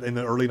ones in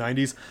the early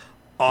 '90s,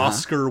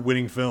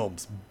 Oscar-winning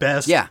films,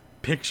 best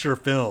picture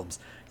films,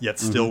 yet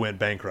still went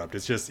bankrupt.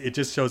 It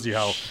just shows you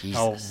how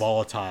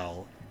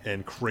volatile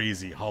and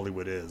crazy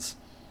Hollywood is.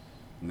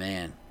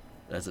 Man,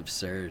 that's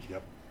absurd.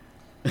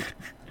 Yep.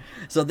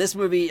 So this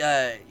movie,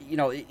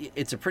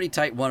 it's a pretty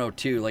tight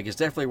 102. Like, it's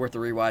definitely worth a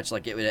rewatch.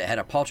 Like, it had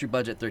a paltry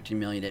budget, $13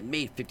 million. It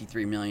made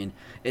 $53 million.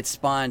 It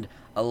spawned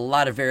a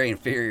lot of very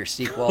inferior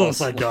sequels.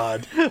 Oh my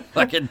god.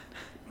 Fucking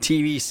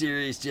TV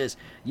series, just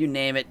you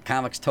name it,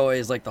 comics,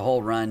 toys, like the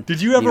whole run.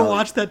 Did you ever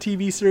watch that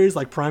TV series,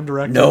 like Prime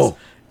Directives? No.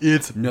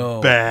 It's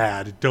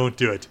bad. Don't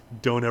do it.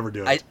 Don't ever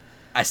do it.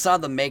 I saw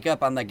the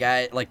makeup on the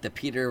guy, like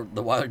the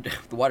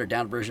watered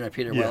down version of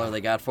Peter Weller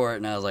they got for it,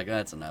 and I was like, oh,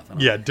 that's enough.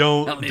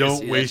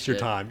 Don't waste your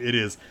time. It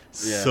is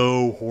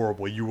so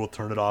horrible. You will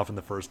turn it off in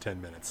the first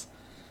 10 minutes.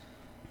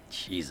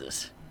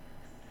 Jesus.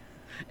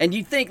 And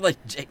you'd think, like,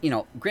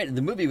 granted,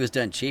 the movie was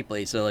done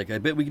cheaply, so, like, I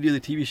bet we could do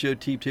the TV show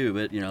cheap too,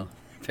 but,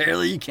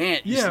 apparently you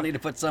can't. You still need to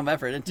put some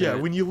effort into it. Yeah,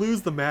 when you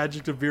lose the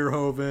magic to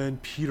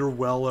Verhoeven, Peter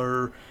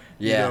Weller,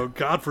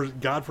 God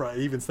for I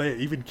even say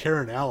it, even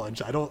Karen Allen.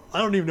 I don't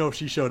even know if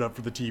she showed up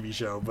for the TV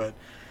show, but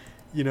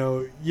you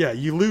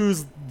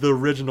lose the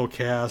original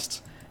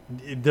cast.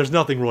 There's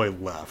nothing really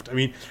left. I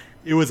mean,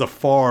 it was a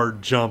far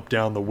jump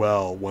down the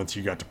well once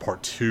you got to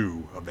part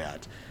 2 of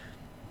that.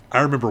 I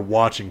remember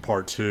watching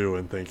part 2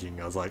 and thinking,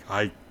 I was like,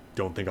 I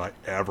don't think I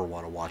ever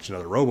want to watch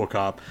another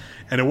RoboCop.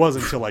 And it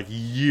wasn't until like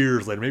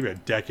years later, maybe a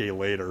decade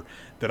later,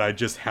 that I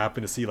just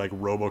happened to see like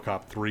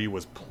RoboCop 3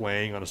 was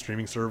playing on a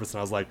streaming service, and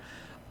I was like,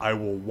 I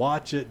will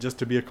watch it just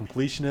to be a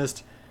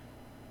completionist,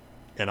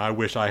 and I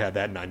wish I had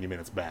that 90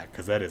 minutes back,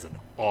 because that is an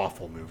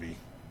awful movie.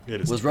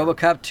 It is. Was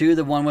RoboCop 2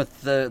 the one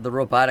with the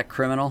robotic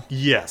criminal?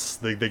 Yes,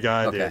 the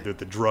guy,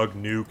 the drug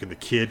nuke and the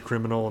kid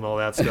criminal and all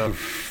that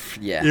stuff.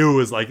 Yeah. It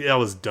was like, I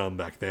was dumb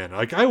back then.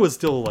 Like, I was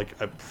still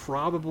like, I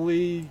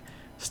probably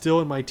still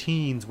in my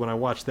teens when I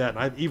watched that,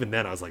 and even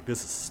then I was like,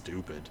 this is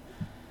stupid.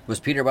 Was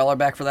Peter Weller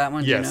back for that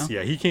one? Yes, do you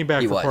know? he came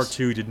back for part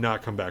 2, did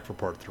not come back for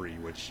part 3,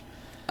 which...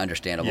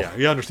 Understandable. Yeah,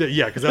 you understand.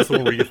 Yeah, because that's the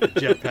one where he gets the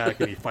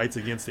jetpack and he fights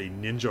against a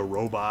ninja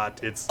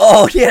robot. It's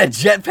he had a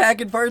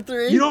jetpack in part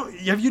 3.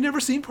 Have you never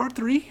seen part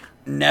 3?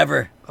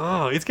 Never.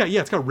 Oh, it's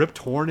got Rip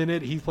Torn in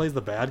it. He plays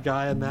the bad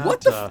guy in that.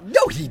 What the?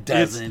 No, he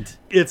doesn't.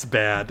 It's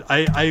bad.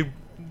 I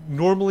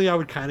normally I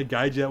would kind of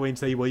guide you that way and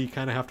say, well, you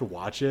kind of have to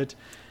watch it.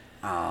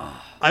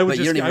 I would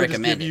just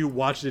give you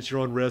watch it at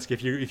your own risk.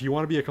 If you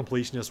want to be a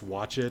completionist,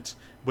 watch it,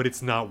 but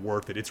it's not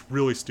worth it. It's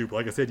really stupid.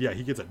 Like I said,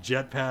 he gets a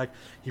jetpack.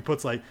 He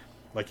puts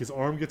like his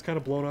arm gets kind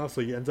of blown off,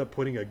 so he ends up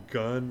putting a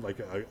gun, like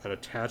an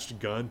attached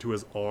gun, to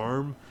his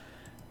arm.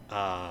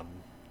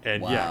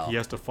 And he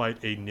has to fight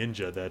a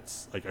ninja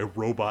that's like a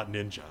robot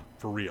ninja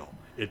for real.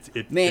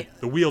 The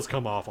wheels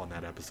come off on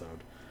that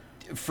episode.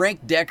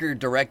 Frank Decker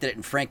directed it,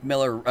 and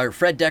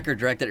Fred Decker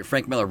directed it, and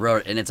Frank Miller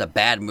wrote it, and it's a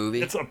bad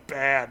movie. It's a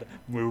bad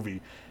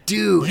movie,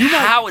 dude.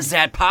 How is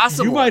that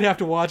possible? You might have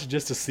to watch it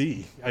just to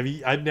see. I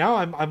mean,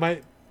 I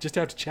might just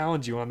have to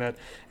challenge you on that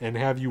and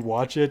have you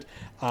watch it.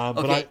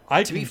 But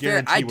I can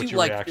guarantee what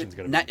your reaction's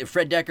going to be.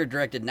 Fred Decker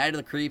directed Night of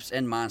the Creeps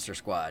and Monster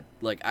Squad.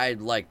 Like, I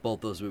like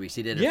both those movies.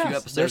 He did a few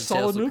episodes of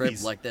Tales of the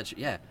Crypt, like that.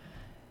 Yeah.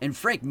 And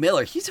Frank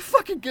Miller, he's a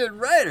fucking good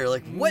writer.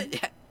 Like,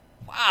 what?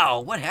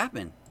 Wow, what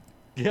happened?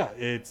 Yeah,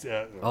 it's.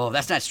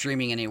 That's not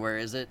streaming anywhere,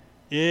 is it?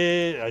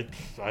 I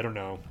don't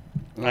know.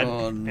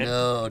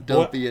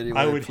 Don't be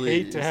anywhere. I would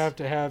please. hate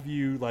to have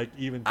you like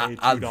even pay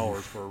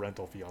 $2 for a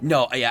rental fee on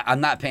that. I'm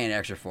not paying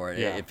extra for it.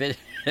 Yeah.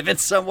 If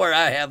it's somewhere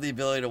I have the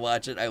ability to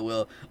watch it, I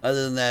will.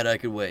 Other than that, I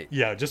could wait.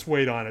 Yeah, just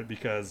wait on it,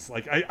 because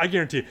like I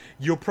guarantee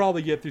you'll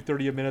probably get through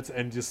 30 minutes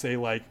and just say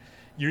like,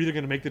 you're either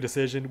going to make the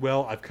decision,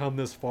 well, I've come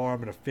this far,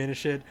 I'm going to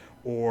finish it,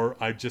 or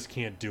I just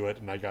can't do it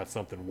and I got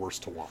something worse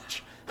to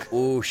watch.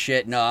 Oh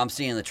shit! No, I'm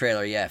seeing the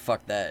trailer. Yeah,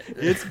 fuck that.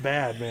 It's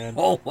bad, man.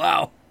 Oh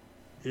wow.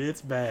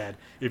 It's bad.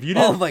 If you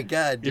didn't, oh my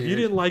god, dude. If you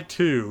didn't like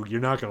 2, you're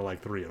not going to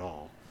like 3 at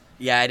all.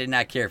 Yeah, I did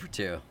not care for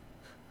 2.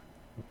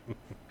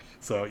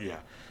 So yeah,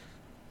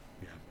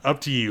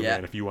 up to you,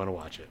 man. If you want to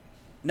watch it.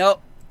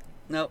 Nope.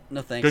 No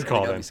thanks. Good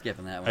call, I'll then. be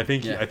skipping that one. I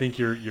think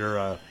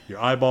your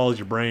eyeballs,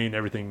 your brain,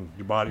 everything,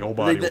 your whole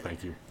body will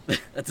thank you.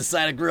 That's a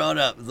sign of growing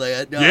up. It's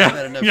like, no, I've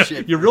had enough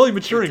shit. You're really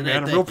maturing,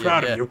 man. I'm real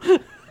proud of you.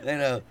 I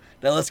know.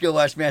 Now let's go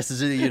watch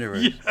Masters of the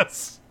Universe.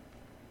 Yes.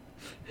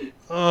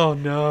 Oh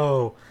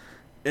no.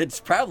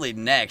 It's probably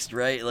next,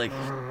 right? Like,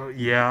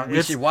 Yeah,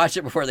 we should watch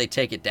it before they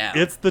take it down.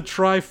 it's the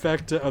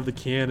trifecta of the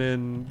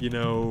canon,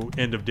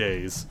 end of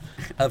days.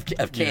 of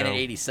Canon know.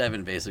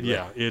 87, basically.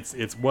 Yeah, it's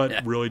what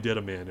Yeah. really did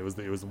him in. It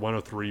was one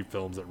of 3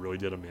 films that really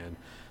did him in.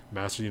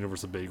 Master of the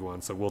Universe, a big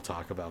one, so we'll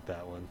talk about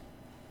that one.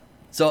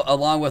 So,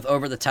 along with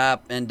Over the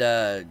Top and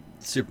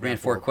Superman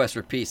 4 4. Quest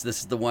for Peace, this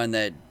is the one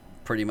that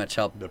pretty much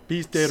helped The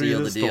Piece de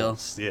seal the deal.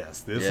 Resistance. Yes,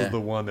 this Yeah. is the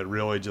one that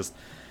really just.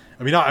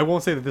 I mean, I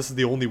won't say that this is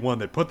the only one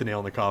that put the nail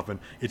in the coffin.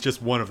 It's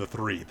just one of the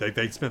 3.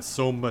 They spent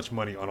so much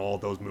money on all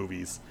those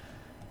movies.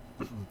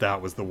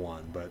 That was the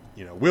one, but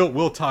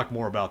we'll talk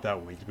more about that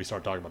when we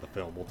start talking about the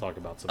film. We'll talk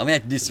about some. I'm gonna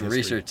have to do some history.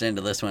 research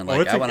into this one. Oh,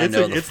 Like, I want to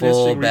know the it's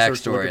full interesting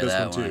research to look backstory at of this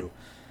that one. too.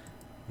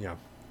 Yeah,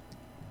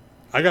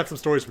 I got some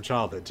stories from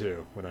childhood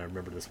too when I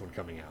remember this one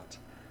coming out.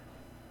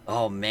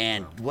 Oh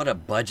man, what a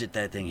budget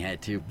that thing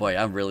had too. Boy,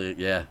 I'm really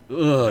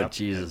Oh Yep,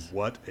 Jesus. and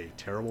what a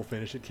terrible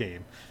finish it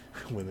came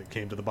when it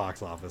came to the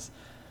box office.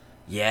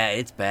 Yeah,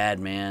 it's bad,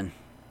 man.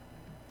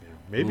 Yeah,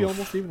 maybe Oof.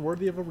 almost even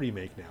worthy of a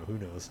remake now. Who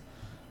knows?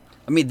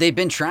 I mean, they've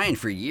been trying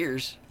for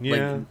years.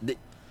 Yeah.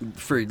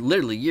 For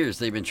literally years,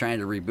 they've been trying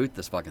to reboot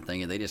this fucking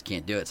thing, and they just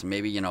can't do it. So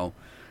maybe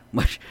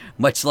much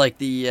like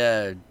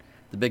the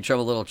Big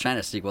Trouble in Little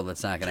China sequel,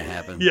 that's not going to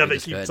happen. Yeah, they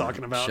just keep go ahead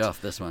talking and about. shelf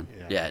this one.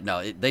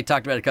 Yeah. They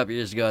talked about it a couple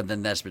years ago, and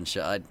then that's been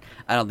shut.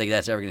 I don't think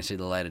that's ever going to see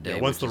the light of day.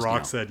 Yeah, once which The is,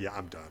 Rock said, "Yeah,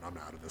 I'm done. I'm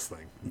out of this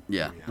thing."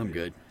 "Yeah, Yeah, I'm yeah.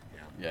 good."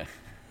 Yeah. Yeah.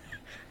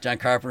 John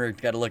Carpenter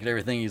got to look at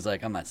everything. He's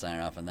like, "I'm not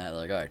signing off on that." They're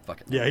like, "All right,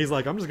 fuck it." Yeah, he's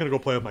like, I'm just gonna go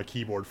play with my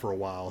keyboard for a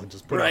while and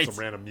just put Right. out some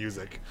random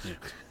music.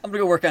 I'm gonna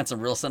go work on some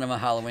real cinema.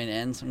 Halloween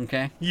ends.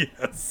 Okay.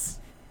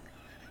 Yes.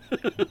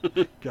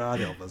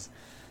 God help us.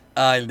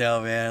 I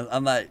know, man.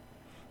 I'm not.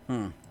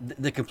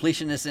 The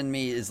completionist in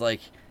me is like,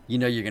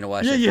 you're gonna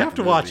watch. Yeah, that you have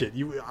fucking to watch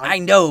movie. it. I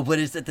know, but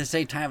it's at the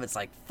same time, it's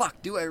like, fuck.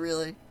 Do I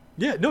really?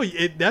 Yeah, no,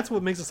 that's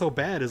what makes it so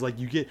bad is like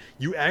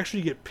you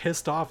actually get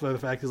pissed off by the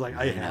fact is like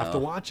I have to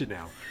know. watch it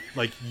now.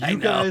 Like I you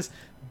know. guys,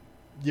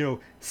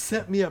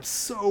 set me up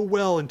so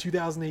well in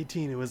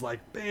 2018. It was like,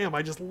 bam,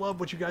 I just love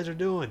what you guys are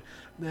doing.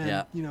 Then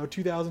Yeah.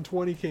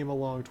 2020 came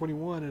along,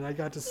 21, and I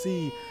got to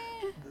see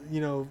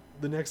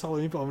the next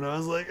Halloween film, and I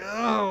was like,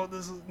 oh,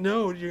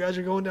 you guys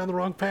are going down the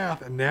wrong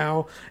path. And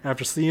now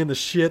after seeing the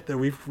shit that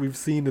we've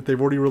seen that they've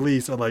already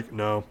released, I'm like,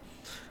 no,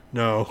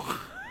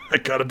 I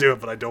gotta do it,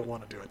 but I don't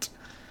want to do it.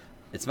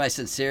 It's my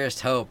sincerest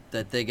hope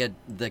that they get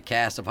the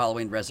cast of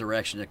Halloween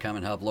Resurrection to come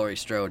and help Laurie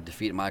Strode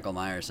defeat Michael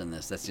Myers in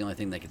this. That's the only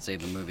thing that can save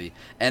the movie.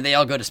 And they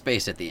all go to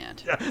space at the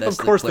end. Yeah, That's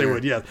of course the clear, they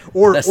would, yes.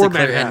 Or that's the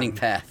clear Manhattan. ending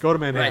path. Go to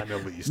Manhattan Right.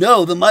 at least.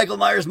 No, the Michael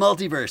Myers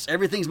multiverse.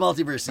 Everything's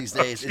multiverse these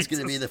days. It's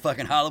going to be Jesus. the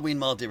fucking Halloween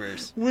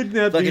multiverse. Wouldn't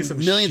that be Fucking some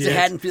millions shit? of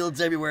Haddonfields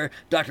everywhere.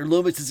 Dr.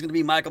 Loomis is going to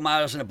be Michael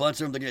Myers and a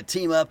bunch of them. They're going to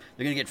team up.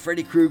 They're going to get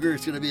Freddy Krueger.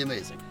 It's going to be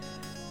amazing.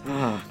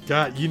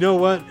 God, you know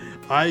what?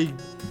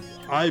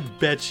 I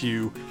bet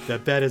you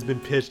that has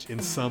been pitched in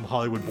some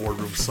Hollywood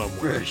boardroom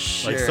somewhere. For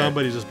sure. Like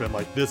somebody's just been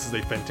like, "This is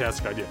a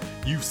fantastic idea.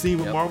 You've seen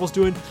what Yep. Marvel's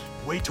doing.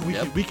 Wait till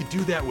Yep. we could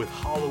do that with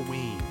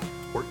Halloween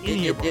or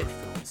any of our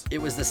films."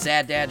 It was the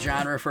sad dad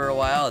genre for a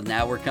while, and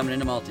now we're coming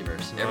into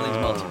multiverse. Everything's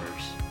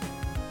multiverse.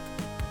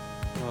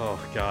 Oh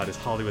God, is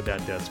Hollywood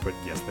that desperate?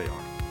 Yes, they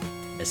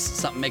are. If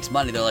something makes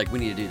money, they're like, we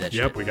need to do that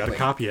shit. Yep, we got to Wait.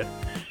 copy it.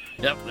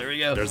 Yep, there we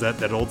go. There's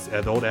that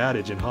old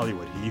adage in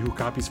Hollywood: "He who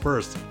copies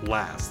first,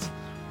 last."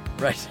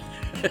 Right. So,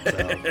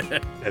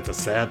 it's a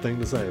sad thing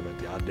to say,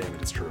 but God damn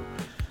it, it's true.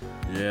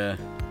 Yeah.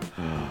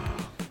 God.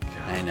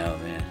 I know,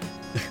 man.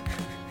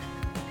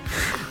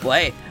 Well,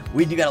 hey,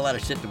 we do got a lot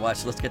of shit to watch,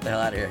 so let's get the hell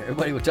out of here.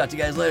 Everybody, we'll talk to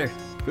you guys later.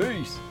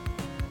 Peace.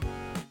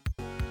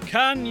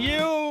 Can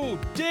you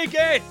dig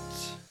it?